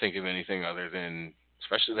I can't think of anything other than,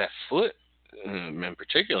 especially that foot in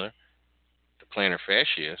particular, the plantar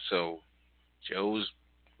fascia. So Joe's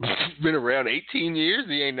been around 18 years.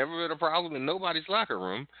 He ain't never been a problem in nobody's locker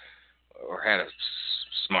room, or had a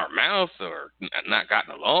smart mouth, or not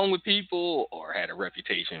gotten along with people, or had a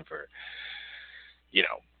reputation for, hitting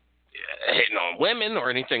on women or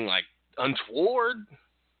anything like untoward.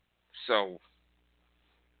 So,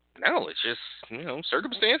 no, it's just,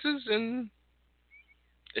 circumstances, and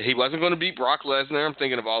he wasn't going to beat Brock Lesnar. I'm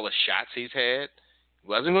thinking of all the shots he's had. He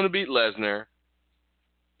wasn't going to beat Lesnar.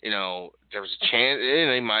 There was a chance, and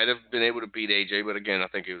they might have been able to beat AJ, but again, I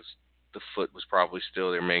think the foot was probably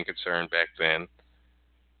still their main concern back then.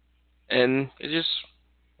 And it just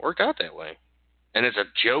worked out that way. And as a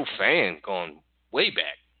Joe fan going way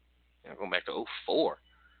back, Going back to 04.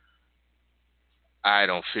 I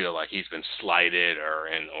don't feel like he's been slighted or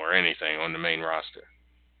anything on the main roster.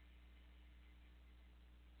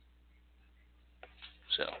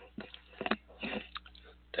 So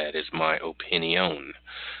that is my opinion.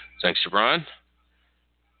 Thanks, Jabron.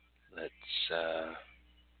 Let's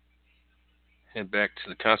head back to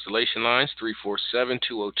the Constellation lines,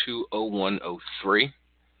 347-202-0103.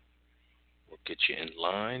 We'll get you in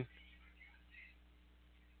line.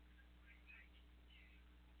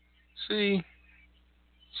 See,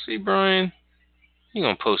 Brian, you're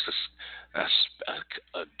going to post a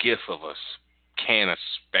gif of a can of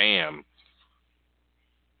Spam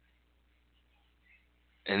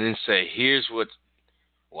and then say, here's what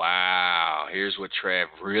Trav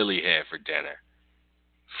really had for dinner.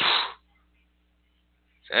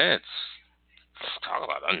 That's, talk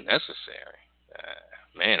about unnecessary.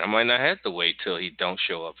 Man, I might not have to wait till he don't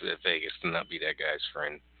show up at Vegas to not be that guy's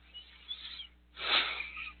friend.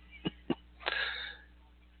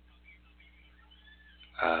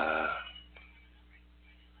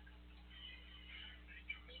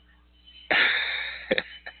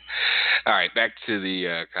 All right, back to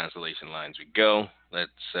the Constellation lines we go.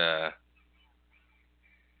 Let's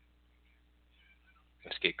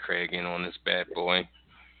get Craig in on this bad boy.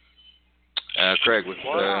 Craig, what's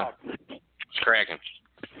cracking?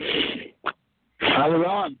 How's it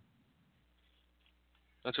going?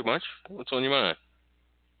 Not too much. What's on your mind?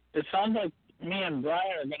 It sounds like me and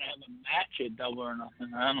Brian are gonna have a match at Double or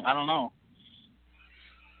Nothing. I don't know.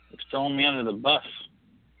 It's throwing me under the bus.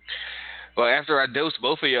 Well, after I dose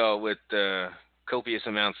both of y'all with copious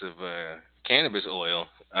amounts of cannabis oil,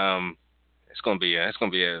 it's gonna be a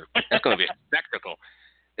spectacle.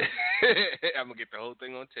 I'm gonna get the whole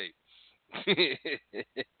thing on tape.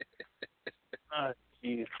 Oh,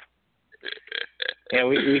 jeez. Yeah,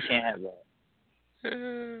 we can't have that.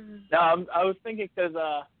 No, I was thinking because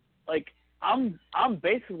I'm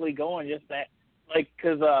basically going just that,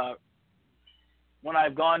 because when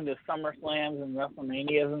I've gone to SummerSlams and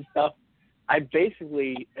WrestleManias and stuff, I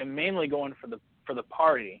basically am mainly going for the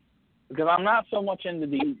party, because I'm not so much into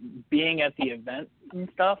the being at the event and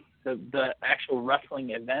stuff, the actual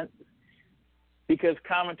wrestling event, because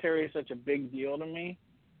commentary is such a big deal to me.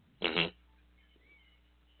 Mm-hmm.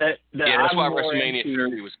 That's why WrestleMania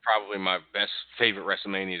 30 was probably my favorite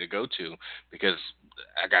WrestleMania to go to, because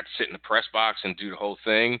I got to sit in the press box and do the whole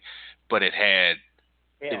thing, but it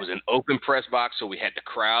was an open press box, so we had the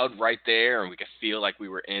crowd right there, and we could feel like we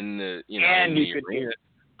were in the and in you the could arena.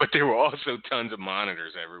 But there were also tons of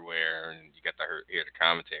monitors everywhere, and you got to hear the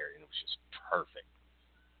commentary, and it was just perfect.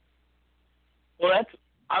 Well,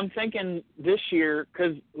 I'm thinking this year,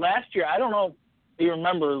 because last year, I don't know if you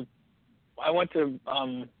remember, I went to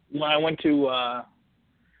when I went to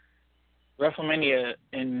WrestleMania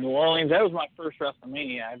in New Orleans. That was my first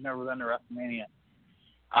WrestleMania. I've never been to WrestleMania.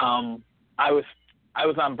 I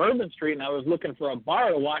was on Bourbon Street, and I was looking for a bar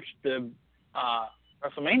to watch the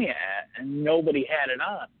WrestleMania at, and nobody had it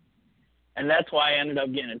on. And that's why I ended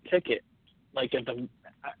up getting a ticket. I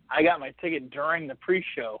got my ticket during the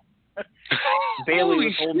pre-show. Bailey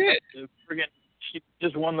was holding up she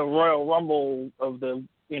just won the Royal Rumble of the,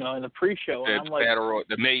 in the pre-show. And I'm like,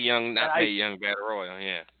 the Mae Young, Mae Young Battle Royal,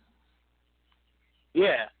 yeah.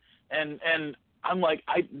 Yeah, and I'm like,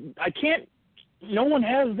 I can't. No one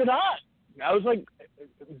has it on. I was like,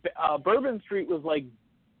 Bourbon Street was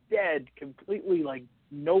dead completely.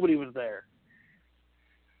 Nobody was there.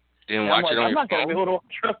 Didn't watch it on your phone? I'm not gonna be able to watch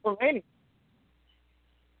WrestleMania.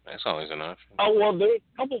 That's always enough. Oh well, there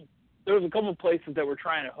was a couple places that were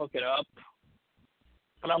trying to hook it up,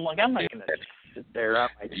 but I'm like, I'm not gonna sit there on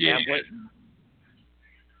my tablet.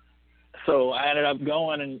 So I ended up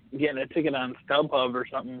going and getting a ticket on StubHub or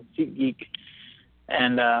something, SeatGeek,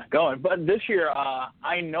 and going. But this year,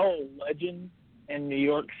 I know Legend in New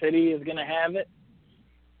York City is going to have it.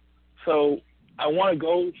 So I want to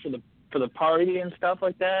go for the party and stuff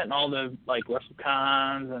like that, and all the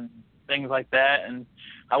WrestleCons and things like that. And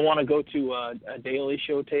I want to go to a Daily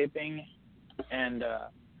Show taping and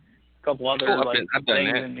a couple other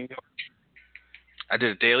things in New York. I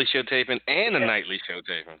did a Daily Show taping and a Nightly Show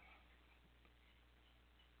taping.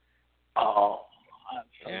 Oh, I'm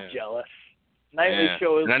so jealous. Nightly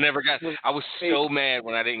Show is... And I never got... I was so mad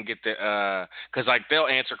when I didn't get the... Because, they'll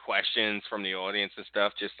answer questions from the audience and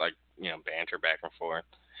stuff, just, banter back and forth.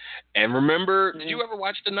 And remember, did you ever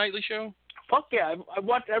watch the Nightly Show? Fuck yeah. I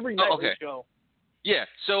watched every Nightly Show. Yeah,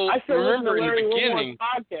 so I still remember in the Larry beginning...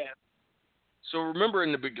 podcast. So remember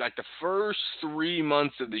in the first 3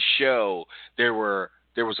 months of the show, there was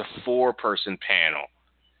a 4-person panel.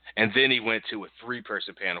 And then he went to a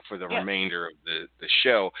 3-person panel for the remainder of the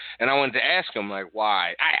show. And I wanted to ask him, like,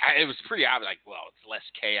 why? It was pretty obvious, like, well, it's less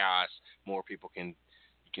chaos, more people can,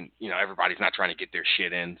 everybody's not trying to get their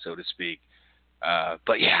shit in, so to speak.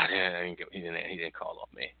 But yeah, he didn't call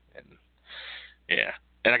on me. And yeah.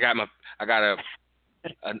 And I got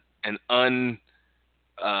an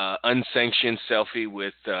unsanctioned selfie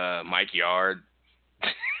with Mike Yard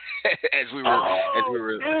as we were.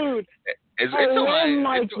 Dude,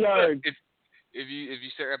 Mike Yard. If you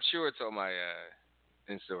say, I'm sure it's on my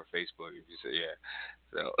Insta or Facebook. If you say, yeah.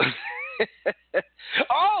 So.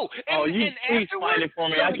 you please find it for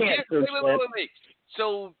me. I can't. Wait.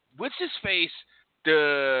 So what's his face?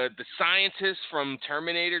 The scientist from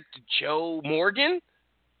Terminator, Joe Morgan.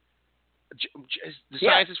 The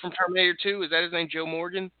scientist from Terminator 2, is that his name, Joe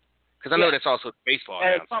Morgan? Because I know that's also baseball.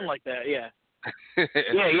 It's something like that, yeah.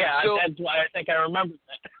 Yeah. So, that's why I think I remember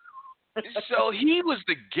that. So he was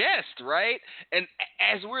the guest, right? And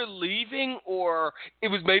as we're leaving, or it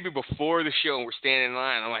was maybe before the show and we're standing in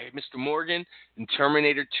line, I'm like, Mr. Morgan, in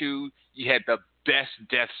Terminator 2, you had the best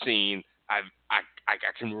death scene I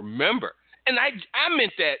can remember. And I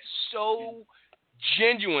meant that so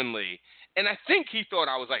genuinely. And I think he thought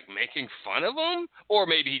I was, like, making fun of him. Or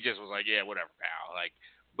maybe he just was like, yeah, whatever, pal. Like,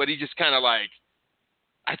 but he just kind of, like,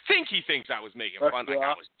 I think he thinks I was making fun, like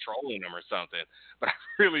I was trolling him or something. But I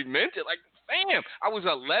really meant it. Like, fam, I was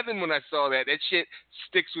 11 when I saw that. That shit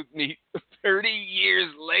sticks with me 30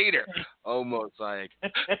 years later. Almost like.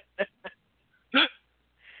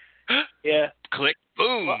 Yeah. Click,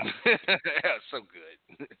 boom. So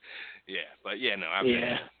good. Yeah, but yeah, no,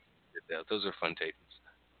 those are fun tapings.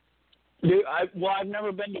 Dude, I've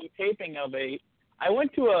never been to a taping of I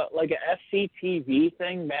went to a SCTV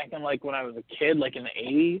thing back in when I was a kid, like in the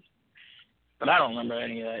 80s, but I don't remember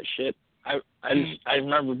any of that shit. I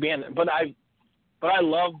remember being there, but I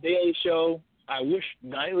love Daily Show. I wish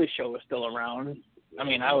Nightly Show was still around. I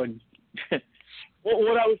mean, I would.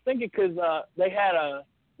 What I was thinking, because they had a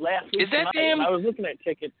last week tonight, I was looking at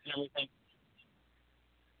tickets and everything.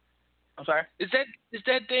 I'm sorry? Is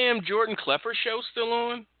that damn Jordan Klepper show still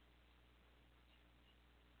on?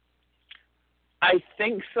 I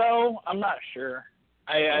think so. I'm not sure.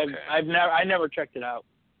 I never checked it out.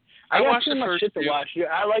 I got too much shit to watch. Yeah,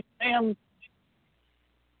 I like Sam.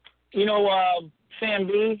 Sam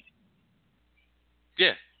B.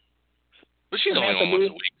 Yeah, but she's only on once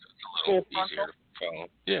a week, so it's a little easier to follow.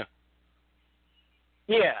 Yeah.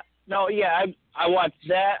 Yeah. No. Yeah. I watched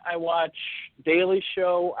that. I watched Daily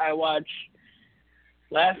Show. I watched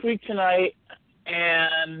Last Week Tonight,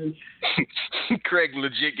 and Craig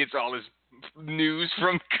legit gets all his news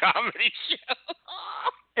from comedy shows.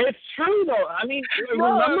 It's true though. I mean,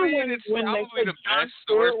 remember when they said the Jon best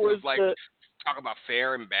Stewart source was like talk about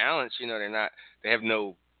fair and balance. They have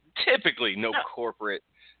typically no corporate.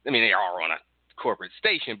 I mean, they are on a corporate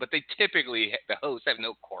station, but the hosts have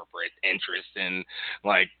no corporate interest in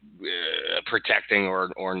protecting or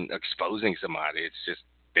exposing somebody. It's just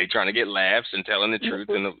they trying to get laughs and telling the truth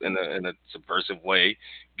in a subversive way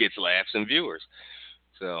gets laughs and viewers.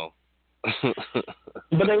 So.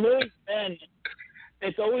 But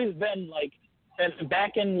it's always been and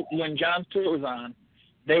back in when Jon Stewart was on,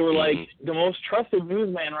 they were the most trusted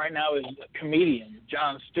newsman right now is a comedian,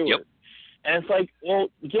 Jon Stewart. Yep. And it's well,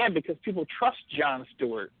 yeah, because people trust Jon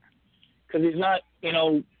Stewart because he's not,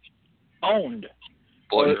 owned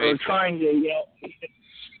or trying to,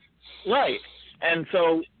 right. And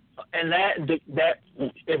so, and that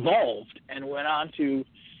evolved and went on to.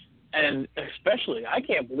 And especially, I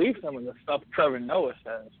can't believe some of the stuff Trevor Noah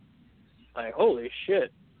says. Holy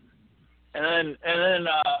shit. And then,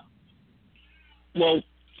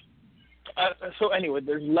 so anyway,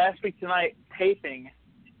 there's Last Week Tonight taping,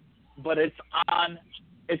 but it's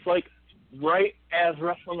right as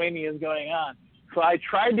WrestleMania is going on. So I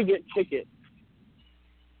tried to get tickets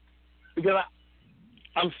because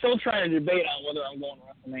I'm still trying to debate on whether I'm going to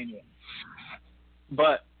WrestleMania.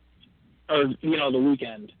 The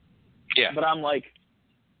weekend. Yeah. But I'm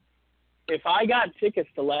if I got tickets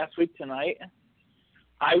to Last Week Tonight,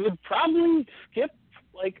 I would probably skip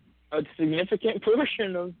a significant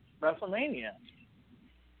portion of WrestleMania,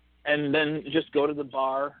 and then just go to the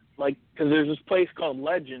bar, because there's this place called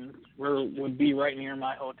Legends where it would be right near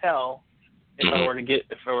my hotel if I were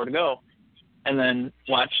to go, and then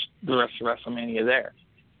watch the rest of WrestleMania there.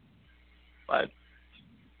 But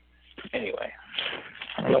anyway,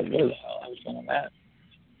 I don't know where the hell I was going with that.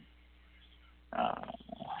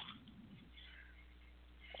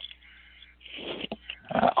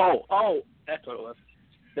 That's what it was.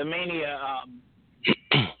 The Mania,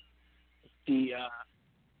 the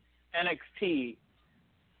NXT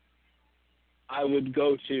I would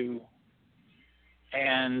go to,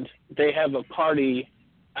 and they have a party.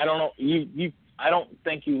 I don't know. I don't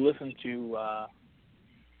think you listen to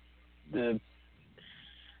the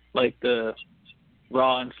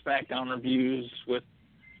Raw and SmackDown reviews with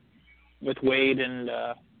Wade and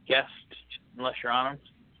Guest, unless you're on them.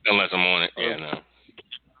 Unless I'm on it, yeah, no.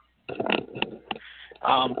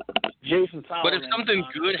 Jason Solomon. But if something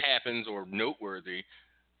good happens or noteworthy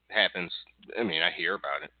happens, I mean, I hear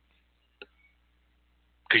about it.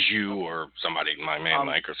 Because you or somebody, my man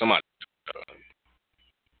Mike or somebody.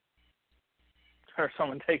 Or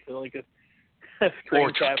someone takes it like a screen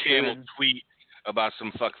or capture. Cam will tweet about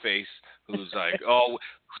some fuckface who's like, oh,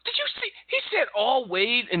 did you see? He said all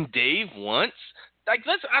Wade and Dave once. Like,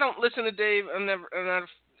 I don't listen to Dave. I'm not a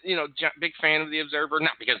big fan of the Observer.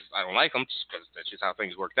 Not because I don't like him, just because that's just how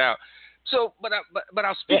things worked out. So, but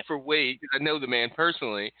I'll speak for Wade because I know the man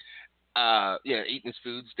personally. Eating his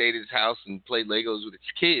food, stayed at his house, and played Legos with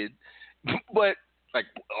his kid. But like,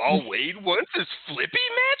 all Wade wants is flippy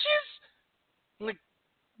matches. Like,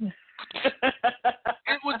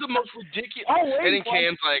 it was the most ridiculous. And then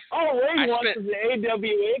Cam's like, Wade wants the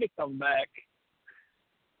AWA to come back.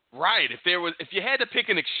 Right. If you had to pick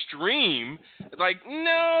an extreme, like,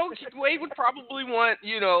 no, Wade would probably want,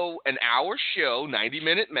 an hour show,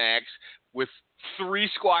 90-minute max, with 3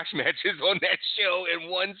 squash matches on that show and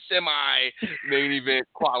 1 semi-main event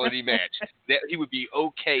quality match. That he would be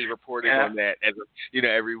okay reporting on that as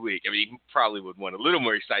every week. I mean, he probably would want a little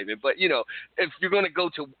more excitement, but if you're going to go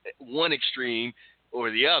to one extreme or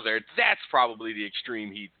the other, that's probably the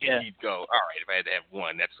extreme he'd go. All right, if I had to have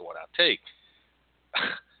one, that's the one I'll take.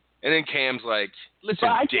 And then Cam's like, listen,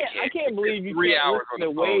 I dickhead, can't believe you 3 can't hours listen on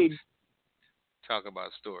to the phone. Wade. Talk about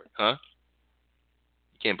a story, huh?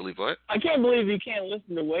 Can't believe what? I can't believe you can't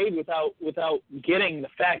listen to Wade without getting the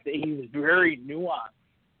fact that he's very nuanced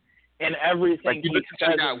in everything. Like you listen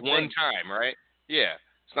to that one time, right? Yeah.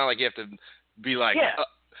 It's not like you have to be like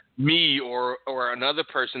me or another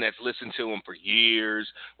person that's listened to him for years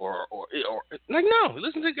or like no,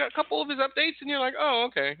 listen to a couple of his updates and you're like, oh,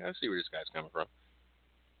 okay, I see where this guy's coming from.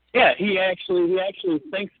 Yeah, he actually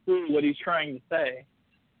thinks through what he's trying to say,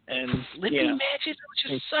 and flippy matches, which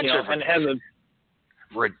is such and has a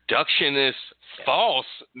reductionist, false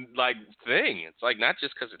like thing. It's like not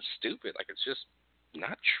just because it's stupid, like it's just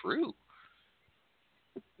not true.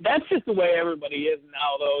 That's just the way everybody is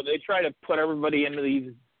now, though. They try to put everybody into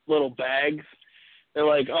these little bags. They're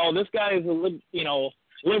like, oh, this guy is a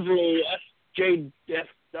liberal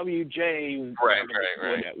SJWJ,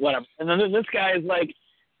 whatever. And then this guy is like,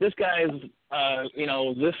 this guy is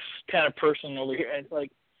this kind of person over here. And it's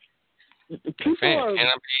like people are.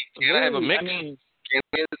 Can I have a mix? I mean,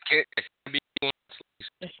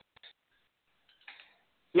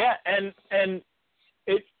 yeah, and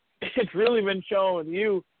it's really been shown with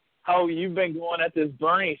you how you've been going at this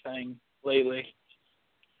Bernie thing lately.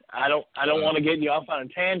 I don't want to get you off on a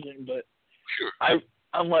tangent, but sure.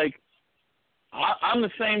 I'm like I'm the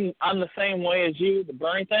same way as you, the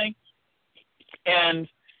Bernie thing, and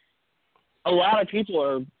a lot of people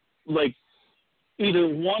are like either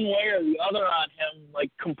one way or the other on him, like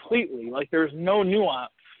completely. Like there's no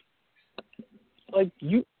nuance. Like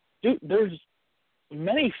there's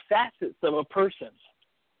many facets of a person.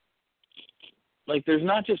 Like there's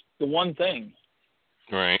not just the one thing.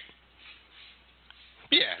 Right.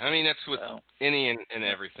 Yeah, I mean that's with any and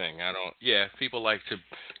everything. People like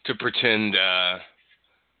to pretend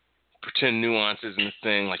nuances in the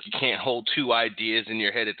thing. Like you can't hold 2 ideas in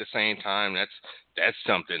your head at the same time. That's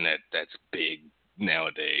something that's big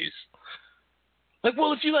nowadays. Like,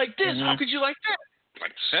 well, if you like this, how could you like that?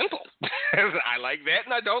 Like, simple. I like that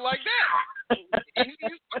and I don't like that. Easy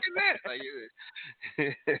as fucking that.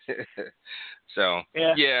 So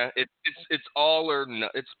it's all or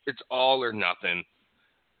it's all or nothing.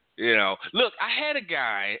 Look, I had a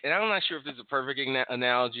guy, and I'm not sure if this is a perfect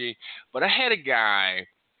analogy, but I had a guy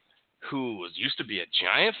who used to be a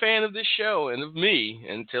giant fan of this show and of me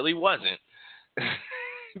until he wasn't.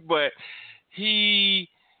 But he,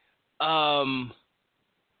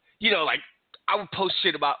 like I would post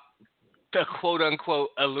shit about the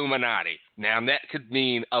quote-unquote Illuminati. Now, that could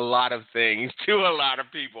mean a lot of things to a lot of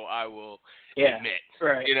people, I will admit.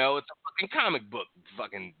 Right. It's a fucking comic book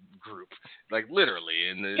fucking group, like literally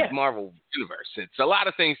in the Marvel universe. It's a lot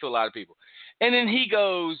of things to a lot of people. And then he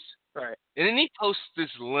goes, right. And then he posts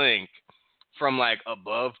this link from like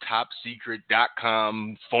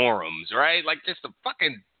abovetopsecret.com forums, right? Like just a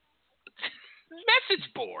fucking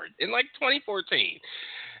message board in like 2014.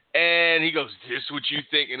 And he goes, this is what you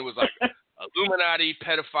think? And it was like Illuminati,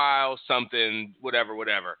 pedophile, something, whatever.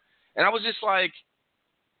 And I was just like,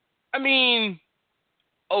 I mean,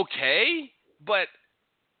 okay, but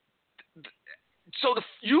so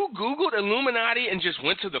you Googled Illuminati and just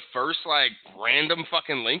went to the first like random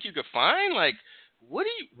fucking link you could find? Like, what?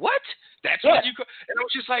 That's what you? And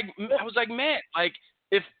I was like, Matt, like,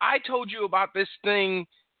 if I told you about this thing,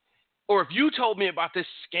 or if you told me about this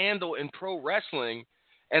scandal in pro wrestling,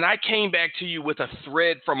 and I came back to you with a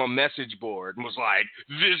thread from a message board and was like,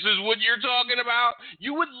 "This is what you're talking about,"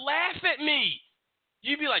 you would laugh at me.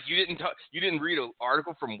 You'd be like, you didn't read an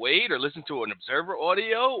article from Wade, or listen to an Observer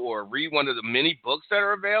audio, or read one of the many books that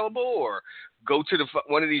are available, or go to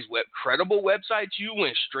one of these credible websites. You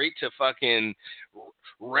went straight to fucking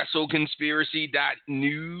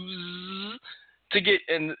WrestleConspiracy.news to get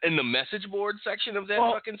in the message board section of that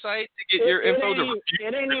fucking site to get your info.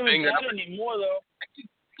 It ain't even that anymore, though.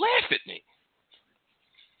 Laugh at me.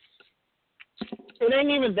 It ain't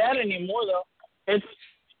even that anymore, though. It's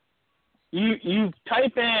you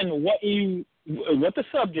type in what the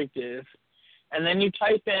subject is, and then you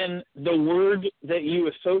type in the word that you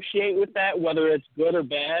associate with that, whether it's good or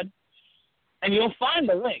bad, and you'll find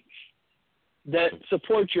a link that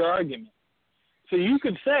supports your argument. So you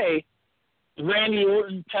could say Randy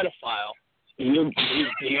Orton pedophile. You'll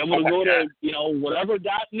be able to go to whatever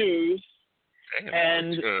 .news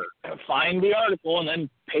and find the article and then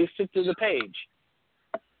paste it to the page.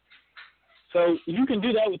 So you can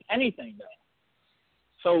do that with anything, though.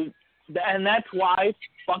 So, and that's why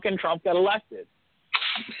fucking Trump got elected,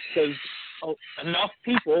 because enough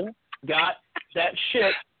people got that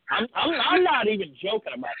shit. I'm not even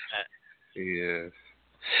joking about that. Yeah.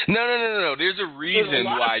 No. There's a reason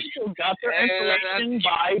why people got their information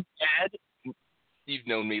by bad. You've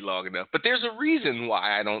known me long enough, but there's a reason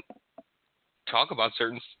why I don't talk about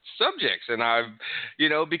certain subjects, and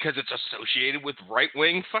because it's associated with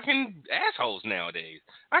right-wing fucking assholes nowadays.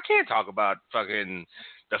 I can't talk about fucking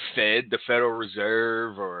the Fed, the Federal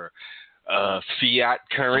Reserve, or fiat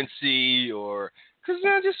currency, or because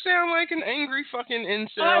I just sound like an angry fucking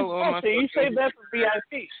incel. You say that for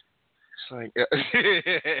VIP. It's like,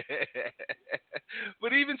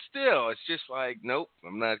 but even still, it's just like, nope,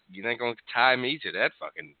 you're not going to tie me to that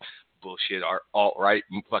fucking bullshit, alt-right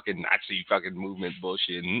fucking Nazi fucking movement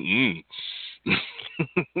bullshit. No.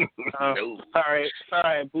 Sorry,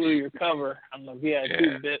 I blew your cover on the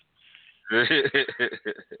VIP bit.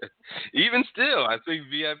 Even still, I think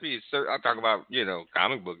VIP is I talk about,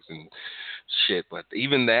 comic books and shit, but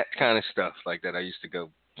even that kind of stuff like that, I used to go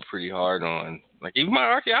pretty hard on. Like, even my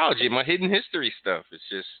archaeology, my hidden history stuff, it's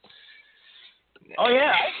just... Oh,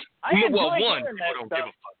 yeah. I people don't give a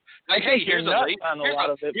fuck. Like, hey, here's an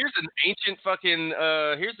ancient fucking,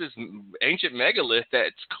 here's this ancient megalith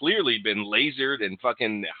that's clearly been lasered and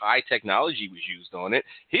fucking high technology was used on it.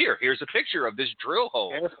 Here's a picture of this drill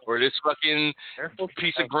hole or this fucking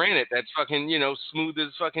piece of granite that's fucking, smooth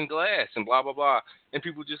as fucking glass and blah, blah, blah. And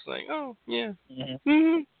people just like, oh, yeah,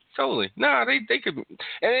 totally. No, they could, and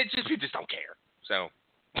it's just, people just don't care. So,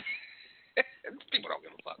 people don't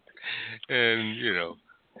give a fuck. And,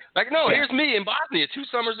 like, no, here's me in Bosnia 2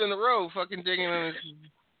 summers in a row fucking digging on this,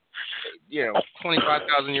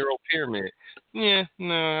 25,000-year-old pyramid. Yeah,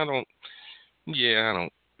 no, I don't. Yeah, I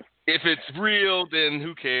don't. If it's real, then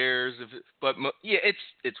who cares?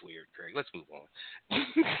 It's weird, Craig. Let's move on.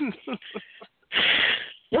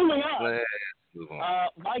 Moving on. Let's move on.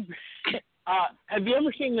 Have you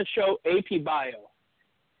ever seen the show AP Bio?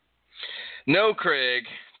 No, Craig.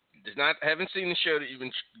 Haven't seen the show that you've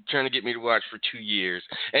been trying to get me to watch for 2 years,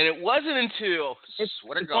 and it wasn't until it's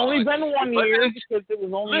only been 1 year because it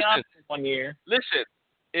was only on for 1 year. Listen,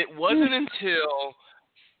 it wasn't until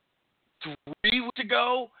 3 weeks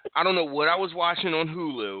ago. I don't know what I was watching on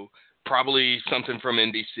Hulu, probably something from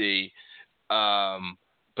NBC,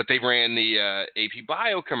 but they ran the AP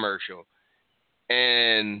Bio commercial,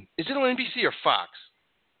 and is it on NBC or Fox?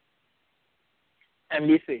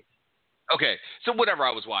 NBC. Okay, so whatever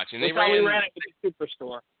I was watching, they ran it at the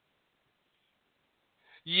Superstore.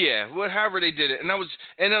 Yeah, however they did it, and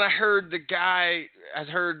then I heard the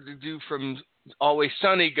dude from Always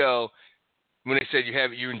Sunny go when they said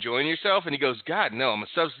you enjoying yourself, and he goes, God, no, I'm a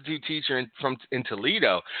substitute teacher in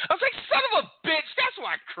Toledo. I was like, son of a bitch, that's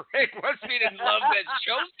why Craig wants me to love that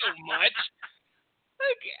show so much.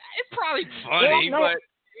 Like, it's probably funny, but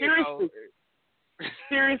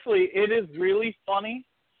seriously, it is really funny.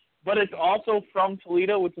 But it's also from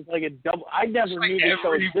Toledo, which is like a double. I never knew the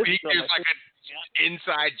show existed. Every week there's like an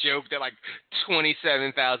inside joke that like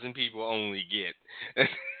 27,000 people only get.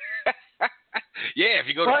 Yeah, if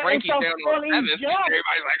you go to Frankie's down on 7th,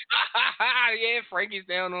 everybody's like, yeah, Frankie's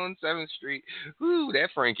down on 7th Street. Ooh,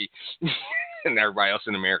 that Frankie. And everybody else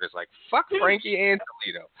in America is like, fuck Frankie and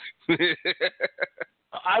Toledo.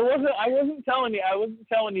 I wasn't telling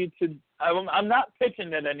you to. I'm not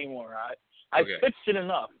pitching it anymore. I Okay. pitched it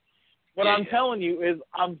enough. What I'm telling you is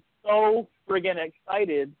I'm so friggin'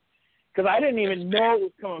 excited because I didn't even know it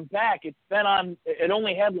was coming back. It's been on. It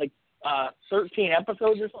only had like 13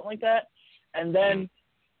 episodes or something like that, and then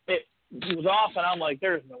it was off, and I'm like,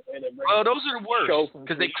 there's no way they're bringing. Well, those are the worst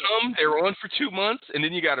because they're on for 2 months, and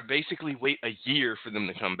then you got to basically wait a year for them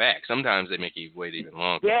to come back. Sometimes they make you wait even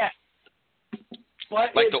longer. Yeah.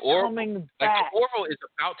 But like it's the Orville, coming back. like the Orville is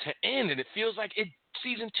about to end, and it feels like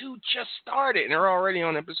season 2 just started, and they're already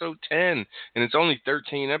on episode 10, and it's only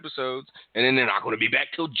 13 episodes, and then they're not going to be back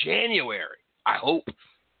till January. I hope,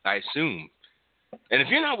 I assume. And if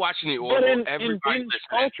you're not watching the Orville, everybody in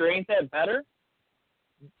culture, ain't that better?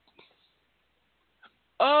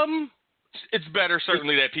 It's better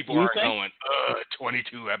certainly that people aren't think? going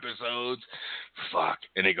 22 episodes, fuck,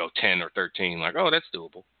 and they go 10 or 13, like, oh, that's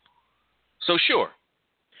doable. So sure.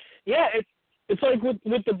 Yeah, it's like with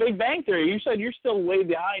the Big Bang Theory. You said you're still way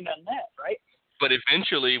behind on that, right? But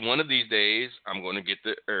eventually, one of these days, I'm going to get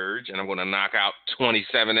the urge, and I'm going to knock out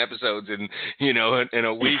 27 episodes in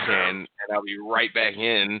a weekend, and I'll be right back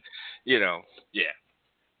in, yeah.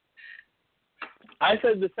 I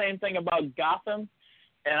said the same thing about Gotham,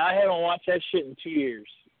 and I haven't watched that shit in 2 years.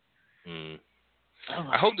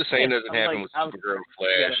 I hope the same doesn't happen with Supergirl and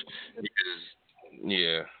Flash,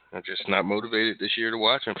 because, I'm just not motivated this year to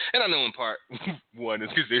watch them. And I know in part one is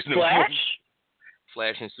because there's no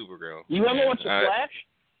Flash and Supergirl. You haven't watched the Flash?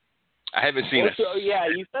 I haven't seen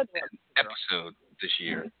you said that episode this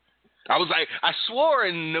year. I swore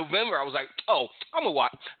in November. I was like, oh, I'm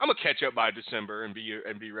gonna catch up by December and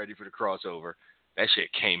be ready for the crossover. That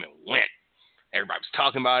shit came and went. Everybody was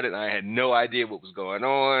talking about it, and I had no idea what was going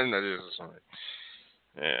on.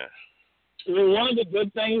 Yeah. One of the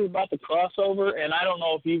good things about the crossover, and I don't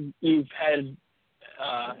know if you've had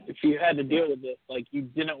if you had to deal with this, like you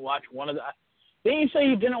didn't watch one of the. Didn't you say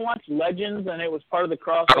you didn't watch Legends and it was part of the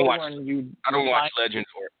crossover? I don't watch Legends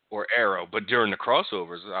or Arrow, but during the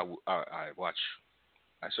crossovers, I watch.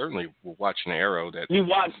 I certainly will watch an Arrow that you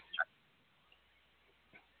watch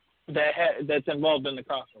that's involved in the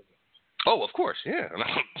crossover. Oh, of course, yeah.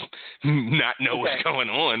 Not know what's going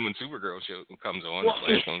on when Supergirl show comes on. Well,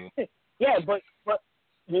 yeah, but what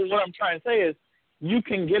I'm trying to say is you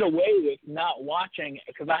can get away with not watching,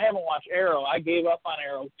 because I haven't watched Arrow. I gave up on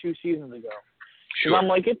Arrow 2 seasons ago. Sure. I'm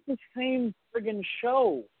like, it's the same friggin'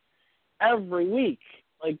 show every week.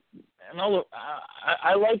 Like, I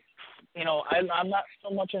like, I'm not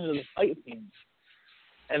so much into the fight scenes.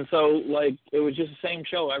 And so, like, it was just the same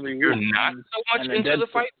show every week. You're not so much into the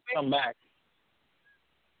fight scenes? Come back.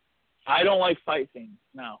 I don't like fight scenes,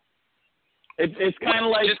 no. It's kind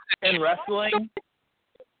of like in wrestling.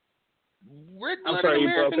 I'm sorry,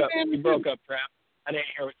 you broke up, Trap. I didn't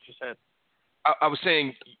hear what you said. I was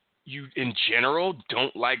saying you, in general,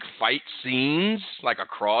 don't like fight scenes, like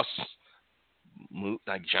across,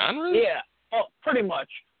 like genres? Yeah, well, pretty much.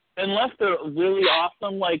 Unless they're really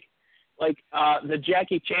awesome, like the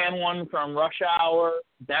Jackie Chan one from Rush Hour.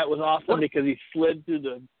 That was awesome because he slid through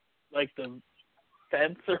the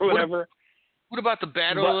fence or whatever. What about the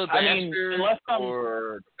Battle of the Bastards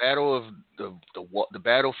or the Battle of the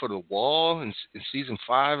Battle for the Wall in season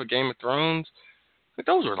 5 of Game of Thrones? Like,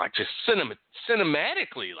 those were like just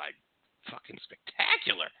cinematically like fucking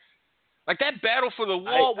spectacular. Like that Battle for the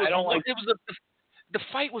Wall the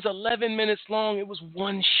fight was 11 minutes long. It was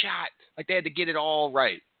one shot. Like they had to get it all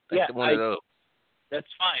right. Like one of those. That's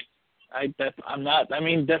fine. That's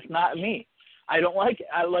not me. I don't like it.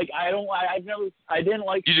 I didn't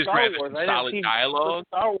like you just Star rather Wars. some solid dialogue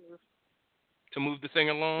Star Wars to move the thing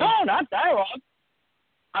along? No, not dialogue.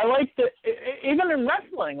 I like even in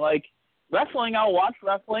wrestling. Like wrestling, I'll watch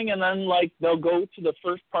wrestling, and then like they'll go to the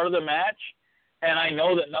first part of the match, and I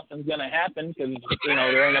know that nothing's gonna happen because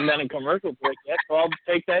there ain't been a commercial break yet, so I'll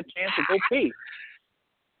take that chance to go pee.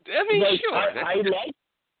 I mean, sure. I like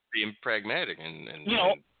being pragmatic and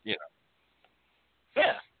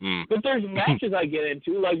Yeah, but there's matches I get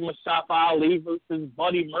into, like Mustafa Ali versus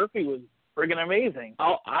Buddy Murphy was friggin' amazing.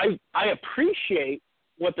 I appreciate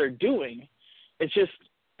what they're doing. It's just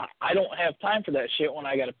I don't have time for that shit when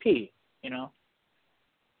I gotta pee,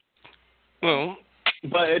 Well,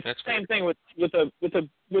 but it's the same thing with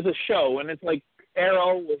a show, and it's like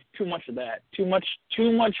Arrow was too much of that, too much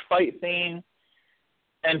fight scene,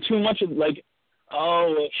 and too much of like.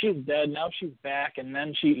 Oh, well, she's dead. Now she's back, and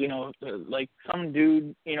then she, like some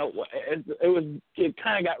dude, it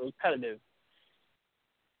kind of got repetitive.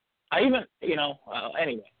 I even,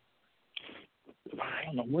 anyway. I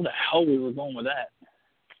don't know where the hell we were going with that.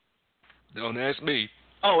 Don't ask me.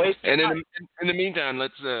 Oh, wait. And in the meantime,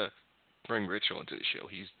 let's bring Rich onto the show.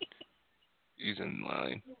 He's in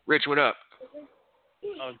line. Rich, what up?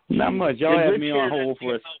 Not much. Y'all had me on hold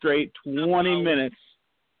for a straight 20 minutes.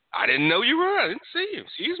 I didn't know you were. I didn't see you.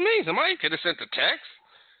 Excuse me. Somebody could have sent a text.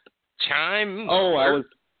 Chime. Oh,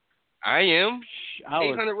 I am.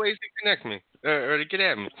 800 ways to connect me or to get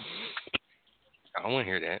at me. I don't want to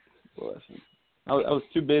hear that. I was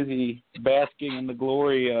too busy basking in the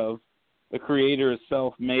glory of the creator of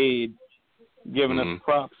Self-Made, giving us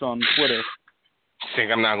props on Twitter.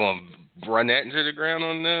 Think I'm not going to run that into the ground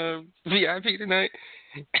on the VIP tonight?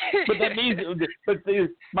 But that means,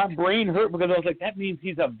 my brain hurt because I was like, that means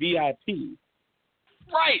he's a VIP.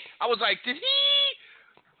 Right. I was like, did he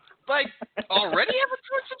already have a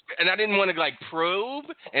Twitter? And I didn't want to probe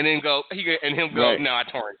and then go. He'll go. Right. No, I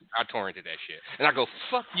torrented that shit. And I go,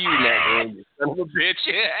 fuck you, Matt, you son of a bitch.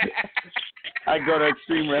 I go to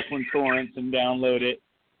Extreme Wrestling Torrents and download it.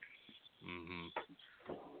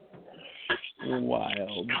 Mm-hmm.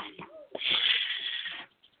 Wild.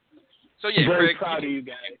 So yeah, very Craig, proud of you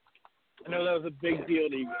guys. I know that was a big deal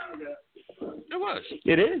to you guys. It was.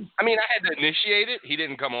 It is. I mean, I had to initiate it. He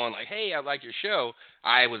didn't come on like, hey, I like your show.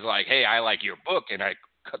 I was like, hey, I like your book, and I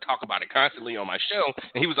talk about it constantly on my show.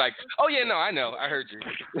 And he was like, oh, yeah, no, I know. I heard you.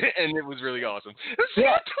 And it was really awesome.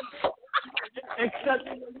 Yeah.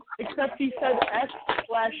 Except he said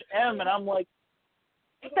S/M, and I'm like,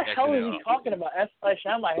 what the hell is he talking about,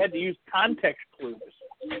 S/M? I had to use context clues.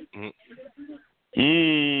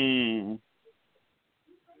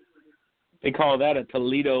 They call that a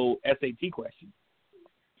Toledo SAT question.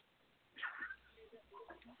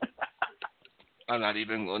 I'm not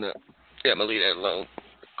even going to. Yeah, I'm going to leave that alone.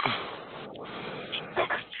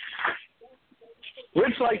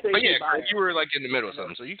 Rich like they But yeah, Chris, you were in the middle of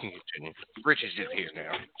something, so you can continue. Rich is just here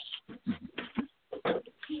now.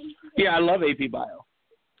 Yeah, I love AP Bio.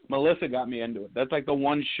 Melissa got me into it. That's the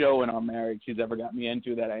one show in our marriage she's ever got me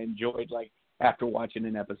into that I enjoyed after watching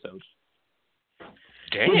an episode.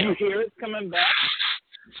 Damn. Did you hear it coming back?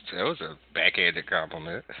 That was a backhanded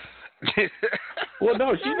compliment. Well,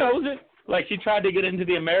 no, she knows it. She tried to get into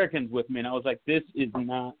the Americans with me, and I was like, this is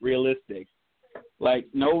not realistic.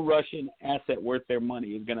 No Russian asset worth their money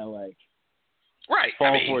is going to, right.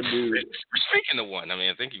 fall for a dude. Speaking of one,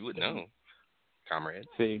 I think you would know, comrade.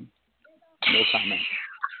 See, no comment.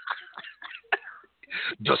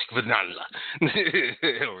 Just banana.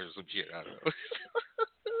 Or some shit, I don't know.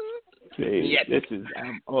 See, yeah. This is,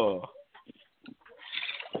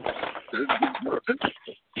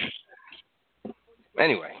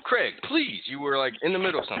 Anyway, Craig, please, you were in the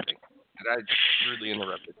middle of something. And I rudely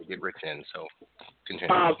interrupted to get Rich in, so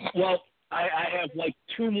continue. Well, I have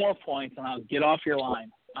 2 more points, and I'll get off your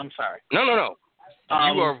line. I'm sorry. No.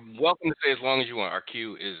 You are welcome to say as long as you want. Our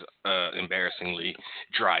queue is embarrassingly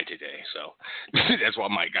dry today, so that's why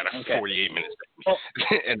Mike got a 48 minutes.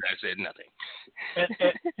 And I said nothing.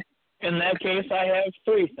 In that case, I have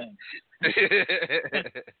 3 things.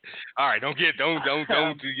 All right, don't get too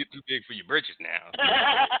big for your britches now.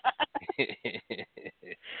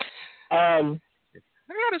 I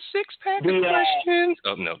got a 6-pack of questions.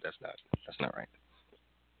 Oh no, that's not right.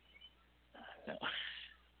 No.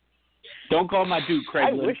 Don't call my dude Craig.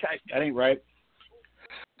 I wish that ain't right.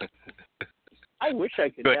 I wish I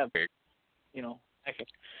could have.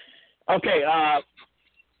 Okay.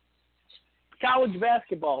 College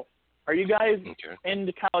basketball. Are you guys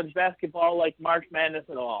into college basketball like March Madness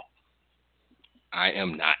at all? I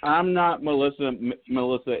am not. I'm not. Melissa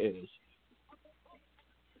is.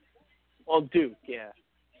 Well, Duke, yeah.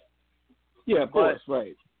 Yeah, of course,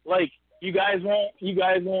 right. You guys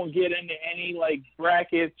won't get into any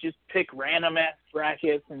brackets. Just pick random ass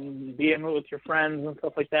brackets and be in it with your friends and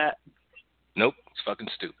stuff like that. Nope, it's fucking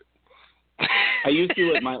stupid. I used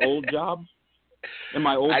to at my old job. In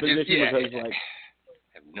my old position, because I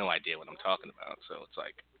have no idea what I'm talking about. So it's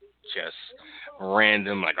just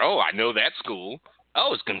random. Oh, I know that school.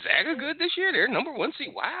 Oh, is Gonzaga good this year? They're number 1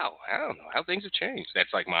 seed. Wow, I don't know how things have changed.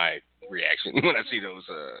 That's my reaction when I see those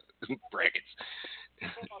brackets.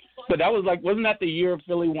 But that was wasn't that the year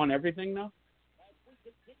Philly won everything though?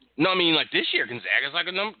 No, I mean this year Gonzaga's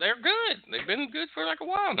a number. They're good. They've been good for a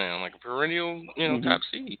while now, a perennial top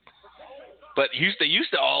seed. But they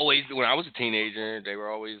used to always, when I was a teenager, they were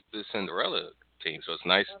always the Cinderella team. So it's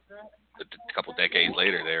nice that a couple decades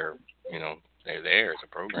later they're there as a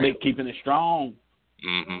program. They're keeping it strong.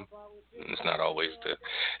 Mhm. It's not always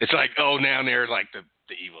it's now they're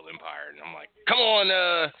the evil empire, and I'm come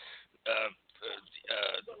on,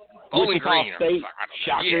 Bowling Green. State,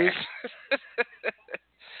 Shockers. Yeah.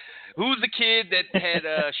 Who's the kid that had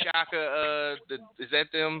Shaka? Is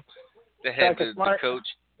that them that had the coach?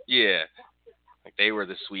 Yeah, like they were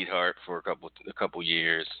the sweetheart for a couple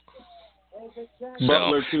years.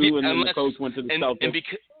 Butler too, and then the coach went to the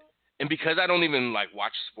Celtics. And because I don't even like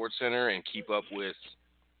watch SportsCenter and keep up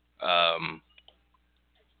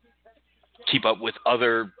with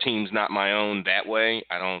other teams not my own that way,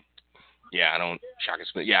 I don't Shaka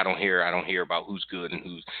Smith. Yeah, I don't hear about who's good and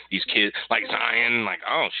who's these kids like Zion. Like,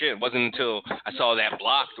 oh shit, it wasn't until I saw that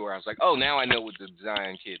blocked where I was like, oh, now I know what the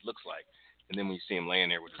Zion kid looks like. And then when you see him laying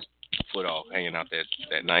there with his foot all hanging out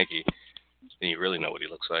that Nike, then you really know what he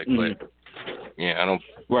looks like. But yeah, I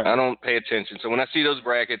don't pay attention. So when I see those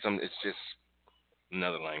brackets, it's just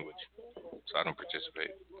another language. So I don't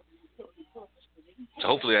participate. So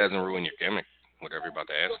hopefully that doesn't ruin your gimmick, whatever you're about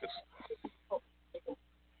to ask us.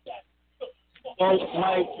 Well,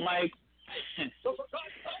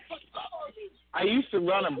 I used to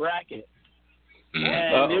run a bracket,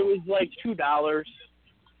 and it was like $2.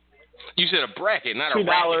 You said a bracket, not a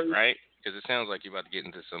racket, right? Because it sounds like you're about to get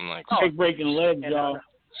into some like breaking legs, y'all.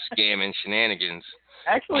 Scamming shenanigans.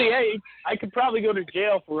 Actually, hey, I could probably go to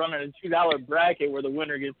jail for running a $2 bracket where the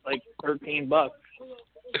winner gets like $13.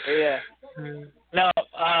 Yeah. No,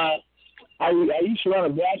 I used to run a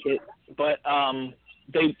bracket, but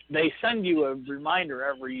they send you a reminder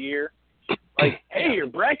every year, like, hey, your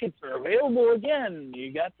brackets are available again.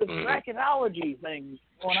 You got the bracketology thing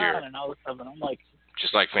going on and all this stuff, and I'm like,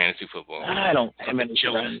 just like fantasy football. I don't have any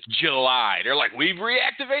July. They're like, we've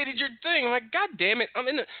reactivated your thing. I'm like, God damn it.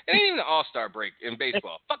 It ain't even the All-Star break in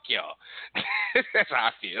baseball. Fuck y'all. That's how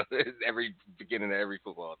I feel. Every beginning of every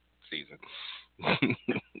football season.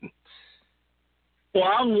 Well,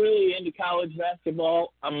 I'm really into college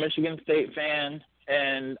basketball. I'm a Michigan State fan,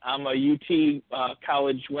 and I'm a UT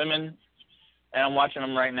college women, and I'm watching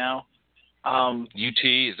them right now. UT,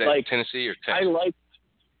 is that like, Tennessee or Texas?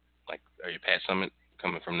 Are you Pat Summitt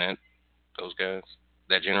coming from those guys,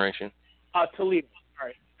 that generation? Toledo. All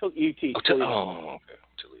right, UT. Toledo. Okay.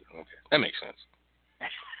 Toledo. Okay, that makes sense.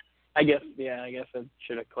 I guess I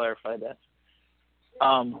should have clarified that.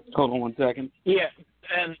 Hold on 1 second. Yeah,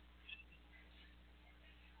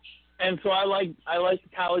 and so I like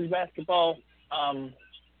college basketball,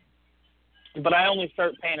 but I only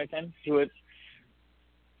start paying attention to it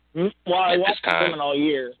while I watch the women all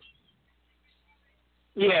year.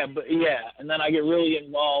 Yeah, and then I get really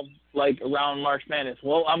involved like around March Madness.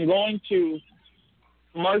 Well, I'm going to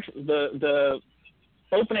March the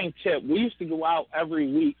opening tip. We used to go out every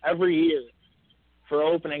year for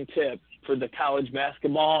opening tip for the college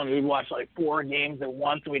basketball, and we'd watch like 4 games at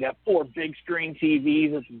once, and we'd have 4 big screen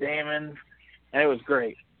TVs at the Damons, and it was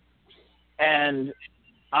great. And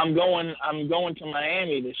I'm going to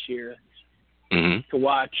Miami this year to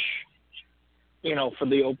watch, for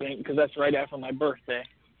the opening, because that's right after my birthday.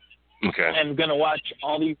 Okay. And I'm gonna watch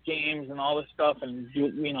all these games and all this stuff, and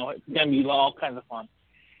it's gonna be all kinds of fun.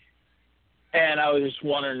 And I was just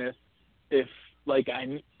wondering if like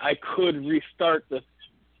I could restart the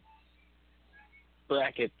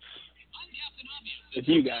brackets with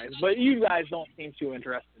you guys, but you guys don't seem too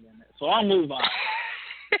interested in it, so I'll move on.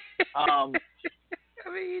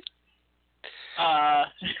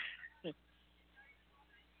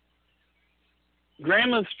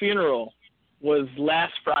 Grandma's funeral was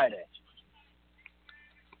last Friday.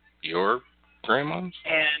 Your grandma's?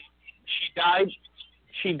 And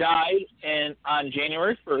she died on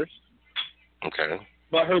January 1st. Okay.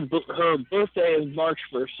 But her birthday is March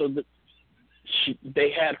 1st, so that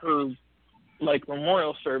they had her like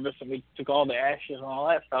memorial service, and we took all the ashes and all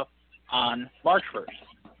that stuff on March 1st.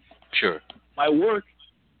 Sure. My work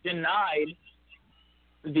denied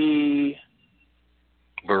the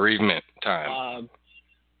bereavement time.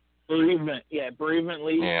 Bereavement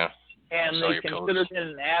leave. Yeah. And they considered it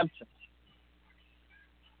an absence.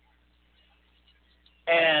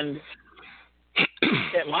 And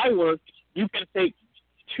at my work, you can take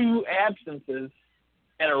 2 absences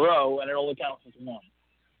in a row, and it only counts as 1.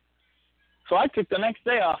 So I took the next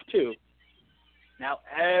day off, too. Now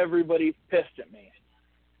everybody's pissed at me.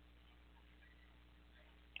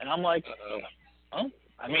 And I'm like,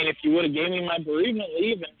 if you would have gave me my bereavement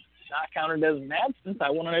leave and not counted as an absence, I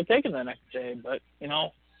wouldn't have taken the next day. But,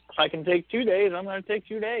 if I can take 2 days, I'm going to take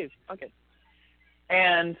 2 days. Fuck it.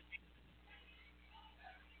 And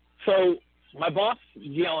so my boss is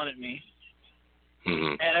yelling at me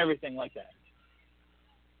and everything like that.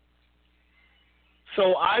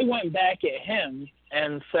 So I went back at him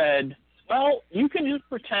and said, well, you can just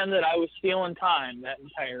pretend that I was stealing time that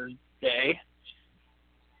entire day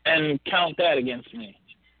and count that against me.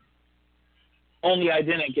 Only I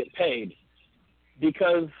didn't get paid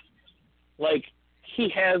because like, he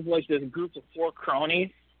has, like, this group of 4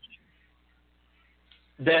 cronies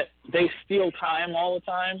that they steal time all the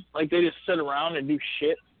time. Like, they just sit around and do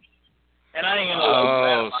shit. And I ain't gonna, like,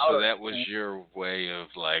 rat 'em out so or that was anything. your way of,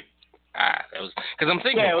 like, that was, because I'm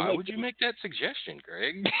thinking, Yeah, it was why like- would you make that suggestion,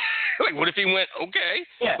 Greg? Like, what if he went, okay?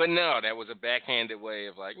 Yeah. But no, that was a backhanded way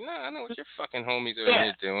of, like, no, I know what your fucking homies are Yeah.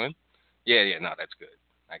 here doing. Yeah, no, that's good.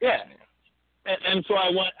 I Yeah. got you now. And so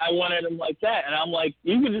I wanted him like that, and I'm like,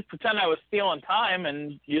 you could just pretend I was stealing time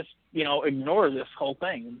and just, ignore this whole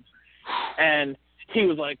thing. And he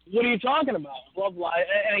was like, what are you talking about? Blah, blah.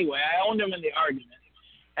 Anyway, I owned him in the argument.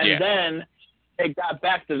 And then it got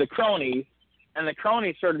back to the cronies, and the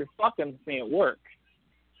cronies started fucking with me at work.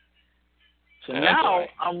 So now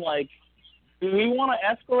I'm like, do we want to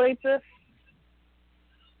escalate this?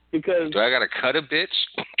 Because do I got to cut a bitch?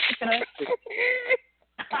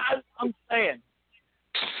 I'm saying,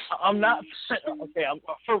 I'm not. Okay,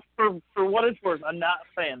 for what it's worth, I'm not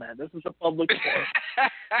saying that. This is a public forum.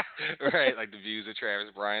 Right, like the views of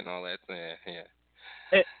Travis Bryant and all that.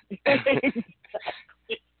 Yeah.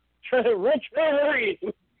 Rich, where are you?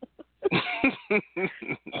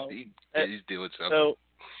 He's doing something. So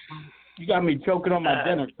you got me choking on my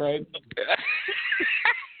dinner, Craig.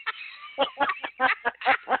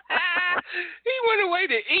 He went away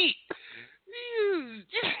to eat.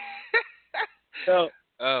 So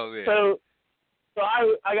man. So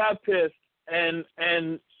I got pissed and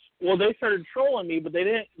well, they started trolling me, but they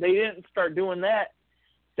didn't start doing that.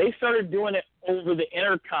 They started doing it over the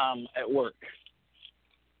intercom at work.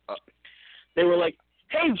 They were like,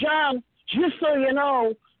 "Hey John, just so you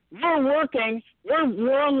know, we're working.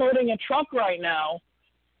 We're unloading a truck right now."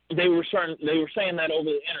 They were saying that over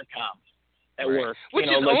the intercom at work, which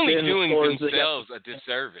is like only in the doing stores themselves a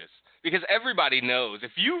disservice. Because everybody knows.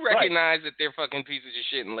 If you recognize that they're fucking pieces of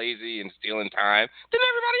shit and lazy and stealing time, then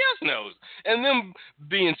everybody else knows. And them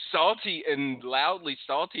being salty and loudly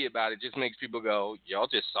salty about it just makes people go, y'all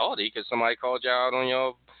just salty because somebody called y'all out on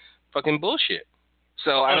y'all fucking bullshit.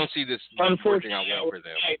 So I don't see this working out well for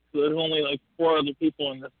them. There's only like 4 other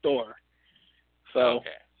people in the store. So,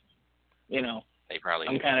 they probably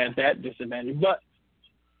I'm kind of at that disadvantage. But,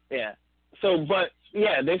 yeah. So,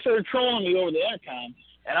 they started trolling me over the intercom.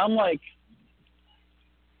 And I'm like,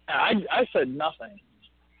 I said nothing,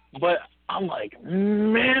 but I'm like,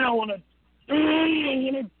 man, I want to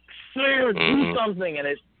say or do something. And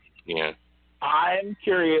I'm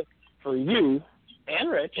curious for you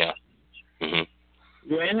and Rich. Yeah.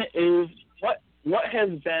 What has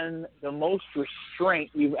been the most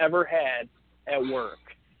restraint you've ever had at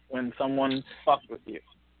work when someone fucked with you?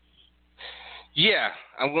 Yeah,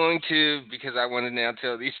 I'm going to, because I want to now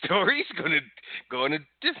tell these stories, going to go in a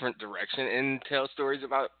different direction and tell stories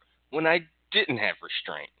about when I didn't have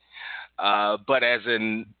restraint. But as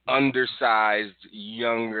an undersized,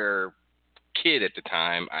 younger kid at the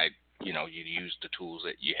time, you use the tools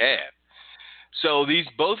that you have. So these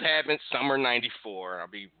both happened summer '94. I'll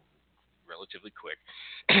be relatively quick.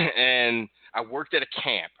 And I worked at a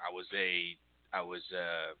camp. I was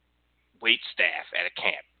wait staff at a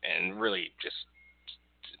camp, and really just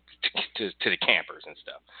to the campers and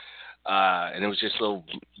stuff. And it was just little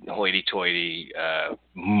hoity-toity,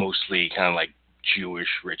 mostly kind of like Jewish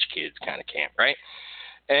rich kids kind of camp, right?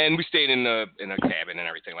 And we stayed in a cabin and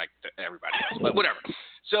everything like everybody else, but whatever.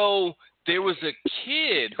 So there was a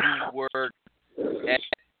kid who worked at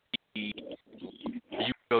you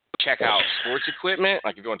go check out sports equipment,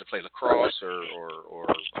 like if you want to play lacrosse or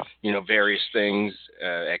various things,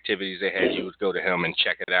 activities they had, you would go to him and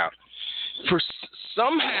check it out. For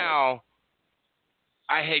somehow,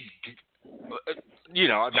 I had,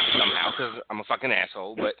 not somehow, because I'm a fucking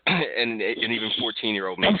asshole, but and even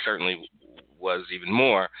 14-year-old me certainly was even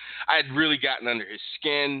more. I had really gotten under his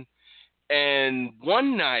skin, and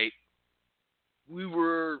one night we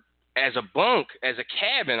were as a bunk, as a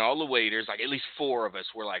cabin, all the waiters, like at least 4 of us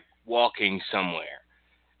were like walking somewhere,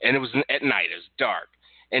 and it was at night. It was dark,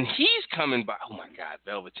 and he's coming by. Oh my God,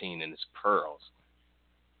 Velveteen and his pearls,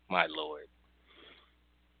 my lord,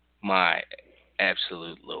 my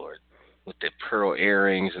absolute lord, with the pearl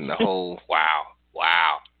earrings and the whole wow.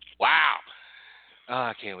 Oh,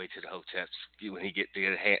 I can't wait till the Hoteps when he get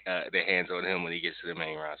their hands on him when he gets to the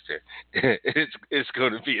main roster. It's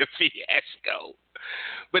going to be a fiasco.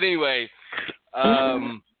 But anyway,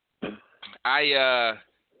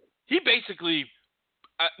 he basically,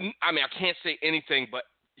 I can't say anything, but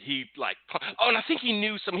he and I think he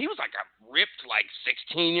knew some. He was like a ripped like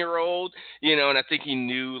 16-year-old, and I think he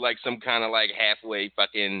knew like some kind of like halfway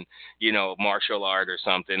fucking, martial art or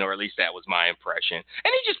something, or at least that was my impression.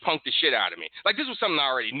 And he just punked the shit out of me. Like this was something I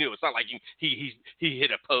already knew. It's not like he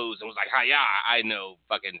hit a pose and was like, "Hi, yeah, I know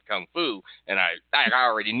fucking kung fu," and I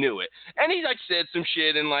already knew it. And he like said some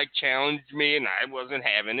shit and like challenged me, and I wasn't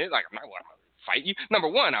having it. Like I'm not going to fight you. Number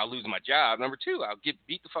one, I'll lose my job. Number two, I'll get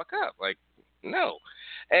beat the fuck up. Like no.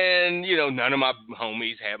 And none of my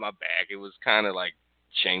homies had my back. It was kind of like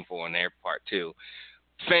shameful on their part too.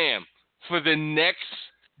 Fam, for the next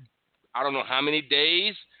I don't know how many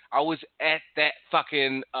days, I was at that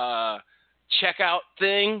fucking checkout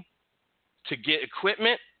thing to get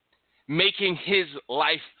equipment, making his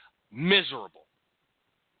life miserable.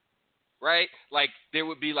 Right? Like there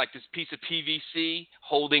would be like this piece of PVC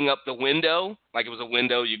holding up the window. Like it was a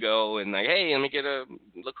window, you go and like, hey, let me get a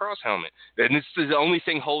lacrosse helmet. And this is the only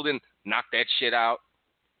thing holding, knock that shit out.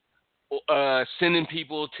 Sending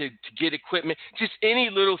people to get equipment, just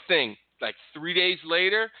any little thing. Like 3 days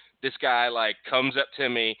later, this guy like comes up to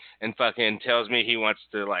me and fucking tells me he wants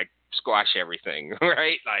to like squash everything,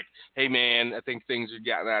 right? Like, hey man, I think things have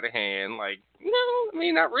gotten out of hand. Like, no, I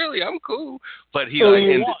mean not really. I'm cool, but he like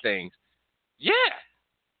ended things. Yeah,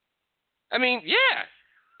 I mean,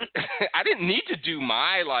 yeah. I didn't need to do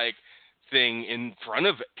my like thing in front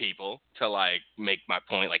of people to like make my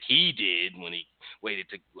point like he did when he waited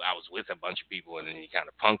to. I was with a bunch of people and then he kind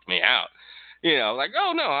of punked me out. Like,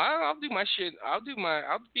 oh no, I'll do my shit. I'll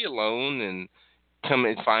be alone and come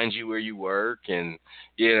and find you where you work, and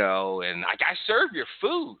and like I serve your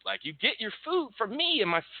food. Like you get your food from me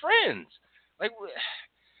and my friends. Like,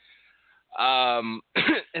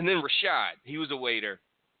 and then Rashad, he was a waiter,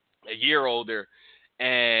 a year older,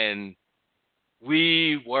 and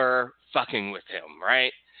we were fucking with him,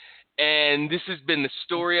 right? And this has been the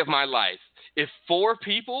story of my life. If 4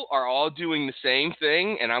 people are all doing the same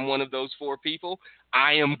thing and I'm one of those 4 people,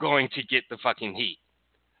 I am going to get the fucking heat.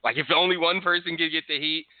 Like if only one person can get the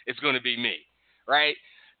heat, it's going to be me, right?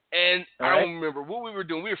 And I don't remember what we were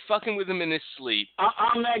doing. We were fucking with him in his sleep.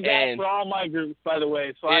 I'm that guy for all my groups, by the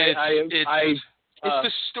way. So it's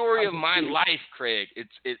the story of my life, Craig.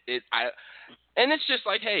 And it's just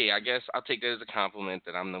like, hey, I guess I'll take that as a compliment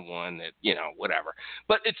that I'm the one that, whatever.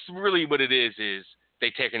 But it's really what it is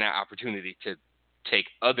they taking that opportunity to take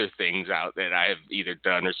other things out that I have either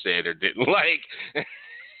done or said or didn't like. And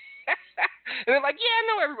they're like, yeah, I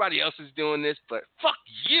know everybody else is doing this, but fuck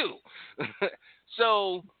you.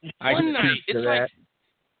 So one night, it's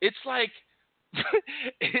like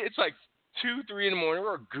 2, 3 in the morning. We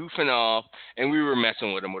were goofing off, and we were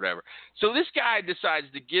messing with him, whatever. So this guy decides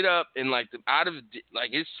to get up and out of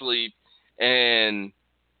his sleep and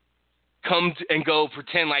come and go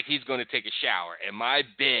pretend like he's going to take a shower. And my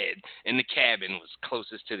bed in the cabin was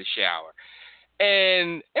closest to the shower.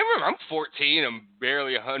 And remember, I'm 14. I'm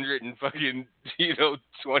barely 100 and fucking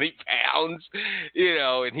 20 pounds.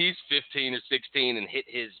 And he's 15 or 16 and hit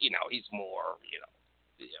his. He's more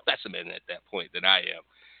specimen at that point than I am.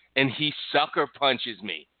 And he sucker punches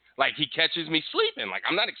me. Like, he catches me sleeping. Like,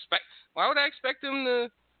 why would I expect him to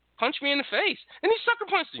punch me in the face? And he sucker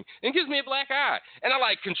punched me and gives me a black eye. And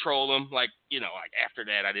I, control him. Like after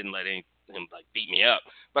that, I didn't let him, beat me up.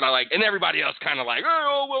 But and everybody else kind of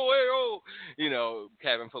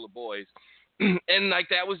cabin full of boys. And,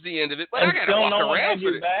 that was the end of it. But I got to walk around for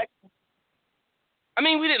it. I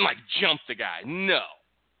mean, we didn't, jump the guy. No.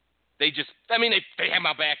 They just, they had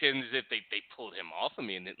my back in as if they pulled him off of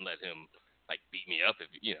me and didn't let him, beat me up. If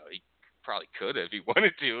he probably could have if he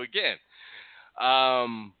wanted to again.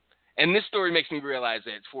 And this story makes me realize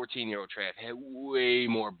that 14-year-old Trav had way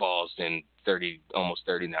more balls than almost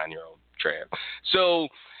 39-year-old Trav. So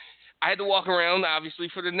I had to walk around, obviously,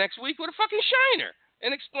 for the next week with a fucking shiner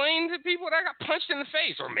and explain to people that I got punched in the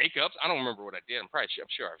face or makeups. I don't remember what I did. I'm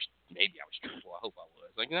sure maybe I was truthful. I hope I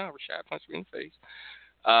was. No, Rashad punched me in the face.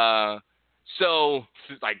 So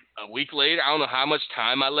a week later, I don't know how much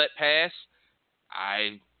time I let pass.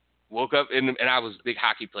 I woke up and I was a big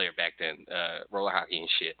hockey player back then, roller hockey and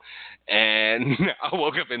shit. And I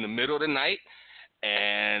woke up in the middle of the night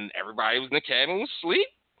and everybody was in the cabin was asleep.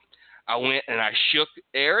 I went and I shook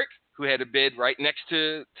Eric, who had a bed right next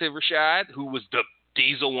to Rashad, who was the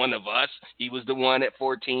diesel one of us. He was the one at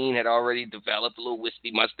 14, had already developed a little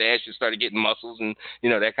wispy mustache and started getting muscles and,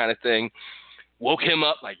 that kind of thing. Woke him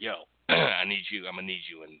up yo, I need you. I'm going to need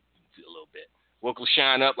you in a little bit. Woke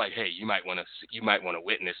LaShawn up hey, you might want to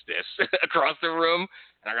witness this across the room.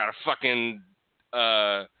 And I got a fucking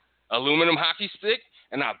aluminum hockey stick,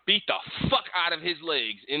 and I beat the fuck out of his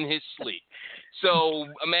legs in his sleep. So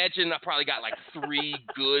imagine I probably got like 3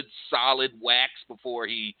 good solid whacks before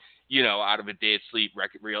he, out of a dead sleep,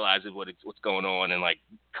 realizes what's going on and like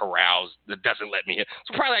corrals that doesn't let me hit.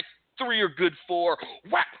 So probably like 3 or good 4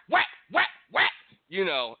 whack, whack, whack, whack. And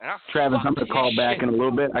I Travis, I'm going to call back in a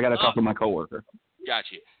little bit. I got to talk to my coworker.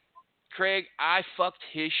 Gotcha. Craig, I fucked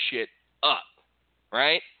his shit up,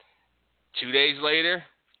 right? 2 days later,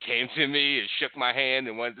 came to me and shook my hand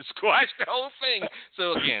and wanted to squash the whole thing.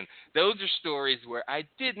 So, again, those are stories where I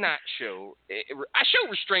did not show – I showed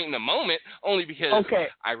restraint in the moment only because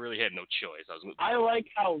I really had no choice. I like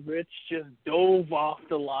how Rich just dove off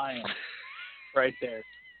the line right there.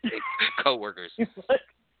 Co-workers.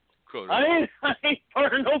 I ain't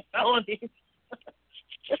part of no felonies.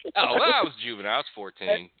 Oh, well, I was juvenile. I was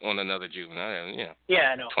 14 on another juvenile.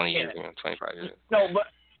 Yeah, I know. 20 years ago, 25 years ago. No, but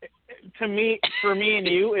for me and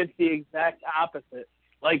you, it's the exact opposite.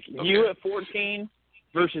 Like you at 14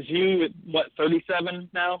 versus you at, 37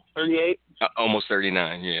 now? 38? Almost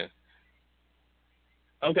 39, yeah.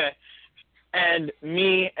 Okay. And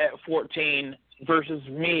me at 14 versus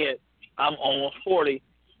me at, I'm almost 40,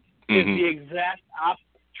 is the exact opposite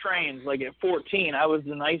trains. Like at 14, I was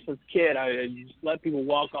the nicest kid. I just let people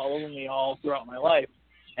walk all over me all throughout my life.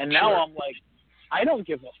 And now I'm like, I don't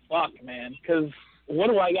give a fuck, man, because what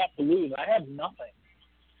do I got to lose? I have nothing.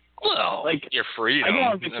 Well, like you're free. I go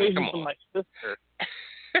on vacation with my sister.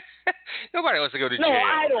 Nobody wants to go to jail. No,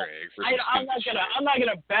 I don't. Craig, I'm not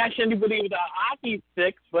gonna bash anybody with a hockey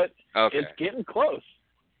stick, but it's getting close.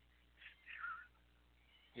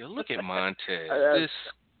 Look at Montez, this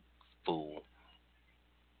fool.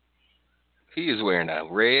 He is wearing a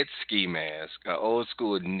red ski mask, an old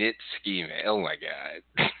school knit ski mask. Oh my God!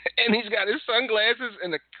 And he's got his sunglasses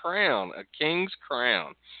and a crown, a king's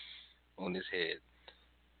crown, on his head.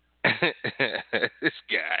 This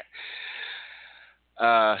guy.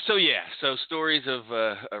 So stories of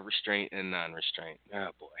restraint and non-restraint.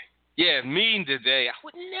 Oh boy. Yeah, me today. I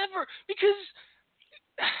would never, because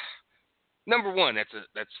number one, that's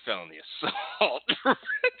felony assault.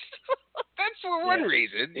 That's for one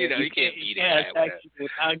reason. You can't beat it.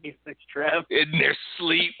 With hockey sticks, Trev. In their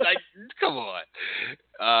sleep. Like, come on.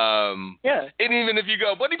 And even if you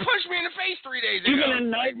go, but he punched me in the face 3 days ago. Even in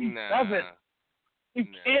 97. You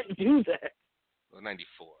can't do that. Well,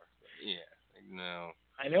 94. Yeah. No.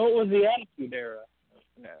 I know it was the Attitude Era.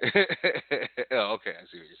 No. Oh, okay. I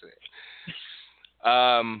see what you're saying.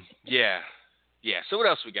 Yeah. So what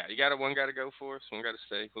else we got? You got one got to go for us? One got to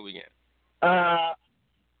stay? What we got?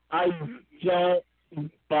 I don't,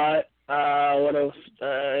 but what else?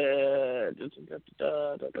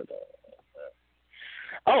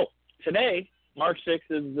 Today, March 6th,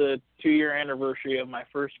 is the 2-year anniversary of my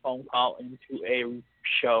first phone call into a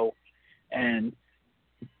show. And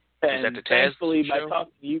that the Taz thankfully, show? by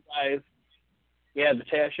talking to you guys, the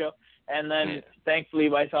Taz show. And then, thankfully,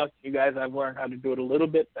 by talking to you guys, I've learned how to do it a little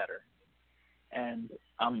bit better. And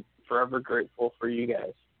I'm forever grateful for you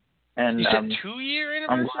guys. And you said 2-year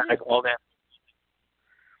anniversary? I'm glad I called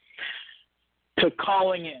in. To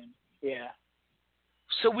calling in, yeah.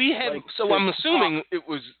 So we have. So I'm assuming it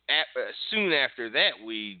was soon after that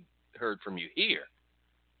we heard from you here.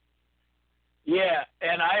 Yeah,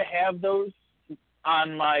 and I have those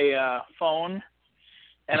on my phone,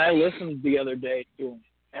 and I listened the other day to them,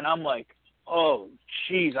 and I'm like, oh,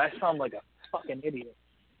 jeez, I sound like a fucking idiot.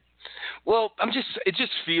 Well, it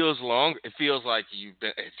just feels long. It feels like it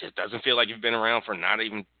just doesn't feel like you've been around for not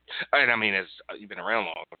even, and I mean, you've been around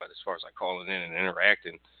long, but as far as like calling in and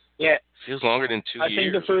interacting, yeah, it feels longer than 2 years. I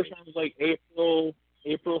think the first one was like April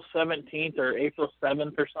 17th or April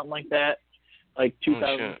 7th or something like that, like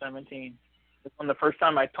 2017. It's when the first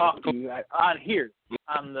time I talked to you on here,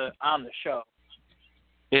 on the show.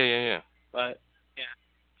 Yeah. But, yeah.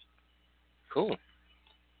 Cool.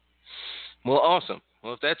 Well, awesome.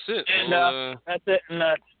 Well, if that's it. And that's it. And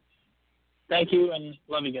thank you and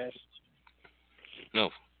love you guys. No,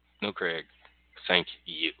 Craig. Thank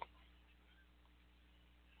you.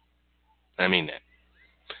 I mean that.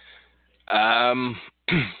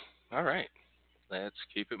 All right. Let's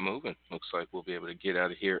keep it moving. Looks like we'll be able to get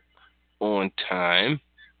out of here on time.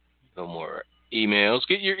 No more emails.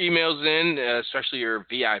 Get your emails in, especially your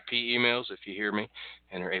VIP emails, if you hear me,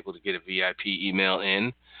 and are able to get a VIP email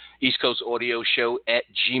in. East Coast Audio Show at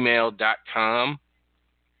gmail.com.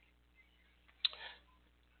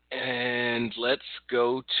 And let's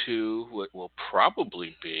go to what will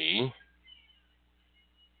probably be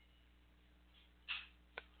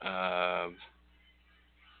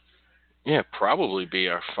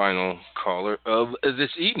our final caller of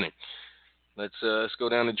this evening. Let's go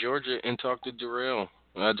down to Georgia and talk to Darrell.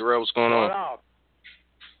 Darrell, what's going on?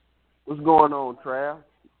 What's going on, Trav?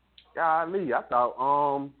 Golly, I thought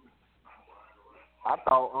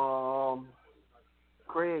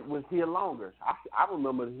Craig was here longer. I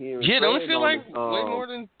remember hearing. Yeah, don't Craig it feel on like this, way more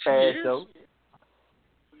than 2 past years? show.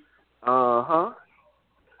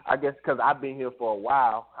 I guess because I've been here for a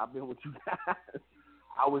while. I've been with you guys.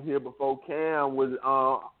 I was here before Cam was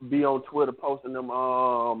be on Twitter posting them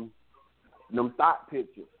thought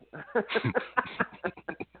pictures.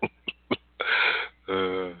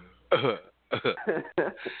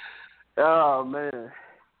 Oh man.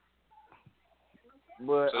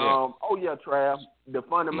 But oh yeah, Trav, the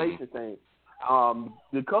Funimation thing.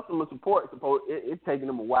 The customer support it's taking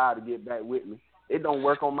them a while to get back with me. It don't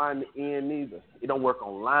work on my end neither. It don't work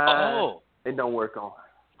online. Oh. It don't work on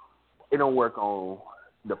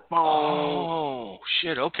the phone. Oh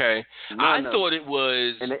shit! Okay, I thought it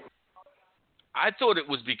was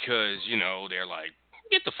because they're like,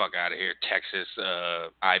 get the fuck out of here, Texas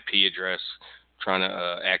IP address, trying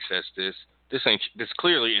to access this. This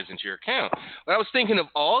clearly isn't your account. But I was thinking of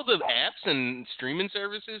all the apps and streaming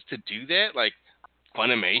services to do that, like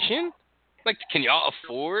Funimation. Like, can y'all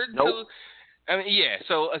afford? Nope. I mean, yeah.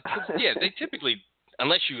 So, they typically,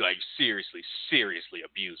 unless you like seriously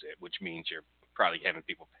abuse it, which means you're probably having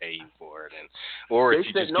people pay you for it, or if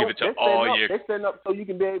you just give it to all your. They set up so you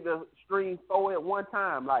can be able to stream 4 at one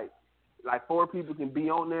time, like 4 people can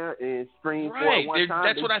be on there and stream 4 at one time.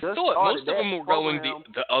 That's what I thought. Most of them were going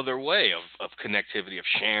the other way of connectivity, of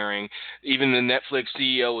sharing. Even the Netflix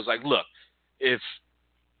CEO was like, look, if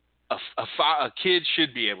a kid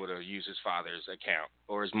should be able to use his father's account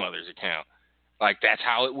or his mother's account. Like, that's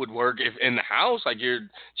how it would work if in the house, like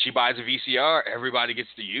she buys a VCR, everybody gets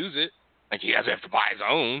to use it. Like, he doesn't have to buy his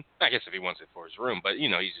own. I guess if he wants it for his room, but he's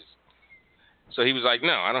just. So he was like,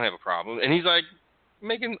 no, I don't have a problem, and he's like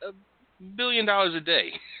making $1 billion a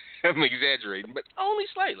day. I'm exaggerating, but only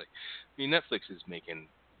slightly. I mean, Netflix is making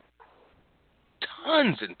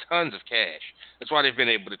tons and tons of cash. That's why they've been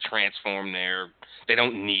able to transform they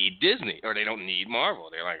don't need Disney or they don't need Marvel.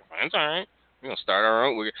 They're like, that's all right. We're going to start our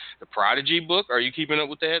own. The Prodigy book, are you keeping up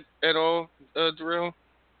with that at all, Darrell?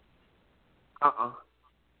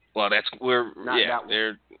 Well, that's where,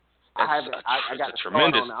 they're. I got a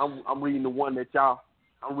tremendous. I'm reading the one that y'all.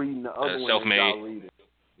 I'm reading the other one Self-Made. that y'all reading.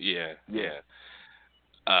 Yeah.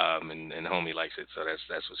 And homie likes it, so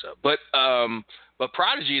that's what's up. But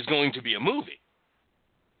Prodigy is going to be a movie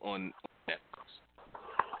on Netflix.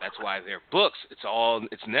 That's why their books. It's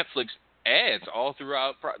Netflix ads all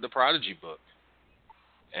throughout the Prodigy book,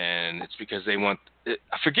 and it's because they want.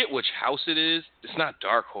 I forget which house it is. It's not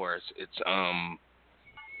Dark Horse. It's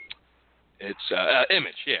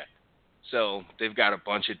Image. Yeah. So they've got a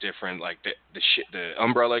bunch of different the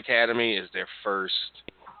Umbrella Academy is their first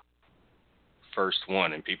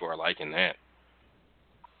one, and people are liking that.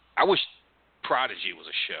 I wish Prodigy was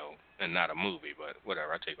a show and not a movie, but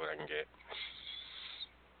whatever. I take what I can get.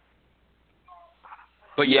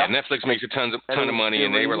 But yeah, Netflix makes a ton of money,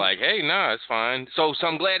 and they were like, "Hey, nah, it's fine." So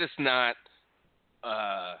I'm glad it's not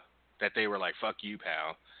that they were like, "Fuck you,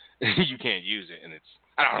 pal, you can't use it." And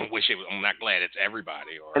I'm not glad it's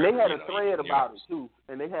everybody. And they had a thread about it too,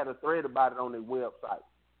 and they had a thread about it on their website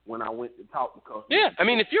when I went to talk to customers. Yeah, I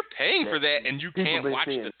mean, if you're paying for that and you can't watch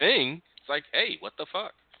the thing, it's like, hey, what the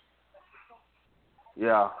fuck?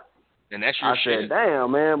 Yeah. And that's your shit. I said,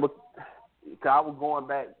 damn, man, because I was going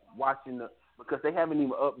back watching because they haven't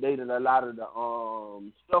even updated a lot of the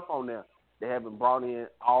stuff on there. They haven't brought in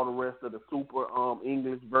all the rest of the super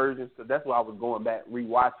English versions, so that's why I was going back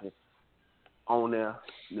rewatching on there,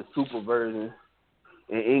 the super version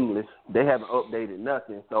in English. They haven't updated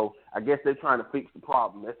nothing, so I guess they're trying to fix the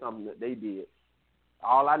problem. That's something that they did.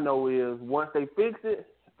 All I know is once they fix it,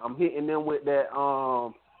 I'm hitting them with that,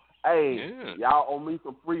 y'all owe me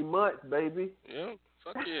some free months, baby. Yeah,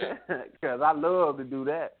 fuck yeah. Because I love to do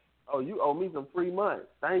that. Oh, you owe me some free months.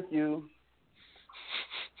 Thank you.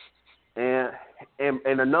 And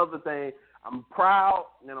another thing, I'm proud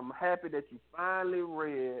and I'm happy that you finally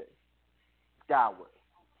read Skyward.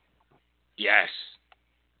 Yes.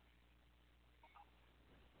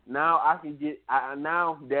 Now I can get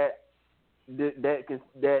now that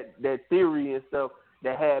theory and stuff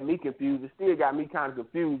that had me confused, it still got me kind of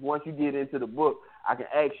confused. Once you get into the book, I can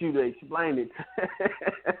ask you to explain it.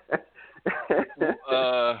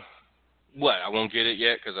 What? I won't get it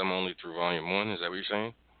yet because I'm only through volume 1. Is that what you're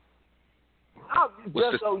saying?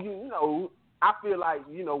 So you know, I feel like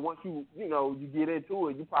once you get into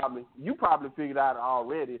it, you probably figured out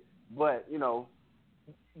already, but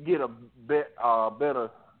get a better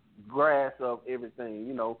grasp of everything.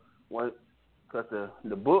 Because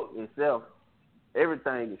the book itself,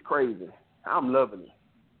 everything is crazy. I'm loving it.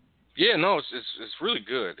 Yeah, no, it's really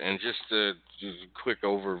good. And just a quick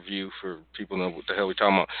overview for people who know what the hell we're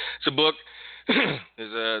talking about. It's a book.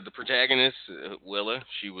 Is the protagonist Willa.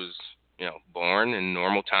 She was born in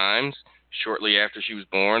normal times. Shortly after she was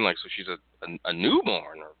born, so she's a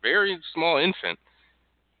newborn or a very small infant,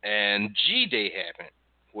 and G-Day happened,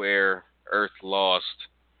 where Earth lost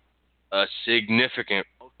a significant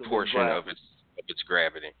portion of its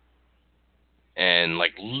gravity. And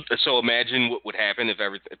so imagine what would happen if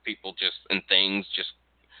people and things just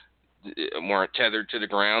weren't tethered to the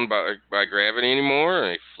ground by gravity anymore,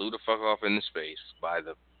 and they flew the fuck off into space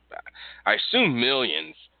I assume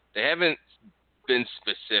millions. They haven't been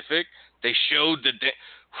specific. They showed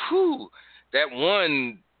that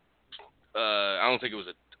one. I don't think it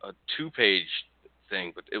was a 2-page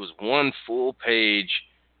thing, but it was one full-page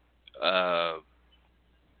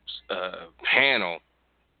panel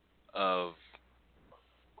of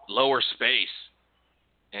lower space,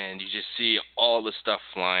 and you just see all the stuff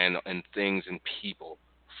flying and things and people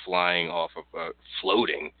flying off of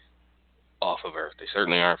floating off of Earth. They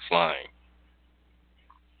certainly aren't flying.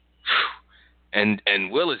 And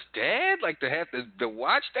Will is dad, to have to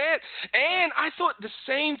watch that. And I thought the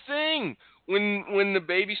same thing when the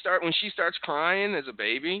baby when she starts crying as a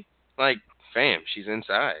baby. Fam, she's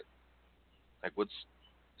inside. Is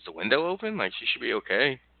the window open? She should be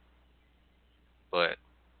okay. But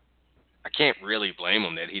I can't really blame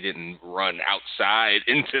him that he didn't run outside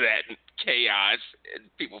into that chaos and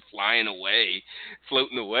people flying away,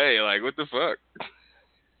 floating away. What the fuck?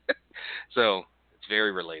 So it's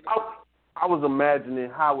very relatable. I was imagining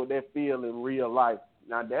how would that feel in real life.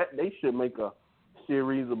 Now that they should make a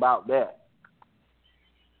series about that.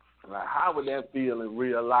 How would that feel in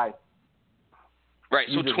real life? Right.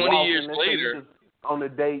 So 20 years later, on a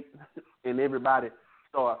date, and everybody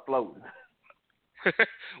start floating.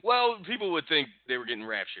 Well, people would think they were getting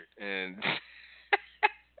raptured, and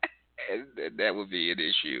that would be an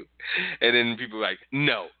issue. And then people are like,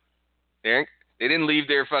 no, they didn't leave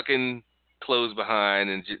their fucking clothes behind,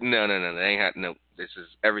 and no, they ain't no. This is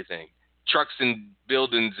everything. Trucks and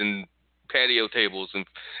buildings and patio tables and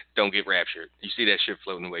don't get raptured. You see that shit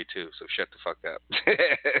floating away too, so shut the fuck up.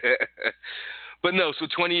 But no, so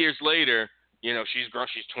 20 years later, she's grown.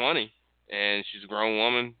 She's 20, and she's a grown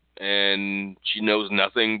woman. And she knows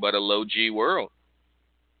nothing but a low-G world.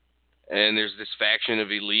 And there's this faction of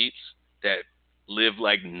elites that live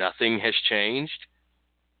like nothing has changed,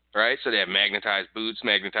 right? So they have magnetized boots,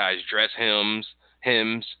 magnetized dress hems,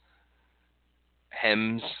 in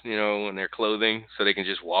their clothing, so they can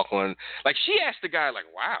just walk on. She asked the guy,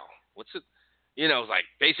 wow, what's it?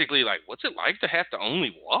 Basically, what's it like to have to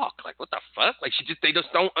only walk? What the fuck? They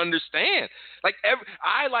just don't understand.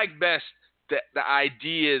 I like best the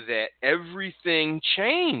idea that everything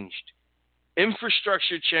changed.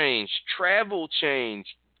 Infrastructure changed. Travel changed.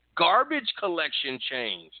 Garbage collection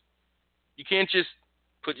changed. You can't just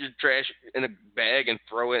put your trash in a bag and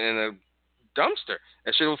throw it in a dumpster.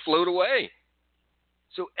 That shit will float away.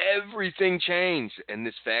 So everything changed. And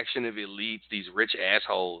this faction of elites, these rich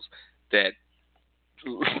assholes that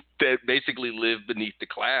basically live beneath the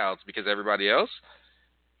clouds because everybody else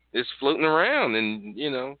is floating around, and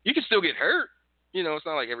you can still get hurt. It's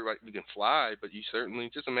not like you can fly, but you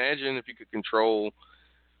certainly just imagine if you could control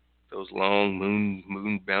those long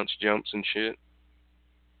moon bounce jumps and shit.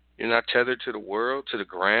 You're not tethered to the world, to the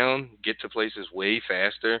ground, get to places way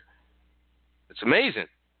faster. It's amazing.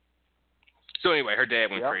 So anyway, her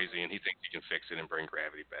dad went crazy, and he thinks he can fix it and bring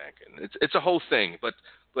gravity back, and it's a whole thing. But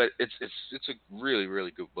it's a really,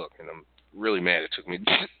 really good book, and I'm really mad it took me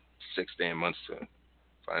 6 damn months to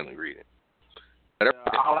finally read it.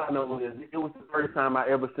 All I know is it was the first time I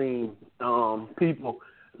ever seen people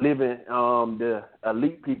living, the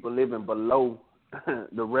elite people living below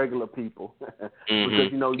the regular people.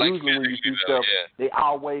 Because, usually when you see stuff, they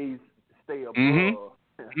always stay above.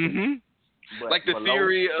 Mm-hmm. The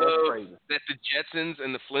theory of that the Jetsons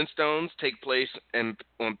and the Flintstones take place in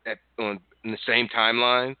the same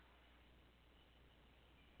timeline.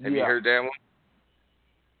 Have you heard that one?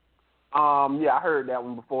 I heard that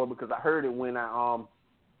one before because I heard it when I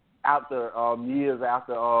years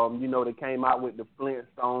after they came out with the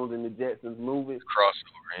Flintstones and the Jetsons movies.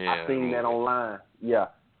 Crossover, yeah. I seen that online. Yeah,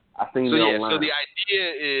 I seen it online. So the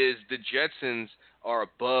idea is the Jetsons are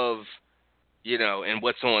above, and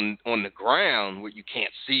what's on the ground, what you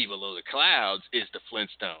can't see below the clouds, is the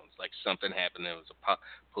Flintstones. Something happened, there was a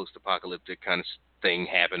post-apocalyptic kind of thing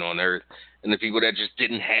happened on Earth, and the people that just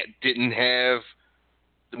didn't have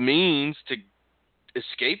the means to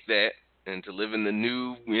escape that and to live in the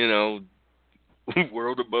new,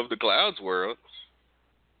 world above the clouds world,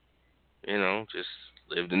 just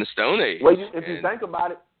lived in the Stone Age. Well, if you think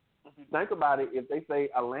about it, if they say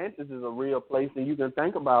Atlantis is a real place, then you can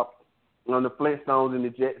think about the Flintstones and the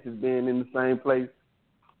Jetsons being in the same place.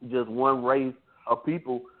 Just one race of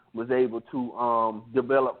people was able to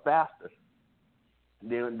develop faster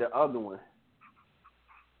than the other one.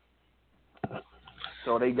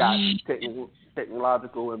 So they got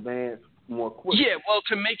technological advance more quick. Yeah, well,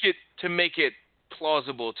 to make it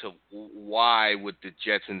plausible to why would the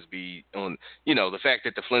Jetsons be on, the fact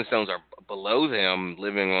that the Flintstones are below them,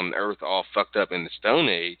 living on Earth all fucked up in the Stone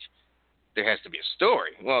Age, there has to be a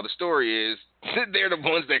story. Well, the story is they're the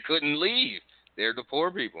ones that couldn't leave. They're the poor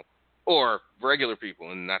people. Or regular people,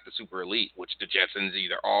 and not the super elite, which the Jetsons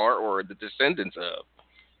either are or the descendants of.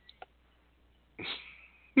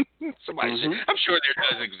 I'm sure there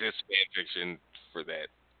does exist fan fiction for that.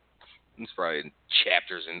 It's probably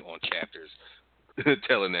chapters on chapters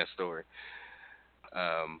telling that story.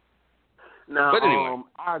 Now, but anyway.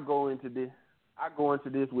 I go into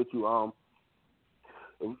this with you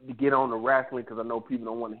to get on the wrestling, because I know people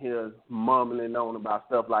don't want to hear us mumbling on about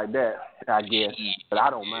stuff like that, I guess, but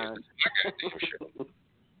I don't mind. For sure.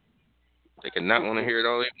 They can not want to hear it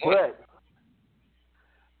all they want. But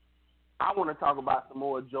I want to talk about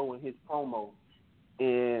Samoa Joe and his promo,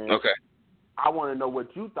 and okay. I want to know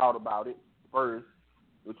what you thought about it first,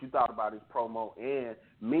 what you thought about his promo, and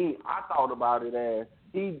me, I thought about it as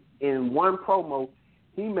in one promo,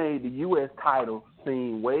 he made the U.S. title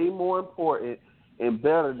seem way more important and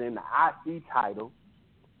better than the IC title,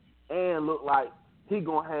 and look like he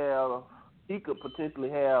could potentially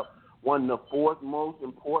have one of the fourth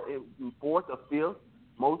or fifth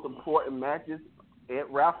most important matches at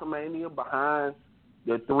WrestleMania behind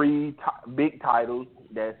the three big titles.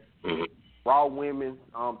 That's Raw Women's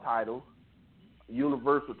title,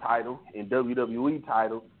 Universal title, and WWE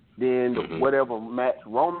title. Then whatever match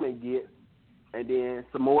Roman gets, and then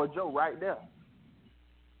Samoa Joe right there.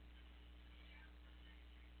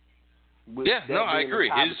 I agree.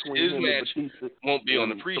 His match won't be on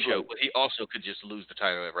the pre-show, but he also could just lose the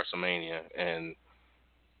title at WrestleMania, and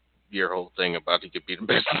your whole thing about he could be the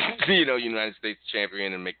best, United States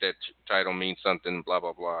champion and make that title mean something, blah,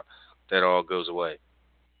 blah, blah. That all goes away.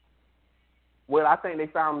 Well, I think they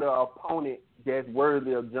found the opponent that's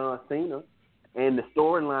worthy of John Cena, and the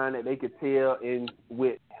storyline that they could tell, and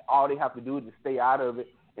with all they have to do is just stay out of it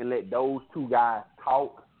and let those two guys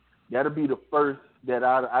talk. That'll be the first that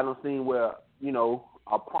I don't see where,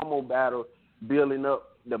 a promo battle building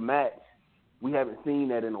up the match. We haven't seen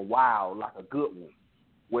that in a while, like a good one,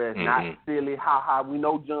 where it's not silly, ha. We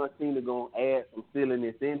know John Cena going to add some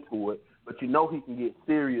silliness into it, but he can get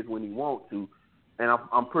serious when he wants to. And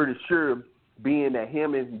I'm pretty sure, being that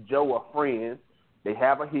him and Joe are friends, they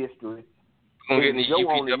have a history, and Joe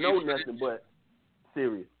only know nothing but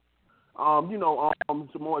serious.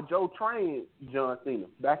 Samoa Joe trained John Cena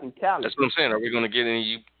back in Cali. That's what I'm saying. Are we going to get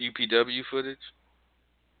any UPW footage?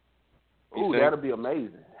 Ooh, that'll be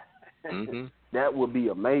amazing. That would be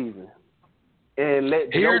amazing. And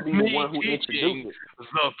let Joe be the one who introduced it.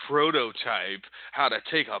 The prototype, how to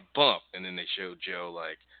take a bump, and then they showed Joe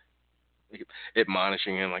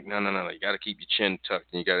admonishing him no, you got to keep your chin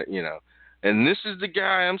tucked, and you got to, and this is the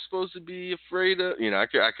guy I'm supposed to be afraid of. I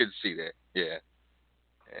could see that. Yeah.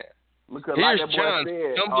 Because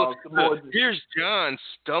here's John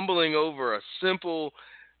stumbling over a simple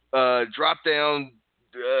drop down,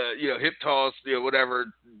 hip toss, whatever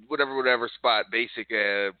spot, basic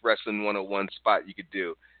wrestling 101 spot you could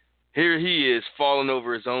do. Here he is falling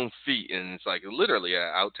over his own feet, and it's like literally an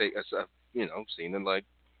outtake. Seen him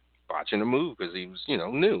botching a move because he was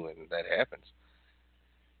new, and that happens.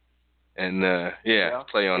 And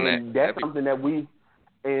play on and that. That's something that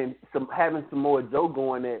having Samoa Joe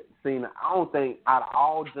going at Cena, I don't think out of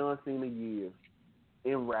all John Cena years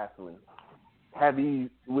in wrestling, have he,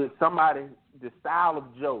 with somebody, the style of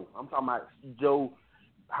Joe, I'm talking about Joe,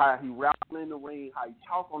 how he wrestles in the ring, how he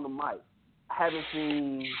talk on the mic, I haven't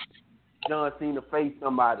seen John Cena face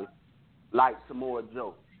somebody like Samoa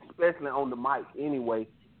Joe, especially on the mic anyway,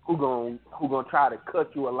 who gonna try to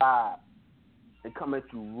cut you alive and come at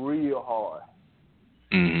you real hard.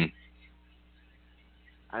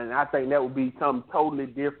 And I think that would be something totally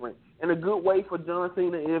different and a good way for John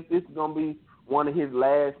Cena if this is going to be one of his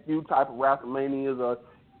last few type of WrestleManias, or,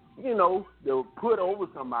 they'll put over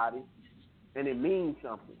somebody and it means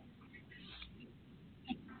something.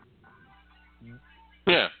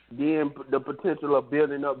 Yeah. Then the potential of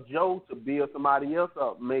building up Joe to build somebody else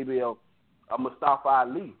up, maybe a Mustafa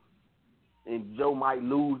Ali. And Joe might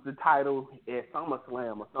lose the title at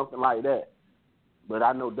SummerSlam or something like that. But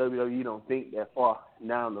I know WWE don't think that far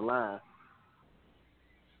down the line.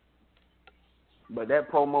 But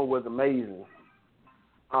that promo was amazing.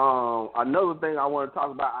 Another thing I want to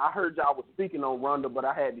talk about, I heard y'all was speaking on Ronda, but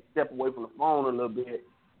I had to step away from the phone a little bit.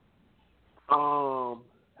 I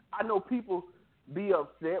know people be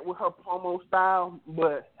upset with her promo style,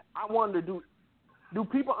 but I wonder, do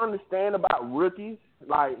people understand about rookies?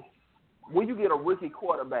 Like, when you get a rookie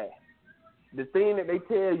quarterback, the thing that they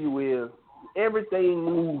tell you is everything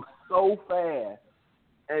moves so fast,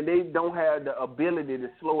 and they don't have the ability to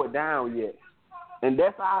slow it down yet. And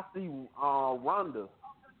that's how I see Ronda.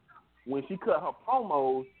 When she cut her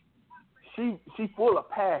promos, she full of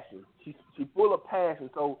passion. She full of passion.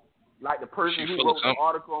 So, like the person who wrote the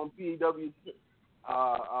article on PW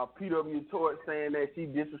Torch saying that she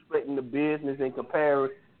disrespecting the business and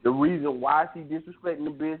comparing the reason why she disrespecting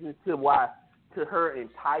the business to her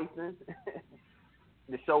enticing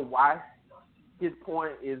to show why his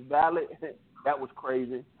point is valid. That was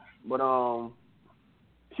crazy. But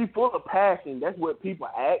she full of passion. That's what people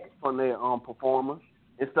ask from their performers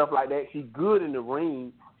and stuff like that. She good in the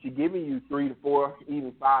ring. She giving you 3 to 4,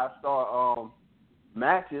 even 5-star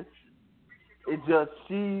matches. It's just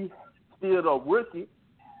she still a rookie,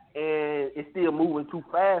 and it's still moving too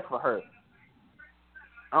fast for her.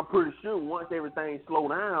 I'm pretty sure once everything slow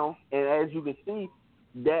down, and as you can see,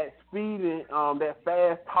 that speed and that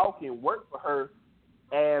fast talking worked for her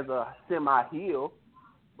as a semi-heel,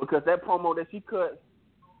 because that promo that she cut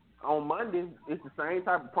on Monday is the same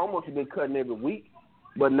type of promo she's been cutting every week,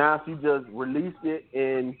 but now she just released it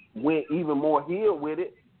and went even more heel with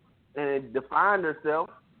it and defined herself,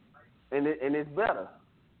 and it's better.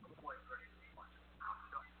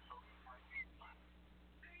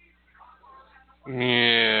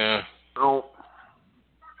 Yeah.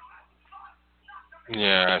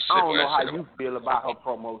 Yeah, I don't know how you feel about her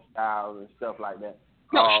promo style and stuff like that.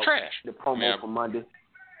 No, it's trash. The promo for Monday.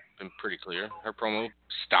 Been pretty clear. Her promo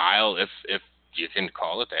style, if you can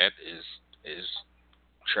call it that, is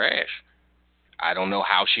trash. I don't know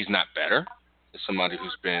how she's not better. As somebody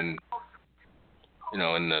who's been,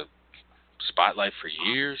 in the spotlight for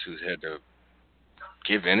years, who's had to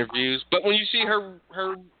give interviews. But when you see her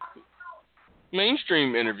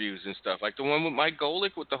mainstream interviews and stuff, like the one with Mike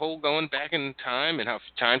Golick with the whole going back in time and how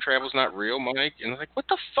time travel's not real, Mike, and like, what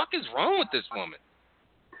the fuck is wrong with this woman?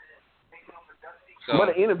 So,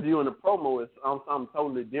 but an interview and a promo is something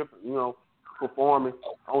totally different. Performing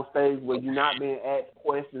on stage where you're not being asked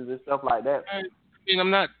questions and stuff like that. I mean,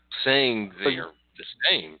 I'm not saying they're the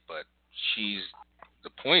same, but the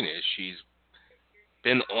point is she's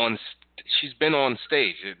been on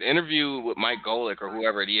stage. The interview with Mike Golick or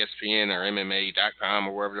whoever at ESPN or MMA.com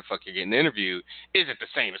or wherever the fuck you're getting interviewed isn't the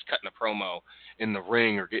same as cutting a promo in the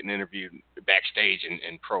ring or getting interviewed backstage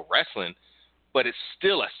in pro wrestling. But it's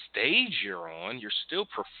still a stage you're on. You're still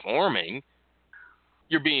performing.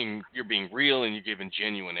 You're being real and you're giving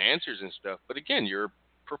genuine answers and stuff. But again, you're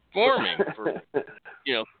performing for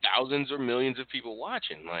thousands or millions of people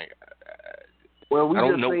watching. Like, well, we I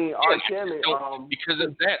don't just know. seen R. Kelly. Because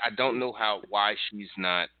of that, I don't know why she's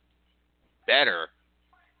not better.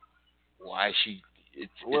 Why she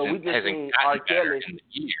hasn't gotten better in the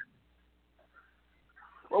year.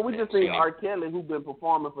 Well, we just seen R. Kelly, who's been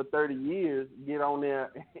performing for 30 years, get on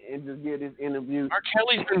there and just get his interview. R.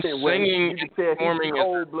 Kelly's been singing and performing as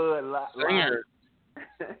a singer.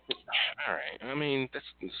 All right. I mean,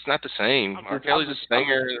 it's not the same. R. Kelly's a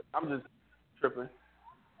singer. I'm just tripping.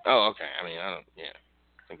 Oh, okay. I mean, I don't. Yeah.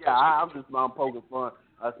 I'm just poking fun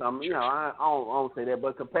or something. I don't say that,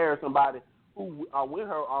 but compare somebody who with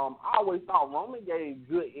her. I always thought Roman gave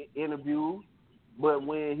good interviews. But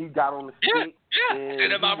when he got on the stick, I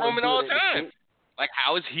said about Roman all the time. Like,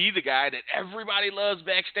 how is he the guy that everybody loves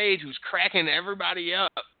backstage, who's cracking everybody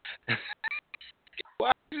up?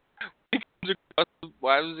 Why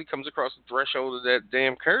does he comes across the threshold of that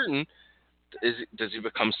damn curtain? Does he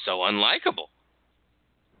become so unlikable?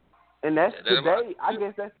 And that's today. I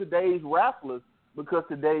guess that's today's wrestlers, because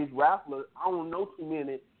today's wrestlers, I don't know too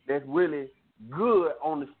many that's really good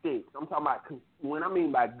on the sticks. I'm talking about, when I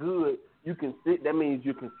mean by good, you can sit. That means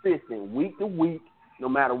you're consistent week to week. No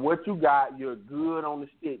matter what you got, you're good on the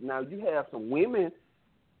stick. Now you have some women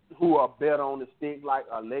who are better on the stick, like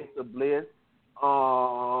Alexa Bliss.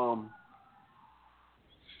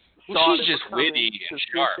 She's just witty and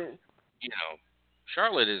sharp.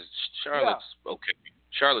 Charlotte's okay.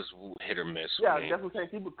 Charlotte's hit or miss. Yeah, that's what I'm saying.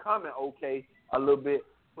 She's becoming okay a little bit,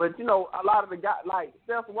 but a lot of the guys like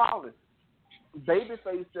Seth Rollins.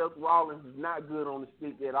 Babyface Seth Rollins is not good on the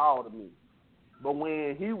stick at all to me. But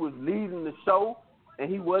when he was leading the show and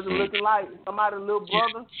he wasn't looking like somebody's little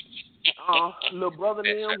brother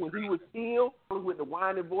now, when he was heel with the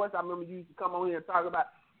whiny voice, I remember you used to come on here and talk about,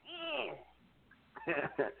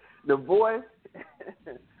 the voice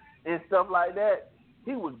and stuff like that,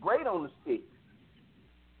 he was great on the stick.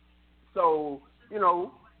 So, you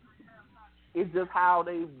know, it's just how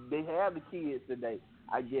they have the kids today,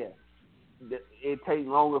 I guess. It takes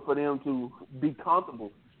longer for them to be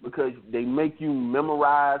comfortable because they make you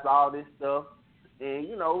memorize all this stuff. And,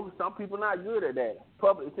 you know, some people not good at that.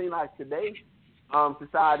 It seems like today,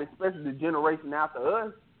 society, especially the generation after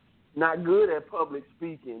us, not good at public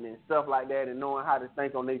speaking and stuff like that and knowing how to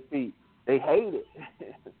think on their feet. They hate it.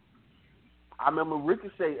 I remember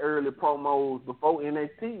Ricochet early promos before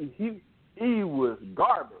NXT. He was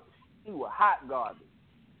garbage. He was hot garbage.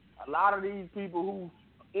 A lot of these people who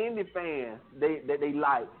indie fans they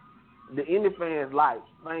like, the indie fans like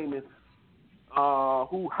famous,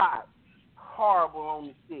 who hot, horrible on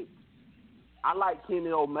the stick. I like Kenny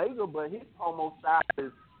Omega, but his promo style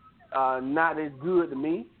is not as good to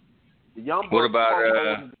me. The Young Bucks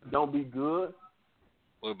promos don't be good.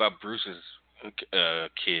 What about Bruce's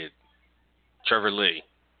kid, Trevor Lee?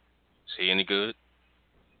 Is he any good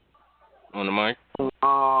on the mic?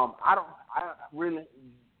 I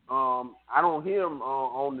don't hear him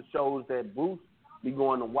on the shows that Bruce be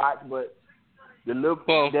going to watch, but the look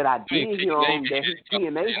that I did hear on that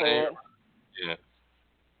TNA had,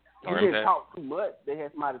 he didn't talk too much. They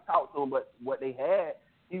had somebody talk to him, but what they had,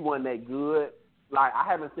 he wasn't that good. Like, I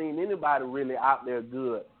haven't seen anybody really out there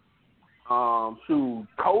good.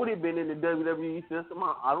 Cody been in the WWE system.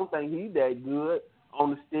 I don't think he's that good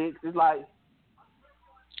on the sticks. It's like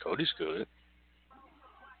Cody's good.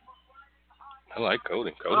 I like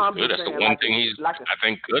Cody. Cody's good. That's the one thing he's, I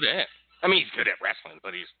think, good at. I mean, he's good at wrestling,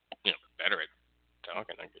 but he's, you know, better at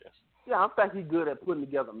talking, I guess. Yeah, I think he's good at putting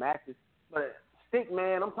together matches. But stick,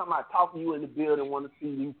 man, I'm talking about talking to you in the building, want to see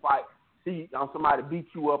you fight, see somebody beat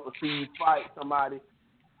you up or see you fight somebody.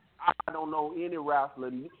 I don't know any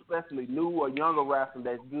wrestler, especially new or younger wrestler,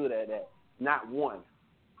 that's good at that. Not one.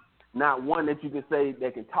 Not one that you can say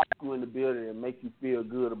that can talk to you in the building and make you feel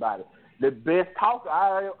good about it. The best talker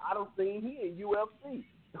I don't see here in UFC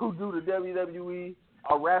who do the WWE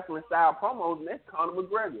or wrestling style promos, and that's Conor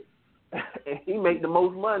McGregor. And he make the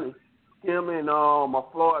most money. Him and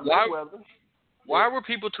Floyd Mayweather. Why were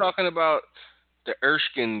people talking about the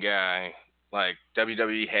Erskine guy? Like,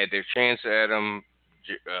 WWE had their chance at him.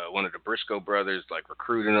 One of the Briscoe brothers like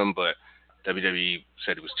recruited him, but WWE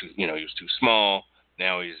said it was too, he was too small.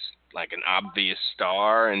 Now he's like an obvious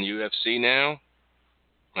star in UFC now.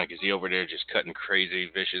 Like, is he over there just cutting crazy,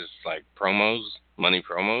 vicious like promos, money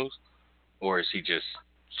promos, or is he just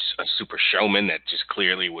a super showman that just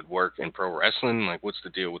clearly would work in pro wrestling? Like, what's the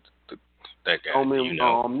deal with that guy?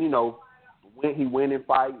 When he win in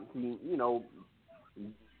fights, he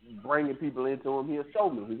bringing people into him. He'll show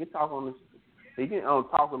me. He can talk on this. He can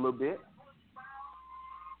talk a little bit.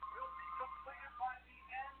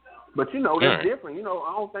 But, that's different. I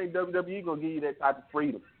don't think WWE going to give you that type of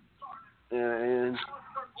freedom. And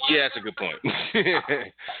yeah, that's a good point.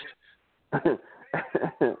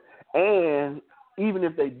 And even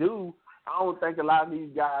if they do, I don't think a lot of these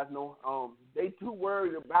guys know. They too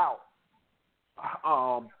worried about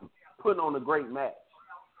putting on a great match.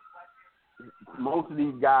 Most of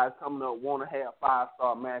these guys coming up want to have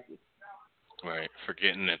 5-star matches. Right,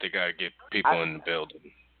 forgetting that they got to get people in the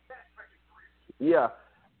building. Yeah,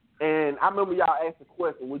 and I remember y'all asked the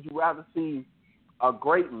question, would you rather see a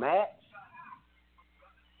great match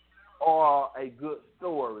or a good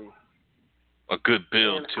story? A good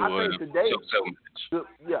build to a so-so match.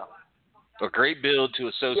 Yeah. A great build to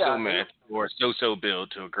a so-so match or a so-so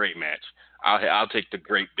build to a great match. I'll take the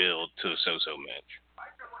great build to a so-so match.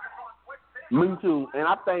 Me too, and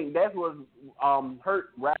I think that's what hurt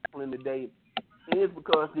wrestling today. Is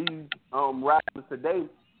because these wrestlers today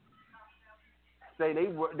say they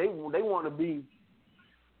want to be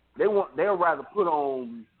they'll rather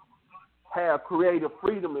have creative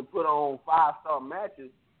freedom and put on 5-star matches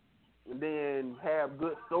and then have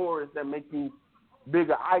good stories that make you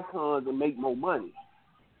bigger icons and make more money.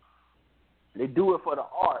 They do it for the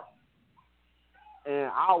art, and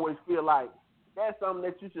I always feel like that's something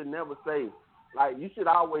that you should never say. Like, you should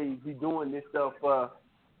always be doing this stuff for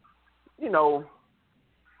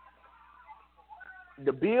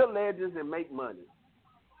the build legends and make money,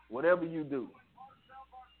 whatever you do.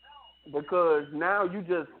 Because now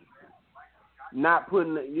you're not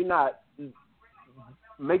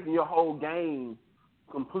making your whole game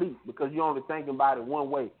complete because you're only thinking about it one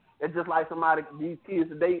way. It's just like these kids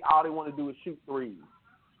today, all they want to do is shoot threes.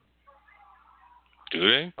 Do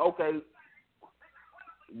they? Okay.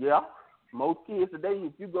 Yeah. Most kids today,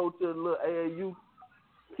 if you go to a little AAU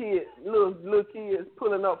kid, little kids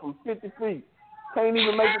pulling up from 50 feet, Can't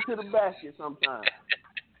even make it to the basket sometimes.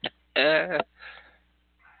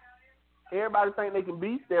 Everybody think they can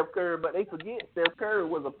beat Steph Curry, but they forget Steph Curry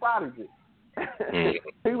was a prodigy.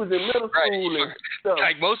 He was in middle school and stuff.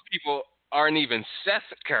 Like most people aren't even Seth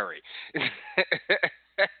Curry. You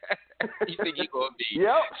think you're going to be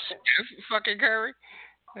Steph fucking Curry?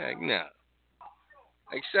 Like, no.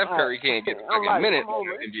 Like, Steph Curry can't get a fucking minute on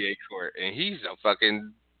the NBA court, and he's a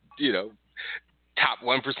fucking, top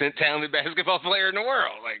 1% talented basketball player in the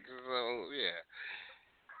world. Like, so, yeah.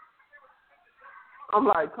 I'm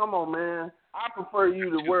like, come on, man. I prefer you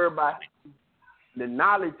to worry about the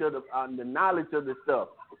knowledge of the stuff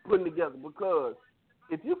putting together, because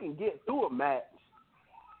if you can get through a match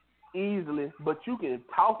easily, but you can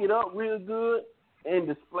talk it up real good and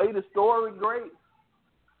display the story great,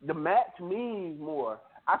 the match means more.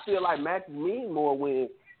 I feel like matches mean more when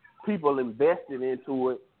people invested into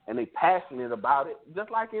it and they passionate about it, just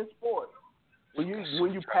like in sports. When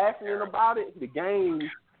you passionate about it, the game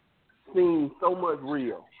seems so much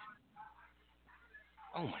real.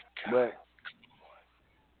 Oh my God. But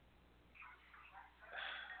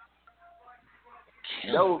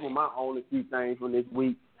those were my only few things from this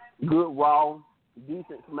week. Good Raw,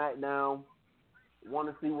 decent SmackDown. Want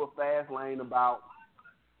to see what Fastlane about.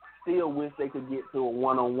 Still wish they could get to a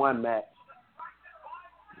one-on-one match.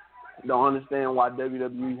 Don't understand why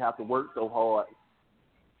WWE have to work so hard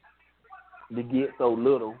to get so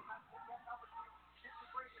little.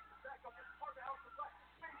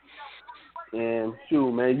 And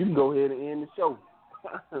shoot, man, you can go ahead and end the show.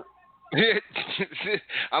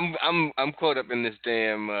 I'm caught up in this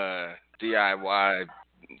damn DIY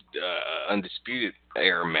Undisputed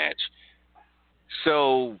Era match.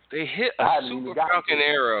 So they hit a Super Falcon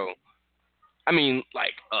Arrow. I mean,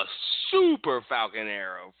 like a Super Falcon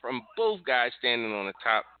Arrow from both guys standing on the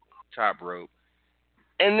top rope.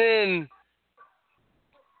 And then,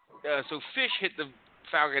 so Fish hit the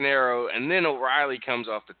Falcon Arrow, and then O'Reilly comes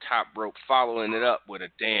off the top rope, following it up with a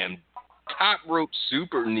damn top rope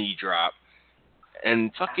super knee drop,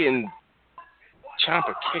 and fucking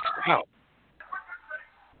Ciampa kicks out.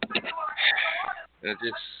 It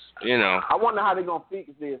just, I wonder how they're going to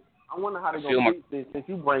fix this. Since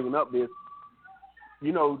you bringing up this.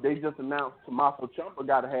 They just announced Tommaso Ciampa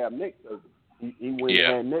got to have neck surgery. He went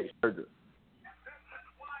and had neck surgery.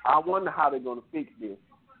 I wonder how they're going to fix this.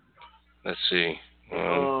 Let's see.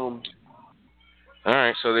 All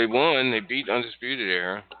right, so they won. They beat Undisputed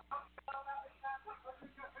Era.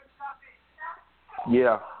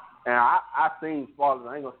 Yeah, and I seen spoilers.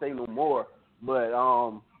 I ain't gonna say no more, but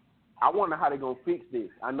I wonder how they gonna fix this.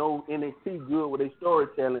 I know NXT good with their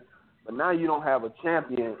storytelling, but now you don't have a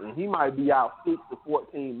champion, and he might be out 6 to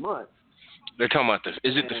 14 months. They're talking about this.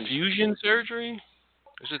 Is it the fusion surgery?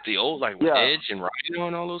 Is it the old, like, with Edge and Rhino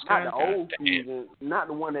and all those guys? Not the old fusion, not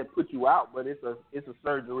the one that put you out, but it's a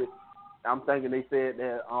surgery. I'm thinking they said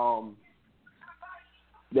that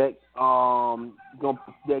that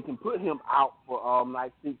can put him out for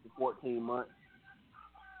like 6 to 14 months.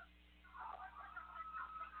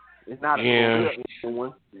 It's not a good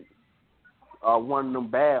one. One of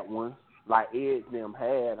them bad ones like Edge them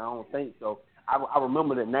had. I don't think so. I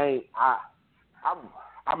remember the name. I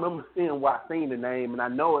remember seeing the name, and I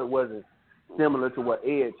know it wasn't similar to what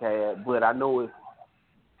Edge had, but I know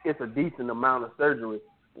it's a decent amount of surgery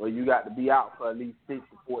where you got to be out for at least 6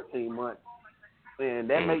 to 14 months. And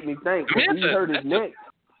that made me think, because he hurt his neck.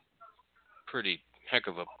 Pretty heck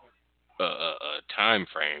of a time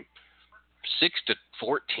frame. 6 to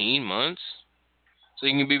 14 months? So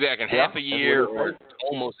you can be back in half a year or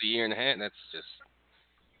almost a year and a half. That's just,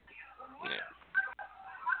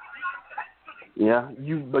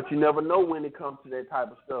 but you never know when it comes to that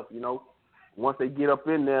type of stuff, Once they get up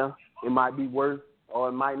in there, it might be worse or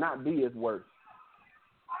it might not be as worse.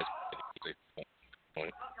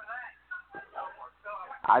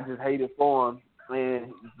 I just hate it for him.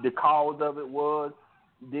 And the cause of it was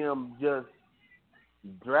them just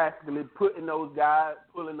drastically pulling those guys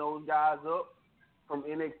up from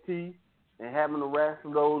NXT and having to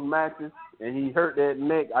wrestle those matches. And he hurt that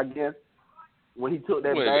neck, I guess, when he took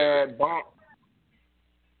that bad bump.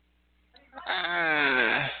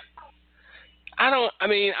 I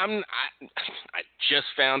just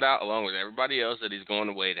found out, along with everybody else, that he's going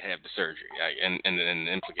away to have the surgery, and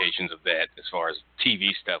the implications of that as far as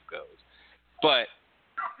TV stuff goes. But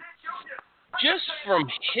just from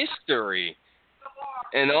history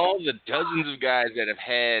and all the dozens of guys that have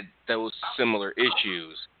had those similar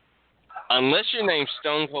issues, unless your name's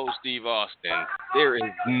Stone Cold Steve Austin, there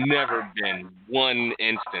has never been one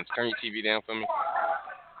instance. Turn your TV down for me.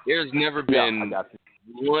 There's never been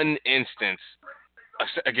one instance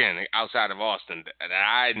again, outside of Austin, that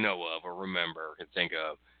I know of or remember and think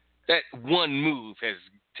of, that one move has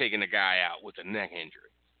taken a guy out with a neck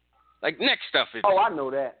injury. Like, neck stuff is... Oh, I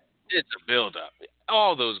know that. It's a build-up.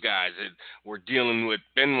 All those guys that were dealing with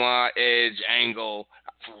Benoit, Edge, Angle,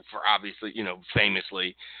 for obviously,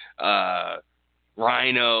 famously,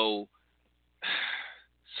 Rhino,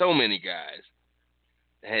 so many guys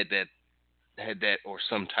had that or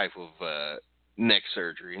some type of neck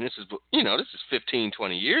surgery. And this is 15,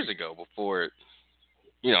 20 years ago before it,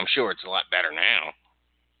 I'm sure it's a lot better now.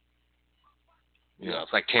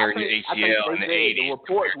 It's like tearing your ACL in the 80s. The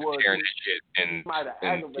report was tearing that shit in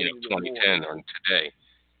 2010 or today.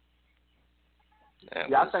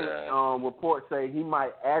 I think reports say he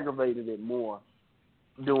might aggravated it more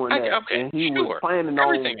doing that. Okay, and he sure. was planning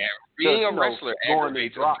Everything on being a wrestler going to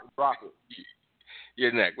aggravates drop it.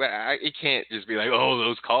 your neck. But it can't just be like, oh,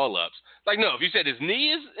 those call-ups. Like, no, if you said his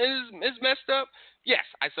knee is messed up, yes,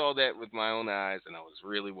 I saw that with my own eyes, and I was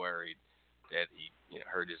really worried that he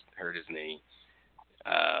hurt his knee.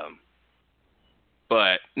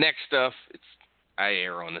 But next stuff, I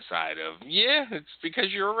err on the side of, it's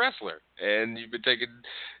because you're a wrestler and you've been taking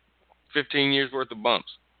 15 years worth of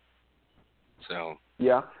bumps. So.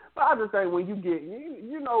 Yeah. But I just think when you get,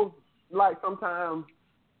 like sometimes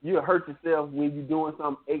you hurt yourself when you're doing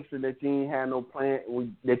something extra that you ain't had no plan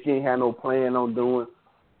on doing,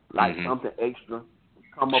 like something extra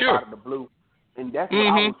come up out of the blue. And that's what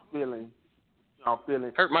I was feeling.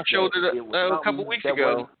 Hurt my shoulder a couple weeks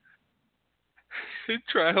ago.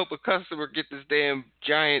 Try to help a customer get this damn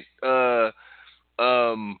giant a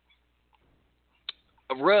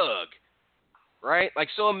rug, right? Like,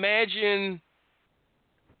 so imagine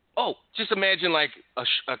like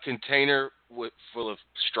a container full of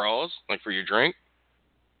straws, like for your drink.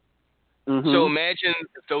 So imagine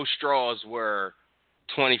if those straws were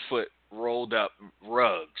 20-foot rolled up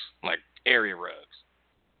rugs, like area rugs.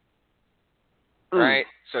 Right?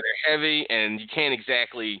 So they're heavy, and you can't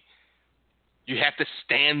exactly... You have to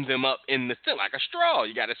stand them up in the thing. Like a straw,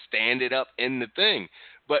 you got to stand it up in the thing.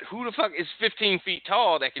 But who the fuck is 15 feet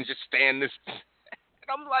tall that can just stand this? And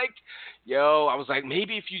I'm like, I was like,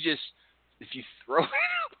 maybe if you throw it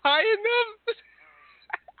up high enough.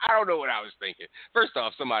 I don't know what I was thinking. First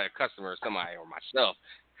off, a customer or myself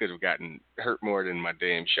could have gotten hurt more than my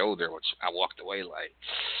damn shoulder, which I walked away like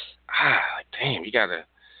damn, you got to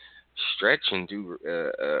stretch and do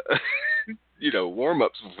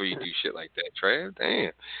warm-ups before you do shit like that, Trav.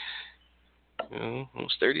 Damn.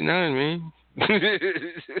 Almost 39, man.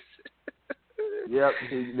 Yep,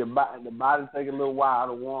 the body take a little while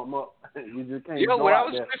to warm up. You just can't go when I out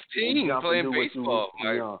was there 15 playing baseball,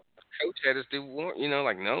 my coach had us do warm,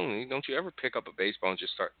 like, no, don't you ever pick up a baseball and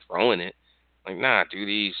just start throwing it. Like, nah, do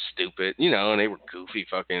these stupid, and they were goofy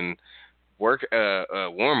fucking work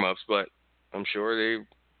warm-ups, but I'm sure they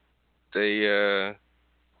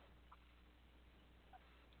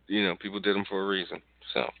people did them for a reason.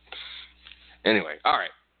 So, anyway, all right.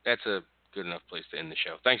 That's a good enough place to end the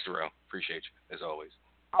show. Thanks, Darrell. Appreciate you, as always.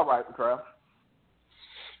 All right, Trav.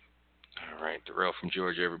 All right, Darrell from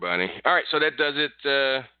Georgia, everybody. All right, so that does it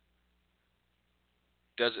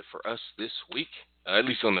for us this week, at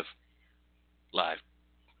least on the live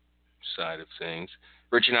side of things.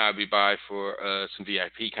 Rich and I will be by for some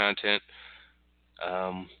VIP content.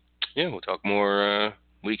 We'll talk more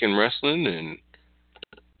weekend wrestling, and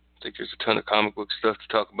I think there's a ton of comic book stuff to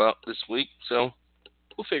talk about this week, so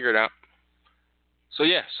we'll figure it out. So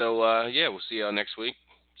we'll see y'all next week.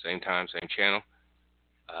 Same time, same channel.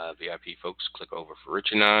 VIP folks, click over for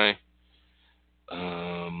Rich and I.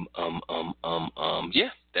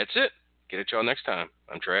 That's it. Get at y'all next time.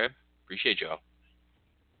 I'm Trav. Appreciate y'all.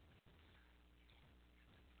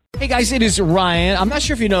 Hey guys, it is Ryan. I'm not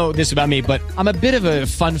sure if you know this about me, but I'm a bit of a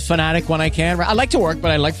fun fanatic when I can. I like to work,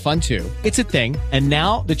 but I like fun too. It's a thing. And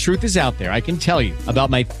now the truth is out there. I can tell you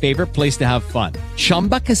about my favorite place to have fun.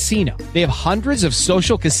 Chumba Casino. They have hundreds of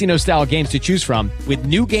social casino style games to choose from with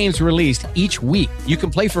new games released each week. You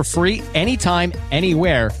can play for free anytime,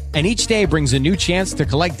 anywhere. And each day brings a new chance to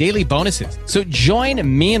collect daily bonuses. So join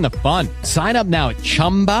me in the fun. Sign up now at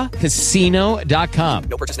ChumbaCasino.com.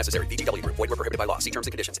 No purchase necessary. VGW Group. Void where prohibited by law. See terms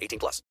and conditions. 18+.